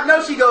 But I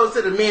know she goes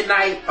to the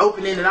midnight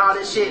opening and all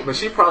this shit. But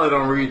she probably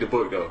don't read the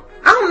book, though.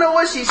 I don't know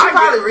what she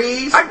probably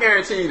reads. I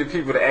guarantee you the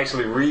people that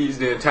actually reads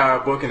the entire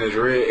book and has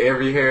read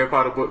every Harry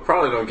Potter book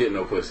probably don't get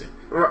no pussy.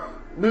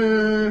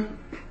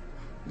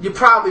 You're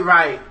probably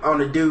right on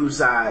the dude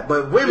side,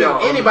 but women,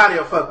 anybody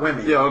will fuck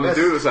women. Yeah, on the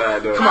dude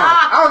side though. Come on,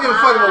 I don't give a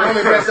fuck if a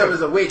woman dressed up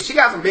as a witch. She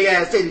got some big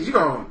ass titties. You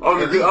gonna?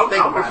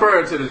 I'm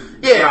referring to the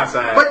guy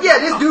side. But yeah,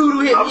 this dude who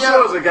hit me up. I'm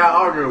sure it's a guy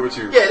arguing with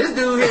you. Yeah, this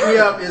dude hit me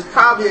up is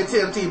probably a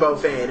Tim Tebow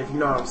fan, if you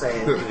know what I'm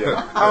saying.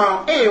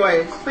 Yeah.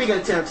 Anyway, speaking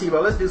of Tim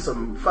Tebow, let's do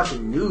some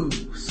fucking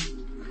news.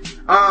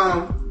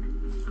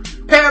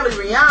 Apparently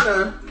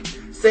Rihanna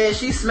said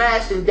she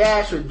smashed and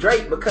dashed with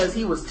Drake because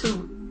he was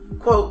too,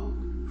 quote,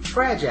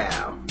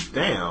 fragile.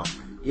 Damn.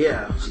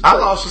 Yeah. I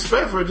lost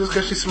respect for her just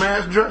because she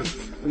smashed Drake.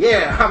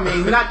 Yeah, I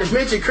mean, not to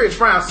mention Chris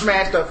Brown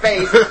smashed her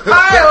face. Alright,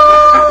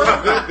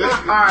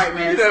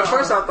 man. At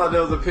first I thought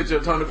there was a picture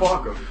of Tony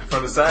Parker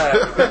from the side.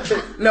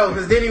 No,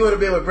 because then he would have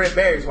been with Brett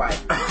Barry's wife.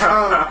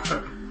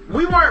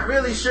 We weren't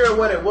really sure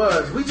what it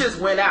was. We just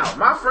went out.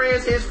 My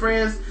friends, his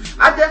friends.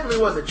 I definitely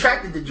was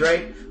attracted to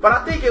Drake, but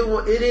I think it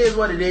is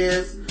what it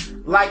is.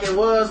 Like it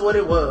was what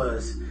it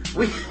was.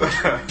 We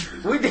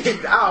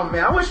did. Oh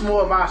man, I wish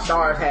more of our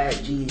stars had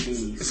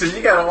GEDs. So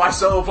you gotta watch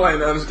Soul Plane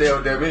to understand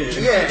what that means.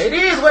 Yeah, it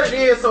is what it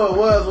is, so it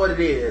was what it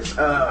is.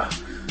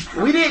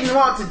 We didn't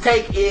want to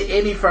take it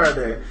any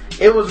further.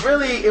 It was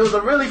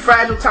a really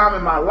fragile time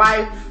in my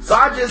life, so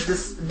I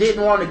just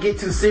didn't want to get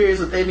too serious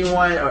with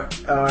anyone or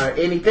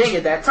anything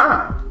at that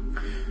time.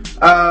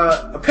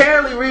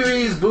 Apparently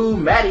Riri's boo,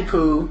 Maddie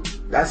Pooh,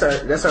 that's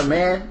her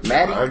man,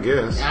 Maddie? I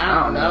guess.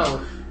 I don't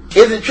know.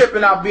 Isn't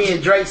tripping out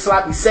being Drake's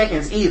sloppy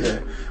seconds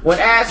either. When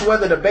asked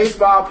whether the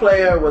baseball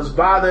player was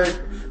bothered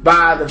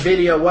by the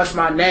video What's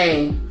My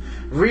Name,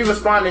 Ree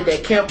responded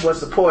that Kemp was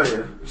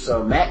supportive.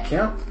 So Matt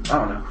Kemp? I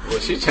don't know. Well,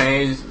 she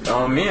changed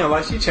on men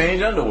like she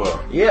changed underwear.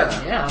 Yeah.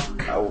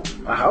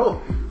 I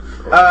hope.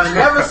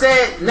 Never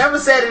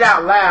said it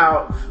out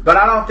loud, but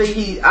I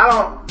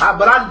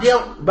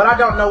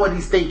don't know what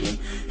he's thinking.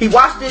 He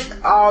watched it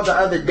all the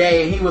other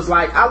day and he was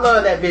like, I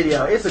love that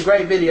video. It's a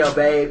great video,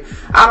 babe.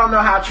 I don't know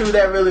how true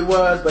that really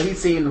was, but he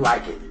seemed to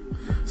like it.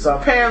 So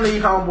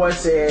apparently homeboy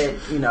said,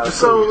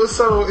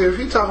 So if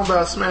he talking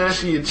about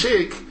smashing your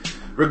chick,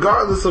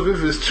 regardless of if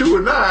it's true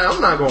or not,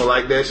 I'm not gonna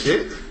like that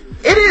shit.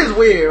 It is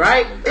weird,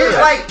 right? It's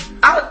like,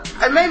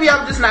 maybe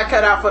I'm just not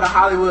cut out for the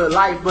Hollywood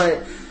life,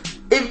 but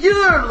if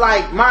you're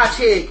like my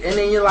chick and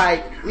then you're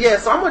like, yeah,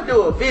 so I'm gonna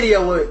do a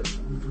video with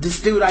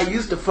this dude I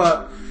used to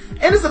fuck,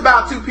 and it's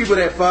about two people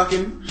that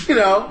fucking, just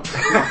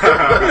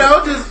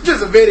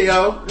a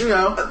video,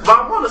 But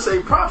I want to say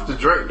props to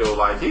Drake though,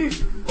 I'm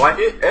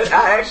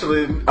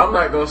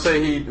not gonna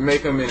say he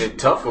make him any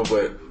tougher,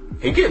 but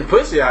he getting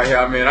pussy out here.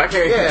 I mean, I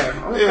can't.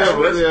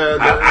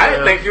 I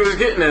didn't think he was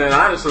getting it. And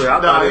honestly, I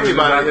thought he was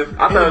out here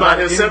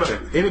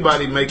simping.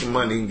 Anybody making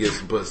money can get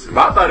some pussy.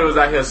 But I thought it was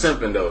out here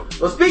simping though.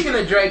 Well, speaking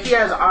of Drake, he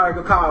has an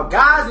article called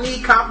 "Guys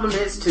Need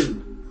Compliments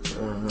Too."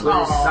 With his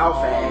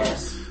soft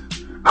ass.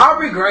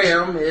 Aubrey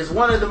Graham is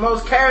one of the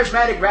most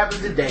charismatic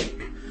rappers to date.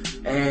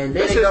 And then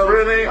that's his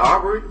real name,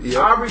 Aubrey?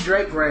 Yep. Aubrey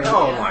Drake Graham.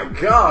 Oh my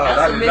god.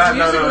 That's what Miss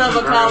Music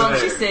Lover call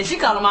him. She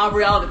called him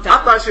Aubrey all the time.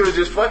 I thought she was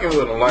just fucking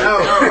with him.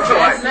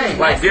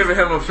 Like giving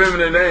him a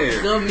feminine name.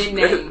 Good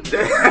nickname.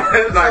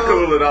 That's not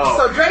cool at all.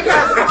 So Drake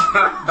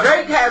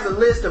has a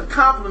list of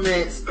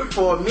compliments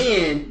for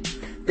men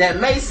that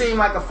may seem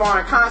like a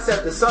foreign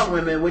concept to some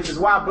women, which is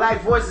why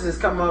Black Voices has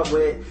come up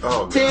with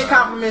 10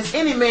 compliments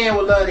any man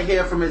would love to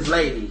hear from his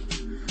lady.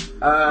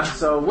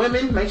 So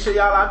women, make sure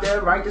y'all out there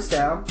write this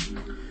down.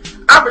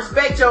 I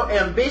respect your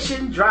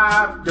ambition,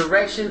 drive,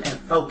 direction, and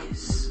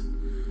focus.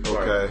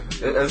 Okay.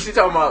 Is he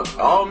talking about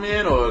all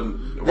men or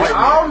white men?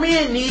 All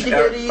men need to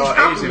hear these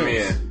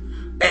compliments.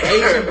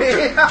 Asian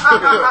men.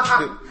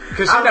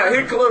 Because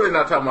he clearly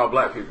not talking about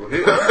black people.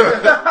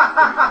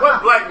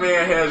 What black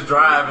man has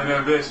drive and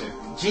ambition?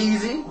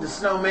 Jeezy, the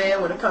snowman,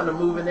 when it comes to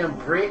moving them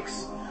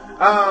bricks.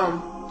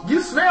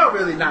 You smell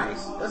really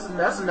nice.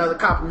 That's another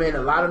compliment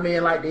a lot of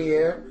men like to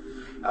hear.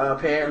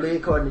 Apparently,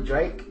 according to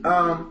Drake.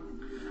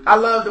 I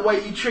love the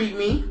way you treat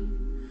me,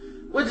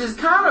 which is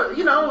kind of,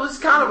 it's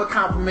kind of a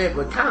compliment,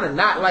 but kind of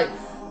not like,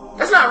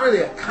 that's not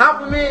really a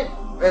compliment,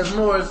 as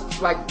more as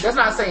like, that's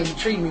not saying you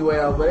treat me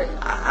well, but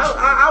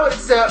I would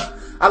accept,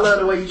 I love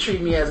the way you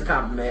treat me as a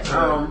compliment.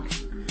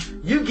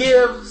 You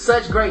give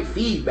such great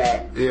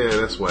feedback. Yeah,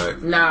 that's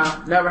whack.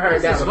 Nah, never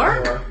heard that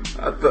before.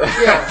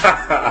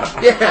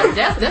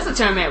 Yeah. That's a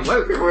term at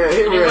work. He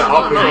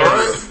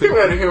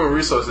ran a human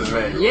resources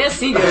man.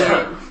 Yes, he did.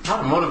 How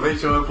to motivate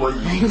your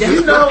employees.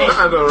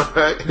 I know,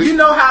 right? You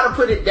know how to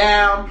put it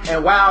down,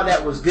 and wow,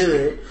 that was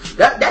good.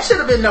 That should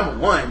have been number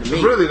one to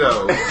me. Really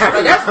though.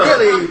 Like, that's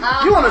really,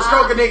 you want to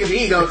stroke a nigga's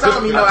ego, tell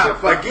him you know how to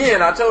fuck.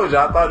 Again, I told you,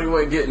 I thought he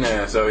wasn't getting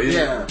there, so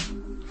yeah.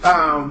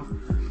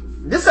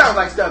 This sounds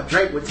like stuff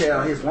Drake would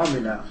tell his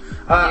woman though.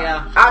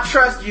 I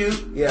trust you.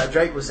 Yeah,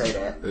 Drake would say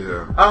that.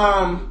 Yeah.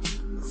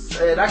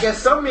 And I guess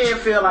some men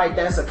feel like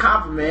that's a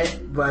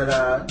compliment, but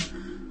I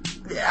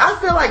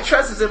feel like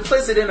trust is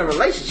implicit in a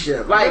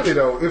relationship. Like, really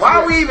though, why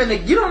are we even?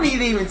 You don't need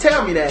to even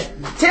tell me that.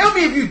 Tell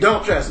me if you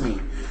don't trust me.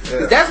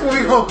 Yeah. That's when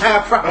we gonna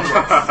have problems.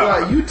 So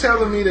like, you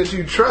telling me that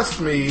you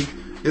trust me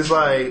is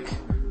like,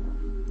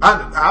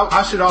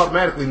 I should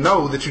automatically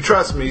know that you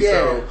trust me. Yeah.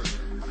 So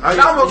It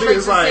almost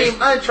makes it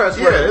seem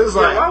untrustworthy. Yeah, it's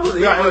like, why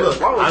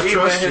was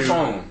Eva in his you.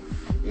 phone?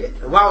 Yeah.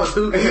 Why was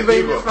Eva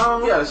in his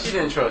phone? Yeah, she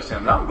didn't trust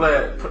him. I'm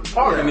glad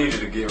Parker needed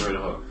to get rid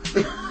of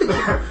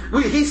her.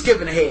 He's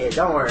skipping ahead.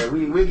 Don't worry.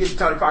 We'll get to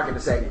Tony Parker in a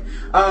second.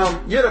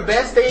 You're the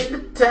best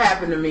thing to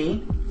happen to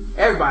me.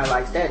 Everybody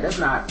likes that. That's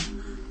not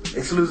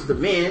exclusive to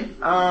men.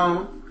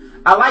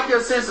 I like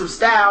your sense of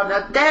style.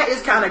 Now that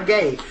is kind of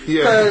gay.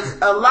 Because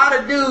a lot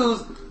of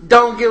dudes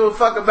don't give a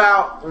fuck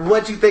about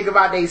what you think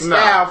about their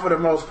style for the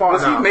most part.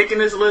 Was he making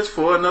this list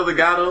for another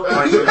guy though?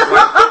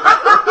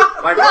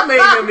 Like what made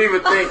him even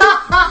think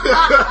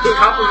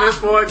compliments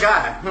for a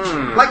guy?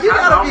 Like you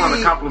gotta I want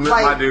to compliment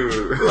my dude.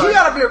 You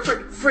gotta be a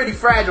pretty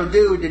fragile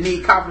dude to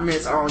need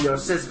compliments on your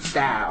sense of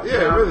style.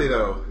 Yeah, really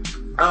though.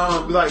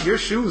 Like your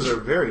shoes are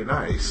very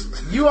nice.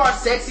 You are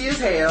sexy as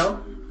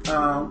hell.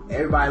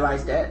 Everybody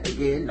likes that.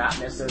 Again, not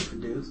necessarily for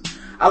dudes.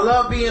 I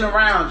love being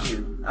around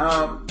you.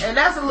 And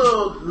that's a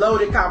little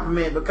loaded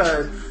compliment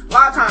because a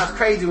lot of times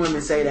crazy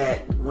women say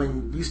that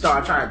when you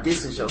start trying to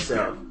distance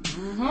yourself.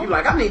 You're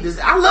like, I need this.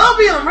 I love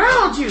being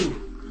around you.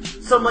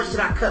 So much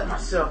that I cut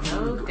myself.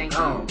 Thank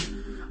you.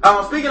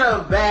 Speaking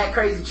of bad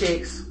crazy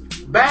chicks,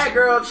 bad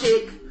girl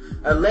chick,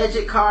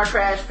 alleged car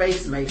crash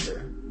face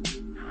macer.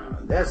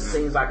 That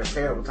seems like a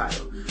terrible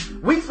title.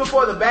 Weeks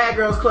before the Bad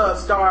Girls Club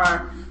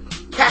star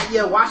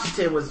Katya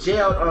Washington was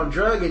jailed on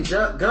drug and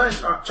gun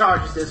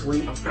charges this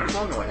week. I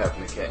don't know what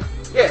happened to Kat.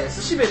 Yeah,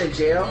 so she been in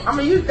jail. I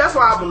mean, that's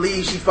why I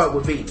believe she fucked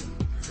with Beanie.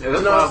 Yeah,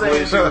 that's why I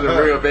believe she was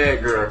a real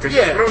bad girl. Cause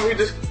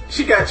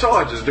she got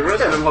charges. The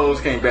rest of them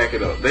hoes can't back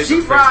it up. They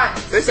some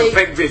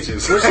fake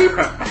bitches.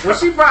 When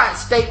she brought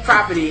state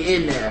property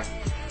in there,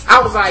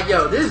 I was like,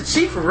 yo,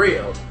 she for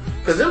real.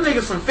 Cause them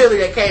niggas from Philly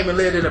that came and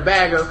lived in the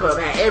Bad Girls Club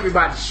had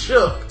everybody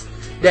shook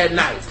that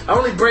night.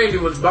 Only Brandy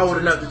was bold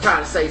enough to try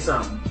to say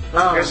something.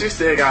 Cause she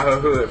still got her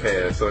hood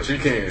pass, so she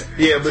can.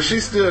 Yeah, but she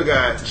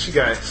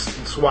got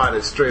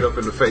swatted straight up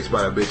in the face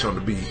by a bitch on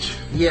the beach.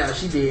 Yeah,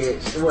 she did.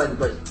 It wasn't,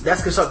 but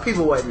that's cause her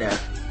people wasn't there.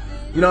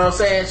 You know what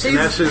I'm saying?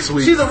 That shit's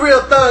sweet. She's a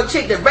real thug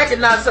chick that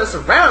recognizes her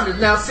surroundings.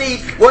 Now, see,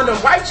 one of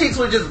them white chicks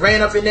would just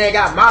ran up in there and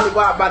got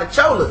mollywopped by the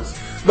cholas.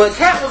 But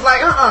Kat was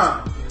like,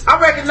 I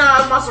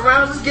recognize my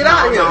surroundings. Let's get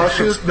out of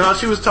here.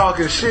 She was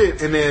talking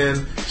shit, and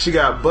then she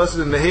got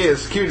busted in the head.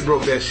 Security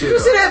broke that shit. You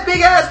see that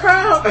big ass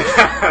crowd?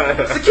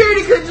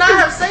 Security could not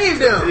have saved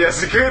them. Yeah,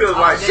 security was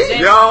like,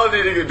 y'all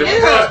need to get the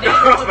fuck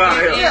out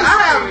of here. Yeah,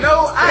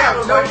 I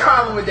have no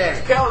problem with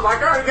that. Kat was like,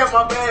 I already got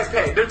my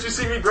backpack. Don't you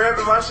see me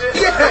grabbing my shit?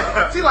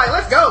 Yeah, she's like,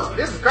 let's go.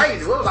 This is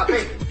crazy. What was I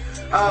thinking?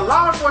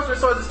 Law enforcement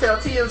sources tell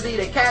TMZ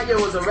that Katya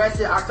was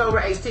arrested October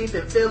 18th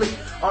in Philly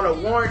on a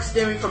warrant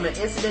stemming from an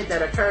incident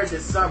that occurred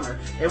this summer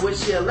in which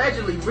she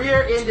allegedly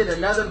rear-ended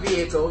another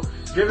vehicle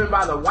driven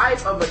by the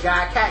wife of a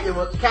guy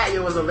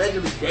Katya was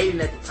allegedly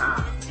dating at the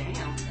time.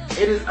 Damn.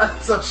 It is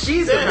so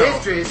she's the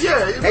mistress,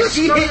 and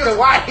she hit the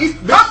wife.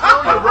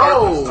 Know your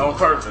role on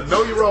purpose.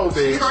 Know your role,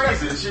 bitch.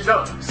 Crazy. She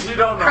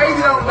don't know. Crazy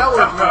don't know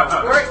his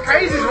role.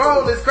 Crazy's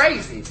role is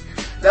crazy.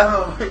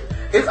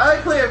 It's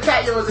unclear if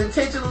Katya was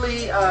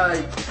intentionally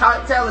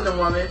telling the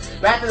woman,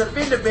 but after the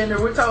fender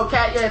bender, we're told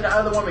Katya and the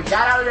other woman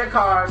got out of their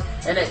cars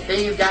and that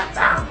things got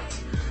violent.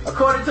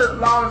 According to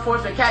law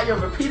enforcement, Katya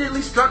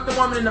repeatedly struck the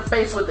woman in the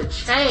face with a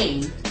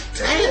chain.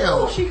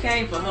 Damn. She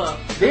came for her.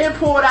 Then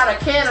pulled out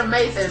a can of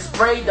mace and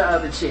sprayed the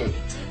other chick.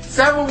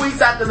 Several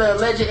weeks after the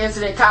alleged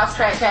incident, cops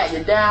tracked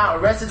Katya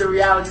down, arrested the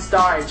reality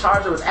star, and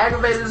charged her with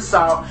aggravated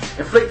assault,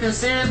 inflicting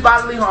serious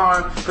bodily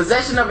harm,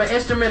 possession of an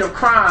instrument of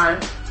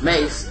crime,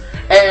 mace,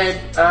 and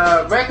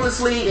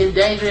recklessly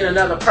endangering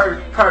another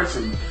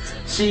person.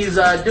 She's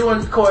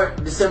due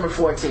court December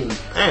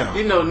 14th. Damn.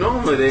 You know,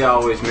 normally they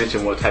always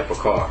mention what type of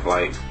car.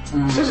 Like,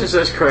 such and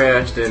such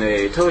crashed in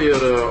a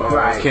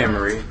Toyota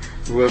Camry.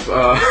 With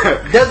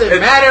does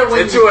it matter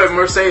when into a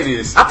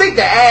Mercedes? I think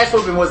the ass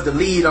whooping was the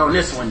lead on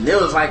this one. It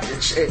was like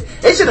they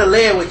should have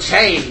led with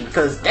chain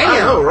because damn, I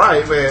know,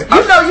 right, man.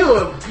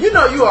 You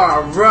know you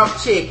are a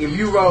rough chick if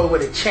you roll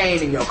with a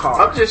chain in your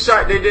car. I'm just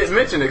shocked they didn't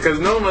mention it because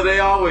normally they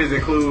always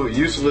include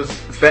useless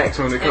facts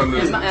when it comes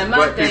to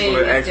black people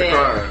that act a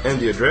crime and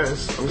the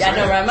address. I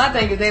know, right? My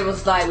thing is they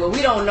was like, well,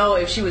 we don't know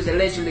if she was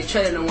allegedly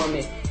trailing a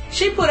woman.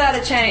 She put out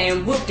a chain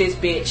and whooped this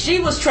bitch. She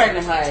was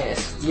trailing her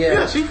ass.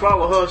 Yeah, she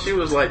followed her. She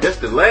was like, that's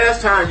the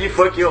last time you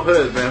fuck your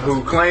husband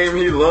who claimed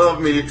he loved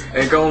me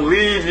and gonna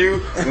leave you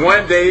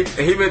one day. And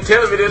he been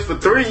telling me this for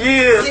 3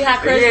 years. See how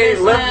crazy he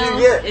ain't left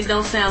you yet. It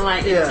don't sound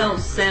like it don't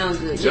sound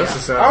good.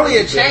 Only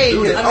a chain.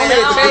 I'm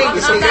not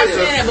saying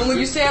that, but when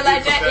you say it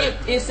like that,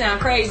 it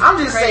sounds crazy. I'm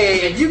just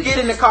saying, if you get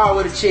in the car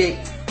with a chick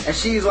and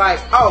she's like,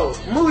 oh,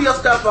 move your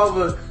stuff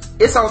over.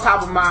 It's on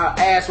top of my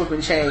ass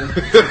whooping chain.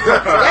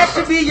 That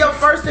should be your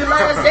first and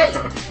last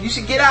date. You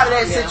should get out of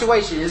that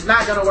situation. It's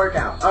not gonna work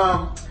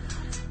out.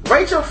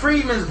 Rachel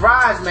Friedman's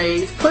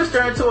bridesmaids pushed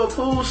her into a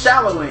pool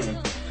shallow end,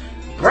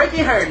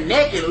 breaking her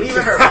neck and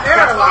leaving her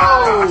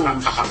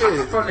paralyzed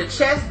from the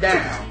chest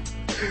down.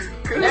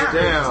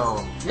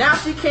 Now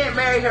she can't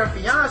marry her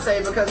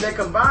fiance because their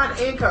combined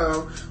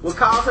income will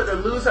cause her to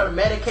lose her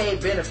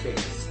Medicaid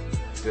benefits.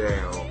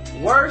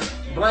 Damn. Worse,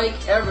 blank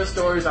ever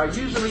stories are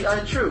usually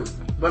untrue,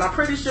 but I'm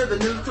pretty sure the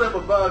news clip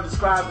above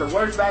describes the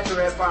worst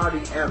bachelorette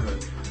party ever.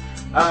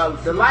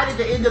 The light at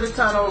the end of the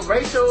tunnel,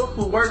 Rachel,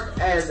 who worked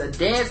as a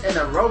dance and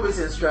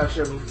aerobics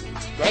instructor.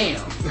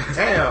 Damn.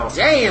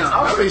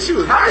 I mean, she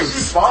was How did nice.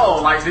 she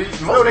fall? Like, they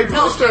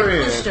pushed her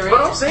in.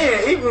 But I'm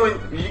saying, even when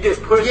you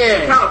get pushed,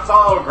 you kind of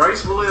fall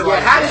gracefully. Yeah,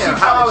 like, how did she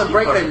fall and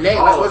break her neck?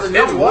 Like, was it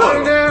no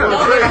water there?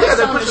 Yeah,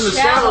 they pushed her in the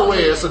shallow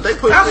end, so they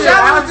pushed her in.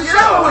 How was the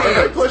shallow end?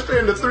 They pushed her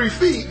into 3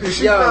 feet, and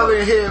she fell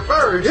in head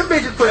first. Them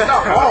bitches pushed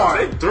her hard.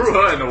 They threw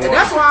her in the water. And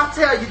that's why I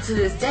tell you to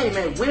this day,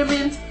 man,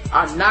 women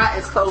are not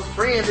as close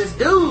friends as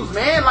dudes,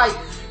 man. Like,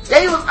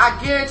 I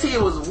guarantee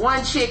it was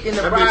one chick in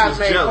the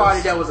bridesmaid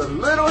party that was a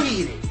little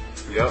heated.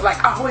 Yep.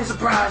 Like, always a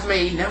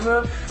bridesmaid, never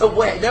a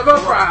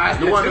bride.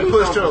 The one that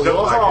pushed her a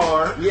little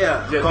hard.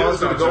 Yeah.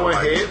 Caused her to go in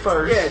head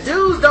first. Yeah,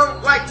 dudes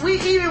don't, like,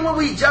 even when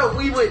we joke,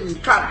 we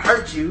wouldn't try to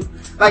hurt you.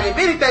 Like, if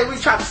anything, we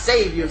try to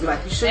save you and be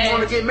like, you shouldn't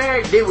want to get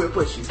married, then we'll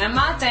push you. And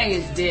my thing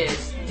is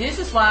this. This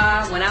is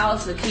why when I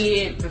was a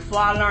kid, before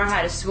I learned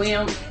how to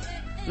swim,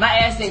 my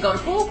ass didn't go to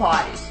pool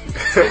parties.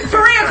 For real,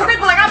 because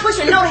people like, I'm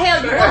pushing no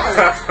hell you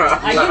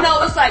won't. Like, you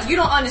know, it's like, you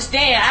don't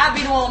understand. I'll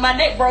be the one with my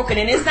neck broken,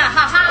 and it's not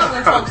ha-ha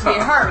when folks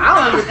get hurt.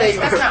 I don't even think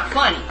that's not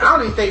funny. I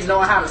don't even think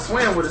knowing how to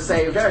swim would have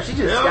saved her. She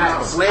just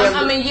got slammed.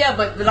 I mean, yeah,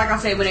 but like I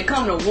said, when it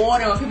comes to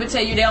water, when people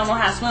tell you they don't know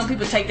how to swim,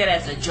 people take that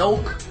as a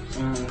joke.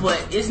 But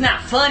it's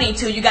not funny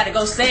till you got to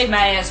go save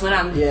my ass when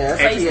I'm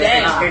face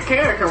down. And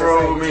Karen can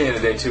roll with me in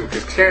today too,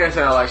 because Karen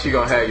sounds like she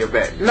gonna have your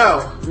back.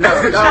 No, do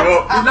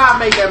not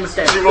make that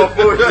mistake. She won't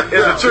fool you.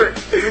 It's a trick.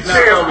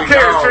 Karen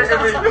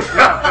tricking me.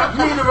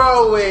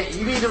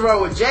 You need to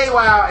roll with Jay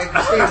Wild and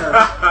Christina.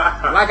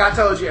 Like I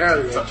told you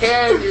earlier,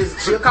 Karen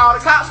she'll call the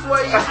cops for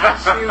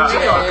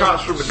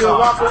you. She'll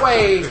walk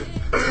away.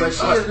 But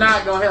she is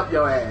not gonna help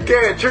your ass.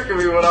 Karen tricking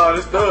me with all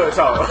this thug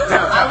talk.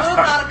 I will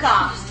call the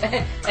cops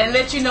and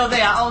let you know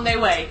they are on their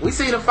way. We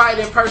seen a fight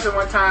in person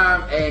one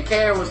time, and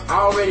Karen was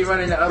already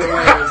running the other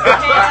way.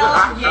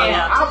 Hell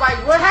yeah! I was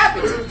like, "What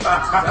happened?"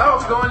 No,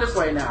 I'm going this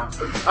way now.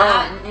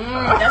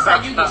 That's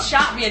how you get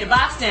shot via the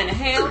bystander.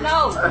 Hell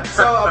no.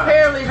 So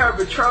apparently, her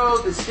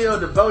betrothed is still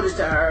devoted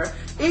to her,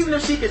 even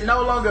if he can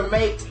no longer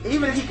make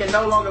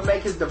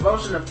his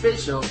devotion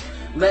official.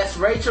 Lest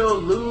Rachel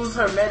lose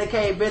her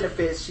Medicaid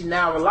benefits she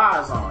now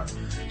relies on.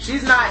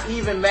 She's not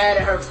even mad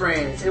at her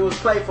friends. It was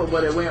playful,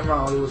 but it went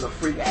wrong. It was a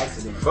freak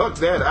accident. Fuck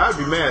that. I'd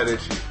be mad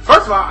at you.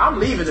 First of all, I'm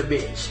leaving the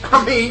bitch.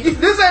 I mean,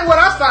 this ain't what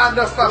I signed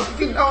up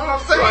for. You know what I'm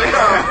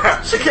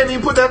saying? She can't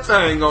even put that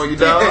thing on you,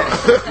 dog.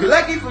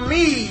 Lucky for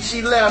me,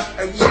 she left.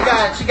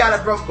 She got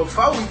it broke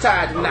before we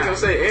tied the knot. I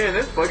was gonna say, and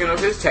that's fucking up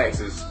his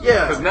taxes.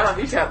 Yeah. Because now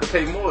he have to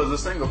pay more as a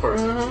single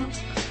person.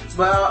 Mm-hmm.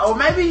 Well, or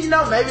maybe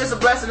it's a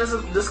blessing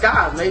in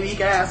disguise. Maybe he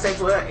can have sex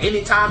with her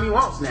anytime he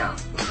wants now.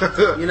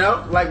 You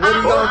know, like what are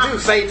you gonna do?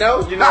 Say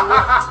no? You know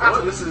what?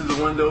 Well, this is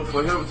the window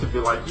for him to be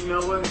like, you know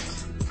what?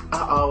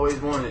 I always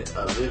wanted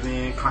a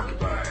live-in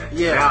concubine.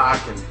 Yeah. Now I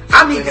can.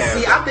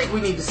 I think we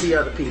need to see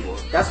other people.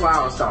 That's why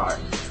I would start.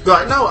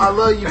 Like, no, I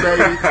love you,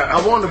 baby.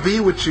 I want to be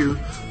with you,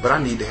 but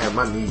I need to have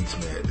my needs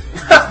met.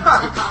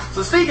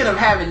 So speaking of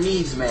having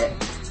needs met,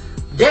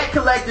 debt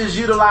collectors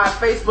utilize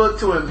Facebook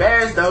to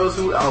embarrass those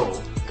who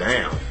owe.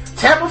 Damn.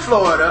 Tampa,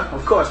 Florida,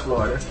 of course,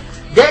 Florida.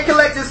 Debt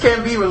collectors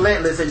can be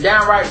relentless and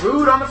downright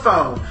rude on the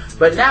phone,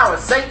 but now a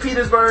St.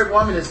 Petersburg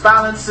woman is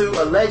filing suit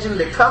alleging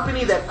the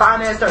company that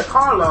financed her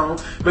car loan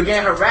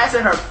began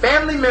harassing her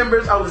family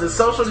members over the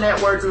social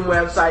networking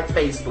website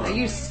Facebook. Are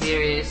you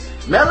serious?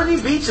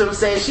 Melanie Beecham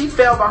says she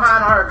fell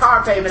behind on her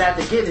car payment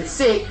after getting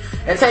sick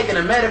and taking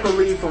a medical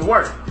leave from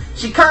work.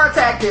 She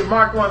contacted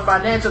Mark One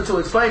Financial to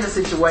explain the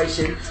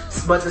situation,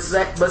 but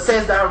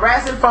says the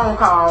harassing phone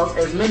calls,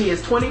 as many as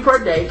 20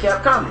 per day,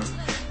 kept coming.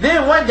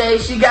 Then one day,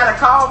 she got a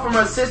call from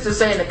her sister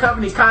saying the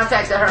company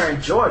contacted her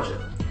in Georgia.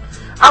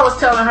 I was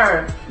telling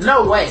her,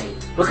 no way,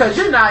 because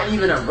you're not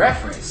even a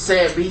reference,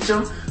 said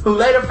Beecham, who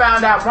later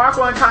found out Mark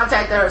One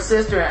contacted her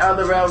sister and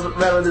other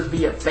relatives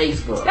via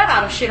Facebook. That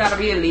ought to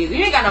be illegal.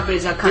 You ain't got no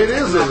business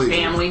contacting my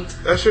family.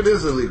 That shit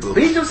is illegal.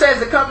 Beecham says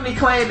the company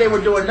claimed they were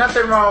doing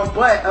nothing wrong,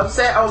 but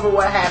upset over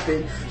what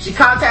happened, she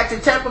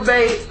contacted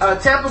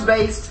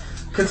Tampa-based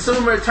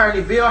consumer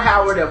attorney Bill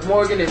Howard of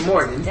Morgan &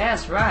 Morgan.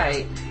 That's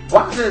right.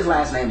 Why was his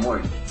last name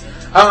Morgan?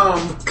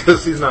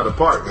 Because he's not a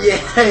partner. Yeah.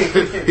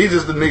 He's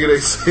just the nigga they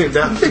send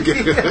out to do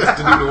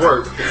the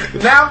work.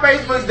 Now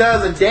Facebook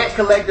does a debt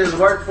collector's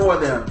work for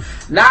them.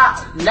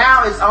 Now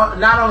it's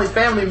not only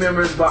family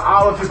members, but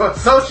all of your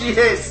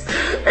associates.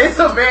 It's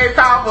a very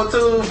powerful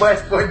tool, but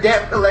for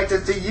debt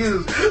collectors to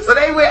use. So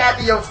they went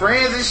after your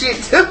friends and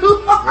shit too.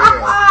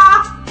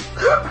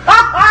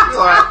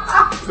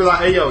 Be like,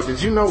 hey yo, did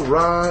you know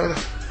Rod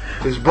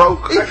is broke?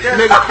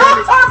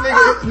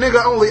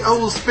 nigga only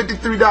owes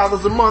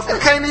 $53 a month and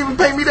can't even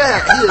pay me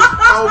that. He is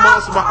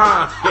almost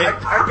behind.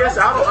 I guess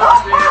I don't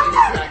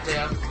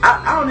understand.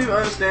 I don't even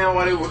understand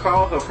why they would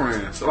call her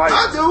friends. Like,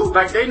 I do.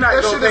 Like they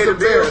not gonna pay the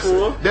bill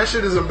for. That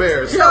shit is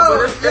embarrassing.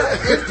 Yo,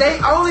 but they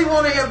only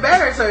want to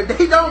embarrass her.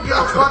 They don't give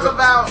a fuck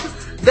about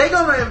they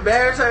gonna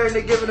embarrass her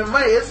into giving them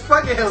money. It's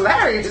fucking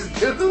hilarious,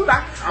 dude.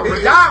 Like,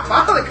 it's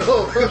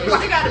diabolical.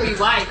 You gotta be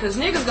white, cause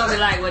niggas gonna be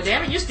like, well,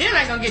 damn it, you still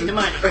ain't gonna get the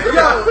money.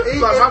 Yo,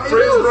 my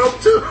friends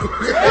broke too.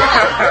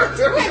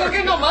 You ain't gonna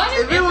get no money.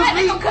 If it was me,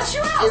 they gonna cut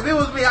you out. If it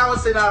was me, I would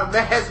send out a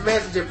mass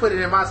message and put it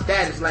in my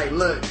status like,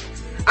 look,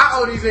 I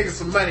owe these niggas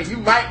some money. You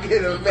might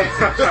get a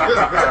message.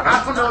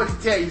 I don't know what to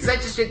tell you.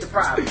 Set your shit to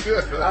private.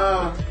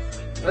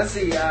 Let's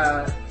see.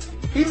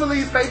 He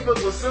believes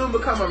Facebook will soon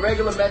become a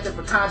regular method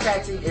for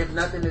contacting if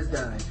nothing is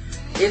done.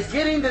 It's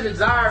getting the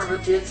desired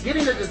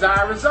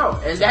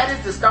result, and that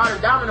is to start a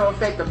domino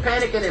effect of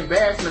panic and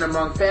embarrassment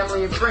among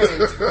family and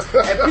friends.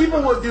 And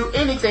people will do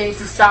anything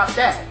to stop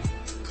that.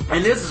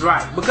 And this is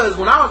right, because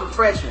when I was a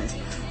freshman,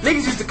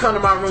 niggas used to come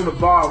to my room and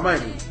borrow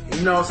money.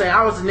 You know what I'm saying?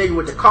 I was a nigga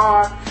with the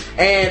car,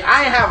 and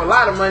I didn't have a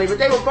lot of money, but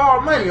they would borrow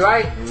money,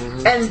 right?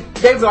 Mm-hmm. And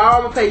they was like, oh,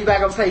 I'm gonna pay you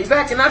back,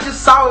 and I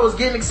just saw it was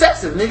getting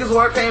excessive. Niggas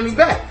weren't paying me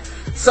back.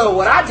 So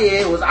what I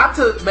did was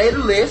made a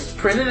list,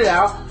 printed it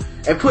out,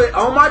 and put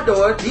on my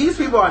door, these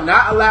people are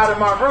not allowed in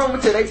my room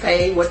until they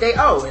pay what they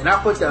owe. And I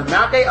put the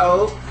amount they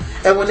owe,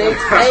 and when they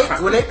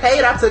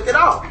paid, I took it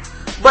off.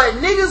 But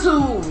niggas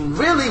who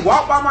really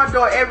walked by my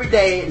door every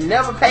day,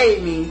 never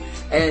paid me,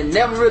 and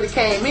never really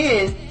came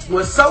in,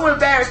 was so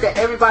embarrassed that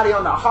everybody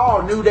on the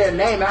hall knew their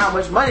name and how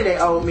much money they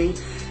owed me.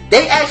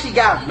 They actually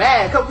got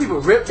mad. A couple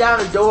people ripped down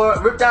the door,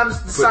 ripped down the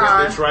sign. Put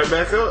that bitch right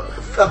back up.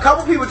 A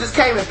couple people just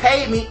came and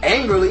paid me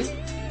angrily.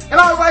 And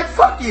I was like,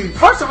 fuck you.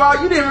 First of all,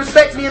 you didn't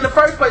respect me in the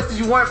first place because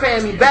you weren't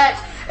paying me back.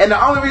 And the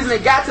only reason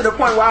it got to the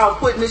point where I was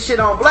putting this shit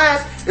on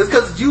blast is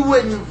because you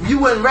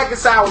wouldn't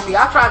reconcile with me.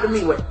 I tried to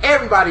meet with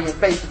everybody in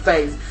face to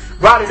face,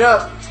 brought it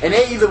up, and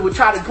they either would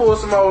try to pull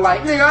some old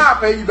like, nigga, I'll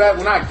pay you back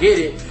when I get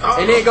it,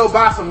 and then go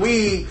buy some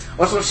weed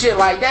or some shit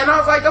like that. And I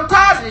was like, I'm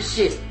tired of this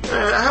shit.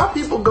 Man, how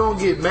people gonna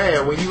get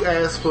mad when you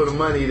ask for the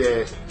money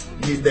that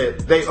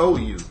they owe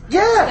you?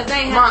 Yeah.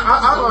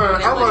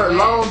 I learned a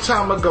long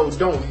time ago,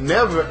 don't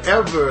never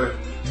ever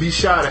be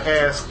shy to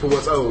ask for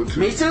what's owed to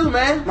you. Me too,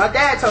 man. My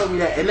dad told me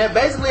that. And then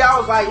basically I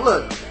was like,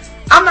 look,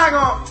 I'm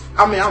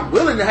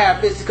willing to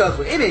have fisticuffs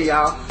with any of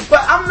y'all,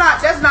 but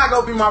that's not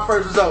gonna be my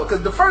first result.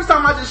 Cause the first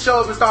time I just show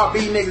up and start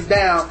beating niggas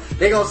down,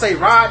 they gonna say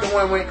Rod the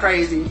one went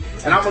crazy,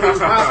 and I'm gonna lose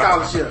my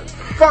scholarship.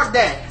 Fuck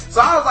that. So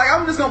I was like,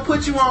 I'm just gonna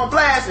put you on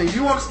blast, and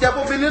you wanna step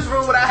up in this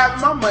room without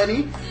having my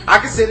money, I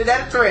consider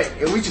that a threat,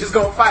 and we just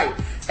gonna fight.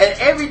 And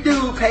every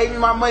dude paid me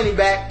my money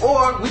back,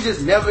 or we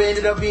just never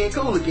ended up being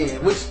cool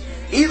again, which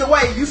either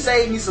way, you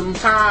saved me some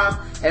time,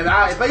 and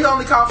if it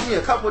only cost me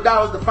a couple of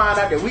dollars to find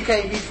out that we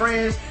can't be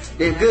friends,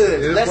 then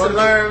good. Lesson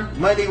learned,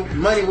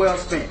 money well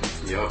spent.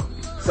 Yep.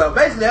 So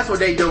basically, that's what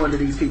they doing to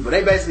these people.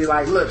 They basically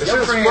like, look,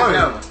 your friends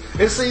know.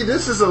 And see,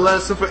 this is a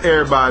lesson for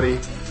everybody.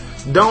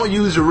 Don't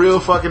use your real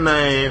fucking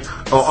name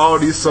on all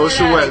these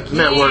social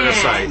networking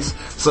sites,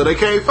 so they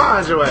can't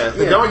find your ass.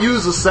 And don't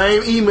use the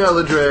same email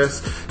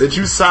address that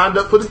you signed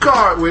up for the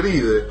card with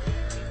either.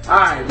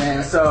 Alright,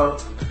 man. So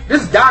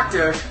this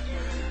doctor,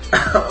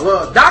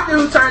 doctor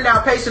who turned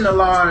down patient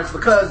alarms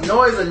because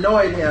noise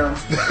annoyed him,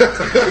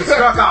 he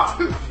struck off.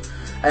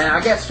 And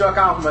I guess struck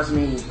off must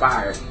mean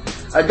fired.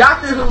 A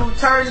doctor who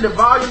turned the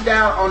volume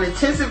down on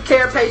intensive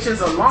care patients'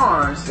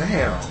 alarms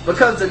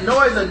because the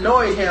noise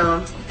annoyed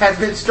him has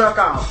been struck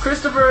off.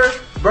 Christopher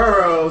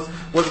Burrows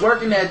was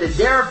working at the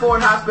Darraford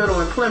Hospital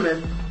in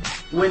Plymouth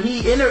when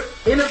he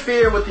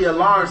interfered with the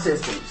alarm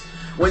systems.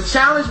 When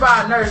challenged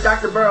by a nurse,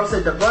 Dr. Burrows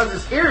said the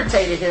buzzers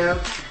irritated him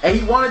and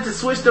he wanted to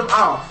switch them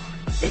off.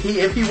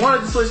 If he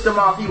wanted to switch them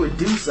off, he would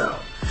do so.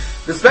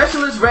 The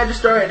specialist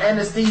registrar and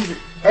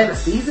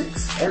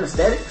anesthetics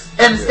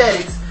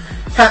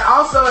had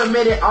also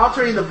admitted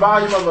altering the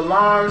volume of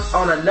alarms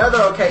on another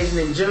occasion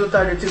in June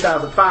 30,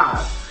 2005.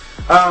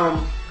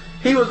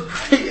 He was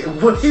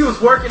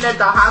working at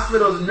the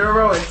hospital's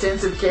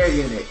neuro-intensive care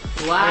unit.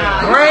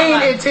 Wow.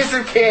 Brain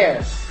intensive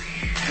care.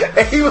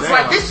 And he was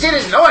like, this shit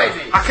is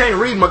noisy. I can't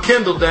read my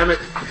Kindle, damn it.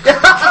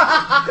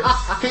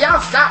 Can y'all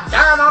stop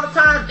dying all the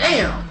time?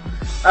 Damn.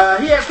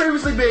 He had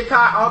previously been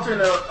caught altering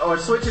or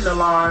switching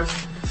alarms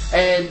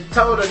and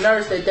told a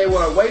nurse that they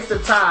were a waste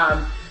of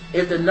time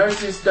if the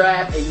nursing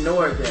staff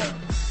ignored them.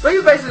 So he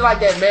was basically like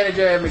that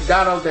manager at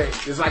McDonald's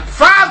that is like,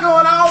 fries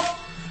going off!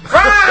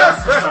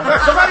 Fries!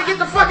 Somebody get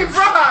the fucking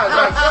fries!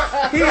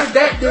 Like, he is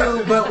that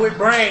dude, but with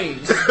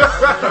brains.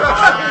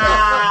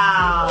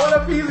 Wow.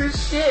 What a piece of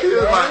shit, He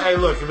was man. like, hey,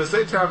 look, if it's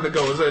their time to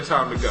go, it's their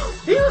time to go.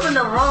 He was in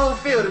the wrong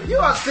field. If you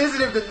are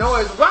sensitive to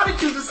noise, why did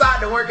you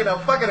decide to work in a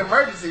fucking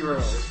emergency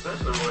room?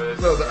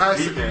 No, the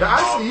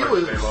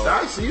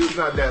ICU is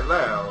not that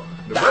loud.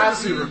 The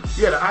emergency room, the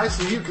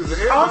ICU, because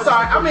I'm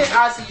sorry, I'm in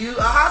ICU.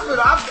 A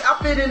hospital.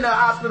 I've been in the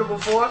hospital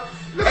before.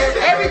 And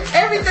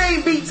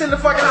everything beats in the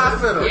fucking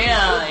hospital.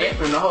 Yeah,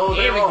 the whole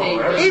day everything. long,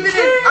 right? Even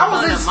if I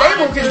was in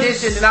stable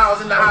condition and I was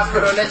in the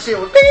hospital and that shit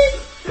was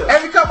beep.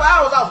 Every couple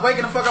hours I was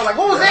waking the fuck up like,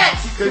 what was that?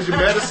 Because your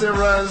medicine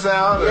runs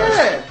out.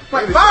 Yeah.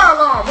 Like fire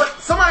alarm.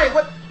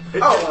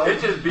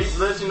 It just beeps,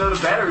 lets you know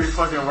the battery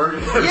fucking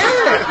working.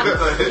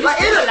 Yeah. Like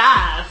it's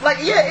alive. Like,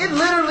 yeah, it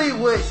literally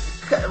would,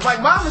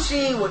 like my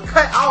machine would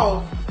cut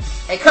off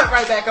and cut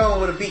right back on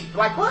with a beat.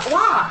 Like, what?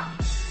 Why?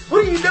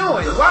 What are you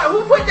doing? Why?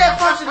 Who put that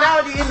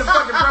functionality in the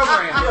fucking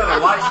program? Yeah, the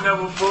lights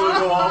never fully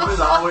go off.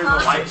 There's always a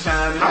light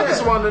shining. I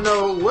just want to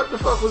know what the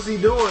fuck was he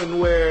doing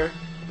where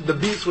the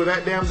beats were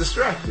that damn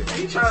distracting.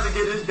 He trying to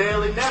get his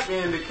daily nap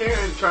in. The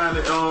Karen trying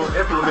to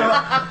implement.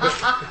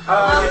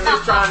 He's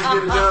just trying to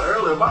get it done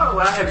earlier. By the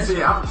way, I hadn't seen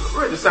it. I'm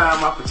ready to sign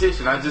my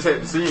petition. I just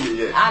hadn't seen it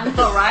yet. I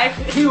know, right?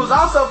 He was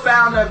also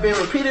found to have been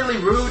repeatedly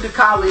rude to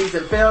colleagues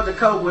and failed to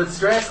cope with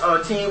stress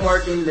or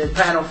teamwork in the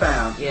panel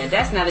found. Yeah,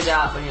 that's not a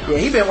job for him. Yeah,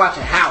 he been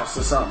watching House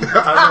or something.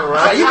 I know,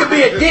 right? So you can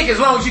be a dick as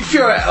long as you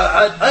cure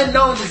an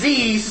unknown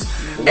disease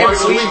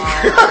Once a week.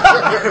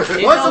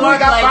 Once a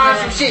week I find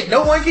some shit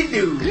no one can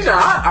do. You know,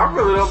 I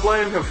really don't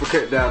blame him for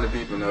cutting down the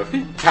people enough.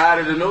 He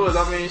tired of the noise.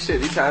 I mean,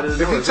 shit, he tired of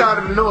the noise. If he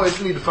tired of the noise,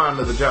 you need to find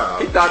another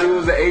job. He thought he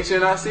was the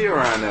HNIC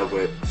around there,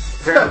 but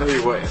apparently he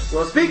wasn't.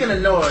 Well, speaking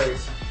of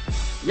noise,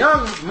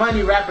 young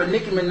money rapper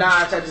Nicki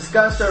Minaj has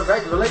discussed her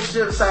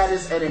relationship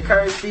status and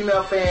encouraged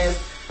female fans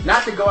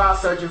not to go out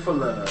searching for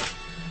love.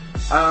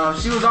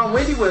 She was on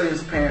Wendy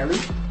Williams apparently.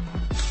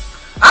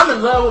 I'm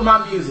in love with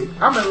my music.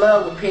 I'm in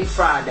love with Pink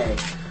Friday.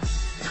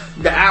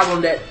 The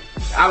album that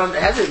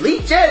has it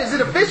leaked yet? Is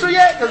it official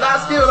yet? Because I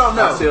still don't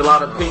know. I see a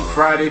lot of Pink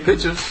Friday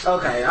pictures.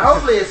 Okay,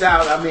 hopefully it's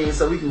out. I mean,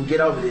 so we can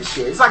get over this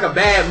shit. It's like a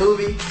bad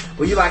movie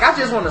where you're like, I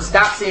just want to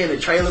stop seeing the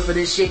trailer for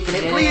this shit. Can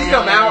it please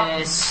come out?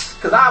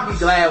 Because I'll be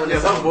glad when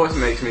it's Her over. voice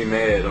makes me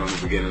mad on the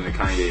beginning of the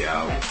Kanye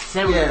album.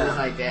 Similar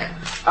like that.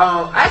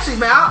 Actually,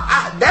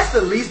 man, that's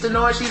the least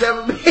annoying she's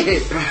ever been.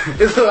 I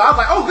was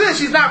like, oh, good,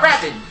 she's not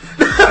rapping.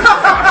 I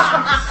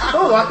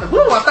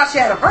thought she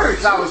had a verse.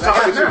 She was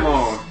talking too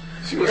long.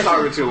 She was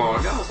talking too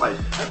long. I was like,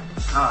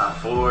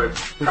 Ford.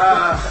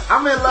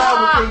 I'm in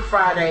love with Pink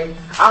Friday.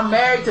 I'm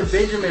married to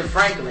Benjamin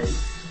Franklin.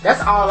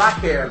 That's all I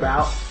care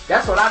about.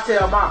 That's what I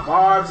tell my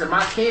barbs and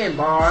my kin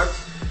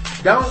barbs.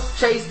 Don't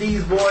chase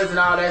these boys and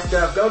all that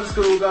stuff. Go to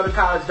school, go to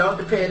college. Don't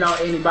depend on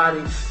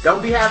anybody.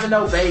 Don't be having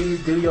no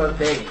babies. Do your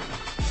thing.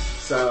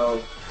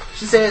 So,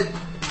 she says,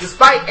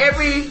 despite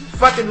every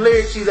fucking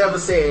lyric she's ever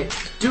said,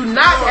 do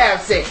not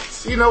have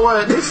sex. You know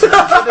what? This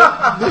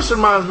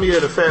reminds me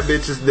of the fat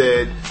bitches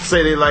that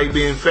say they like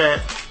being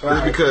fat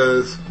just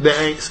because they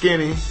ain't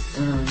skinny.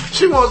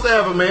 She wants to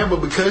have a man,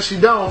 but because she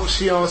don't,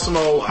 she on some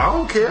old, I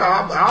don't care.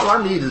 All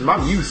I need is my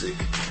music.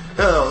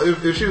 Hell,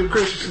 if she was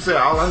Christian, she'd say,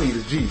 all I need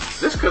is Jesus.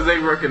 Just because they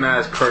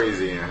recognize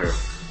crazy in her.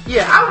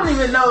 Yeah, I don't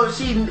even know if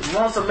she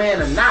wants a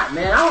man or not,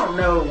 man. I don't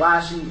know why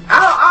she... All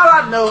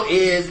I know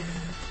is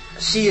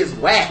she is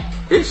whack.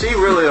 Is she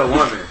really a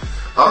woman?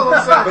 All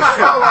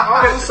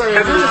I'm saying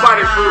Has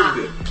anybody proved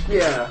it?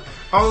 Yeah.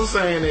 All I'm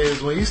saying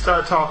is, when you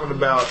start talking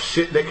about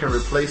shit that can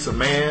replace a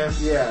man,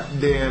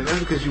 then that's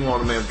because you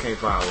want a man who can't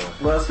find one.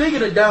 Well,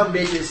 speaking of dumb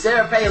bitches,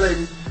 Sarah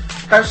Palin,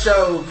 her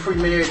show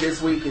premiered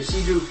this week and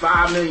she drew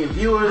 5 million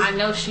viewers. I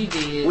know she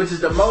did. Which is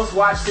the most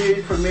watched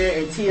series premiere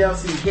in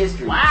TLC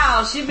history.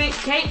 Wow, she beat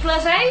Kate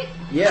plus 8?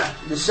 Yeah,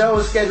 the show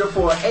is scheduled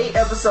for an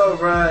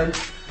 8-episode run,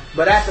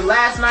 but after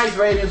last night's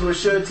ratings, we're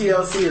sure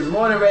TLC is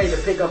more than ready to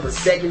pick up a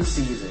second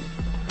season.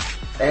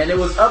 And it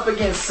was up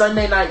against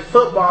Sunday Night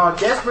Football,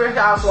 Desperate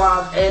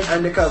Housewives, and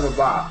Undercover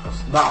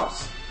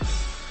Boss.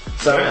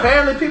 So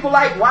apparently people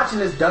like watching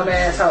this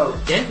dumbass hoe.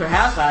 Desperate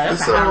Housewives,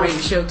 that's a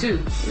high-rated show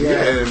too.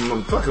 Yeah,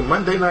 and fucking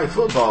Monday Night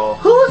Football.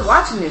 Who is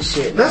watching this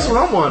shit? That's what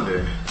I'm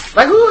wondering.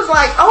 Like, who is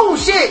like, oh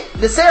shit,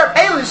 the Sarah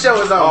Palin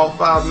show is on. All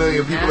 5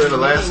 million people in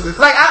Alaska.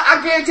 Like,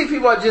 I guarantee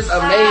people are just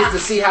amazed to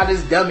see how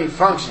this dummy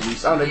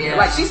functions.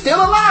 Like, she's still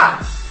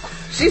alive.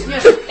 She's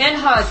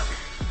and her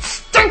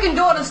stinking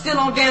daughter's still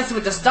on Dancing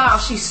with the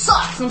Stars. She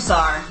sucks. I'm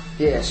sorry.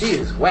 Yeah, she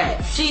is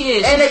whack. She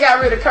is. And they got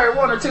rid of Kurt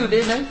Warner too,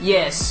 didn't they?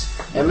 Yes.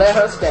 And let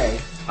her stay.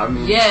 I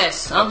mean,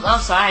 yes. I'm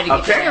sorry to get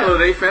apparently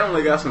they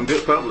family got some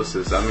good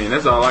publicists. I mean,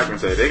 that's all I can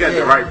say. They got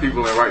the right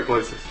people in right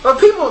places. But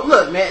people,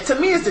 look, man, to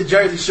me it's the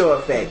Jersey Shore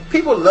effect.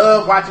 People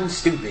love watching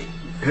stupid.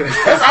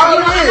 That's all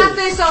it is. And I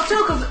think so too,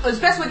 because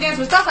especially with Dancing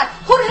with Stars, like,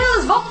 who the hell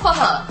is voting for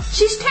her?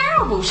 She's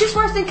terrible. She's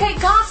worse than Kate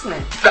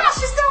Gosselin. How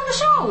she's still on the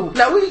show?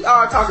 Now we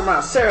are talking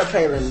about Sarah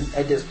Palin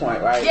at this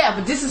point, right? Yeah,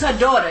 but this is her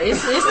daughter.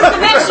 It's the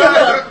connection.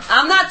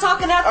 I'm not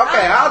talking that.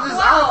 Okay, I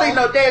don't think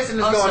no dancing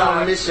is going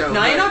on in this show.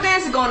 No, ain't no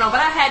dancing going on.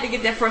 But I had to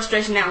get that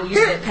frustration out when you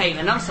said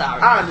Palin. I'm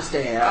sorry. I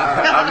understand.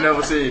 I've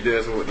never seen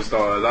Dancing with the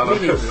Stars. I don't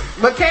know.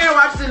 But Karen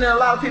watches it, and a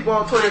lot of people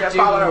on Twitter that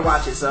follow her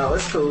watch it, so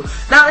it's cool.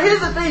 Now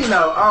here's the thing,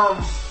 though.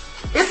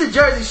 It's the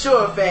Jersey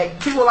Shore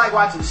effect. People like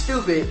watching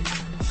stupid,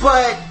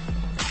 but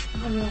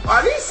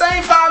are these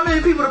same 5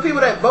 million people the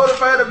people that voted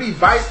for her to be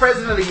vice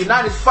president of the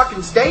United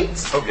fucking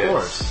States? Of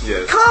course.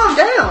 Yes. Calm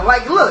down.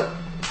 Like, look,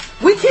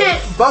 we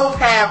can't both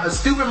have a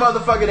stupid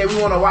motherfucker that we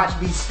want to watch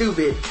be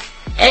stupid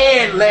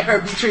and let her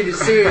be treated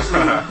seriously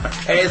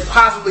as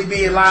possibly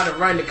be in line to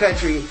run the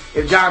country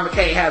if John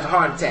McCain has a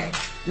heart attack.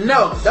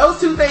 No, those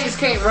two things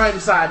can't run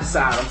side to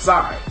side. I'm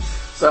sorry.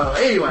 So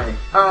anyway,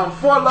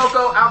 Four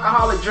Loko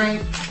alcoholic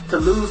drink to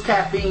lose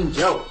caffeine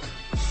jolt.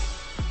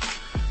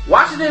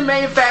 Washington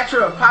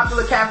manufacturer of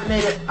popular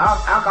caffeinated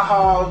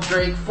alcohol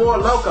drink Four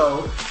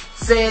Loko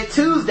said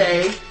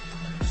Tuesday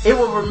it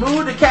will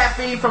remove the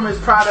caffeine from its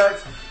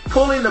products,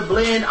 pulling the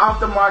blend off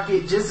the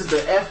market just as the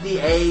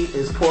FDA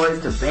is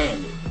poised to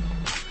ban it.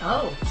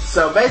 Oh.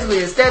 So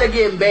basically, instead of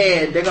getting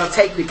banned, they're gonna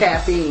take the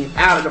caffeine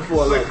out of the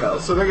Four Loko.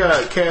 So they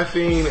got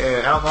caffeine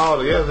and alcohol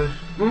together.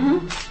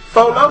 Mm-hmm.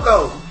 Four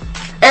Loko.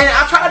 And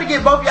I tried to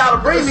get both y'all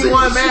to bring me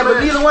one, man,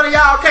 but neither one of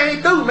y'all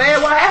came through,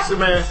 man. What happened?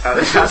 Man,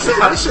 this shit sounds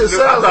I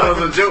thought like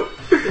it was a joke.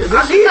 I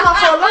need my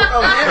Four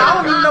Loko, man. I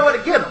don't even know where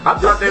to get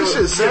them. this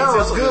shit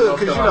sounds good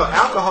because you know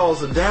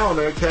alcohol's a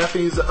downer,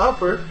 caffeine's the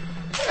upper,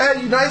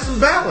 and you nice and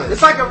balanced.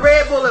 It's like a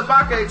Red Bull and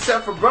vodka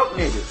except for broke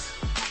niggas.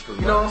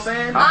 You know what I'm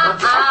saying? I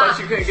thought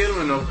you couldn't get them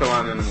in North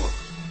Carolina anymore.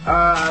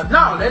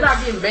 No, they're not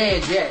getting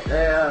banned yet.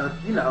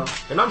 You know.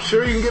 And I'm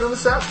sure you can get them in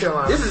South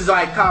Carolina. This is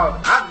like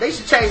called. They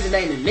should change the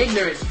name to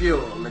Ignorance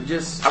Fuel and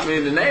just. I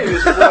mean, the name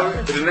is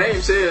the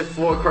name says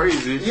Four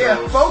Crazy. Yeah,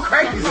 so. Four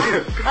Crazy.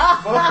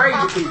 Four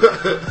crazy people.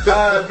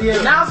 The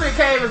announcement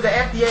came as the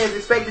FDA is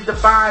expected to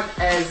find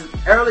as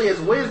early as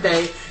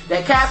Wednesday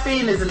that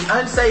caffeine is an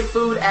unsafe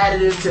food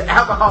additive to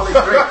alcoholic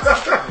drinks.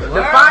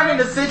 The finding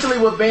essentially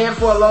would ban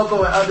Four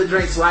Loko and other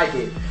drinks like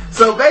it.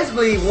 So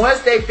basically,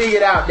 once they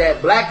figured out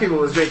that black people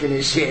was drinking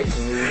this shit,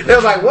 they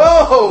was like,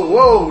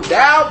 whoa,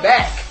 dial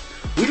back.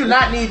 We do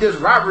not need this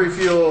robbery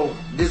fuel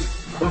just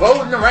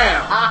floating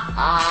around.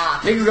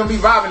 Niggas gonna be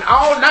robbing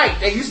all night.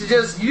 They used to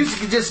just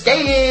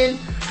stay in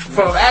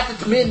from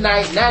after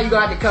midnight. Now you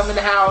gonna have to come in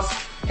the house,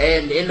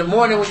 and in the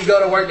morning when you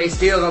go to work, they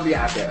still gonna be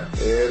out there.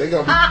 Yeah, they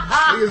gonna be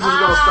niggas just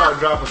gonna start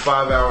dropping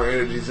 5-hour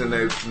energies in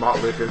their malt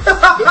liquor.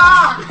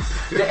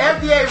 The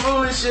FDA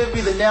ruling should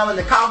be the nail in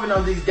the coffin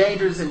on these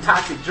dangerous and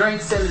toxic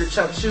drinks, Senator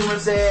Chuck Schumer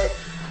said,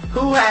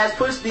 who has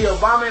pushed the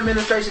Obama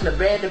administration to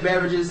ban the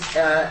beverages,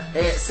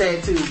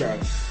 said Tuesday.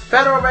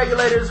 Federal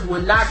regulators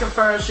would not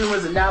confirm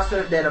Schumer's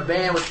announcement that a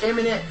ban was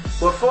imminent,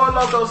 but Four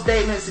Loko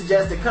statement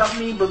suggests the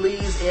company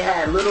believes it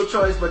had little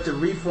choice but to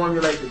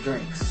reformulate the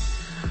drinks.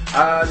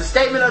 The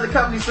statement of the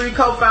company's 3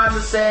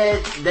 co-founders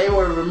said they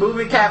were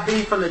removing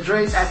caffeine from the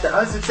drinks after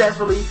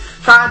unsuccessfully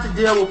trying to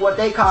deal with what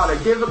they called a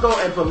difficult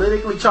and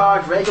politically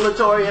charged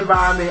regulatory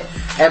environment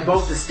at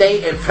both the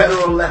state and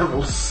federal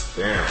levels.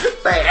 Damn.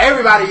 Like,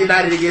 everybody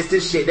united against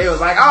this shit. They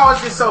was like, oh,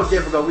 it's just so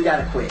difficult, we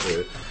gotta quit.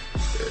 Yeah.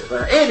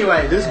 But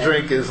anyway, this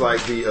drink is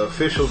like the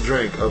official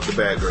drink of the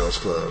Bad Girls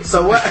Club.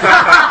 So what?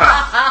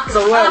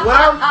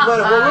 what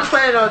we're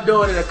planning on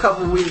doing in a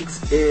couple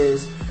weeks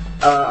is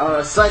on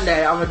a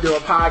Sunday I'm gonna do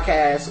a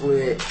podcast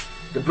with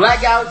the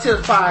Black Guy Who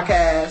Tips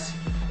podcast.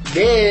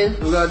 Then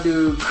we're gonna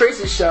do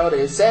Chris's show,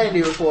 the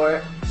Insanity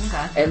Report,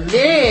 and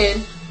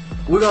then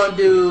we're gonna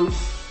do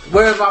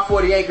Where's My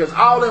 40 Acres,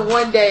 all in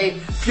one day,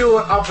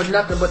 fueled off of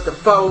nothing but the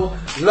Four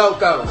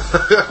Loko.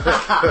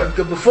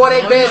 Before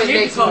they ban it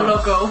next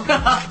month.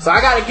 So I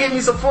gotta get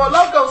me some Four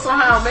Loko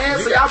somehow, man.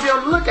 So y'all be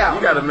on the lookout.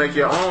 You gotta make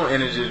your own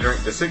energy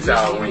drink, the 6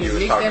 hour when you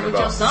were talking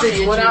about.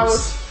 1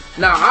 hours.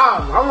 No,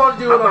 I want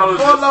to do it on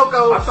Four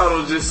Loko. I thought it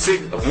was just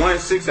one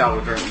 6 hour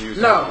drink you used.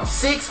 No,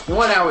 6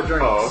 1 hour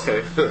drinks. Oh,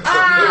 okay.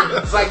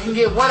 It's like you can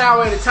get 1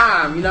 hour at a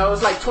time, you know,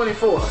 it's like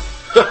 24.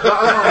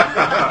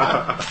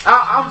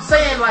 I'm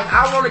saying, like,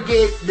 I want to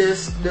get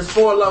this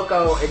Four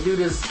Loko and do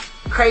this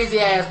crazy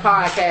ass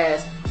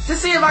podcast to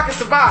see if I can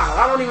survive.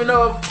 I don't even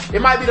know if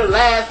it might be the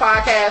last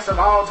podcast of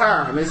all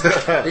time. It's the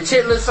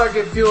Chitlin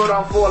Circuit fueled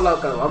on Four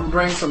Loko. I'm gonna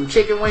bring some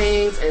chicken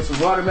wings and some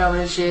watermelon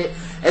and shit.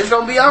 It's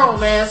gonna be on,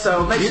 man.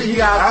 So make sure you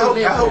guys tune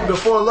in. I hope the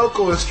Four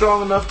Loko is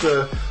strong enough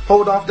to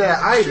hold off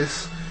that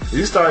itis.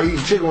 You start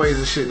eating chicken wings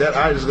and shit, that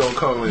itis gonna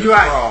come and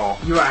crawl.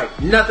 You're right.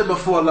 Nothing but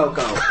Four Loko.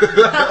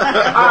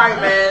 Alright,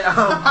 man.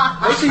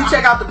 Make sure you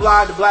check out the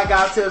blog,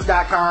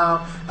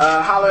 theblackguywhotips.com.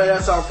 Holler at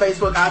us on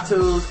Facebook,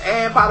 iTunes,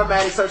 and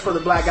Podomatic. Search for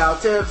The Black Guy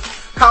Who Tips.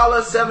 Call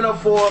us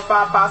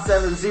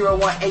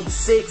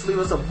 704-557-0186. Leave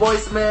us a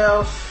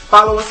voicemail.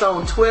 Follow us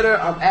on Twitter.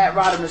 I'm at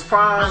Rodimus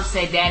Prime. I'm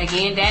say that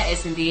again. That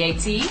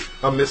SNDAT.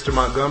 I'm Mr.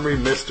 Montgomery,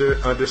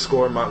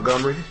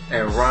 Mr._Montgomery,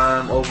 and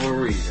Rhyme Over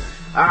Reason.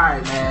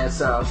 Alright, man,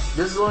 so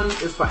this one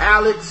is for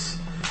Alex.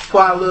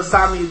 Pour out a little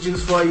Samia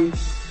juice for you.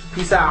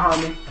 Peace out,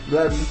 homie.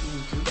 Love you. You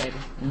too, baby.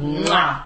 Mwah.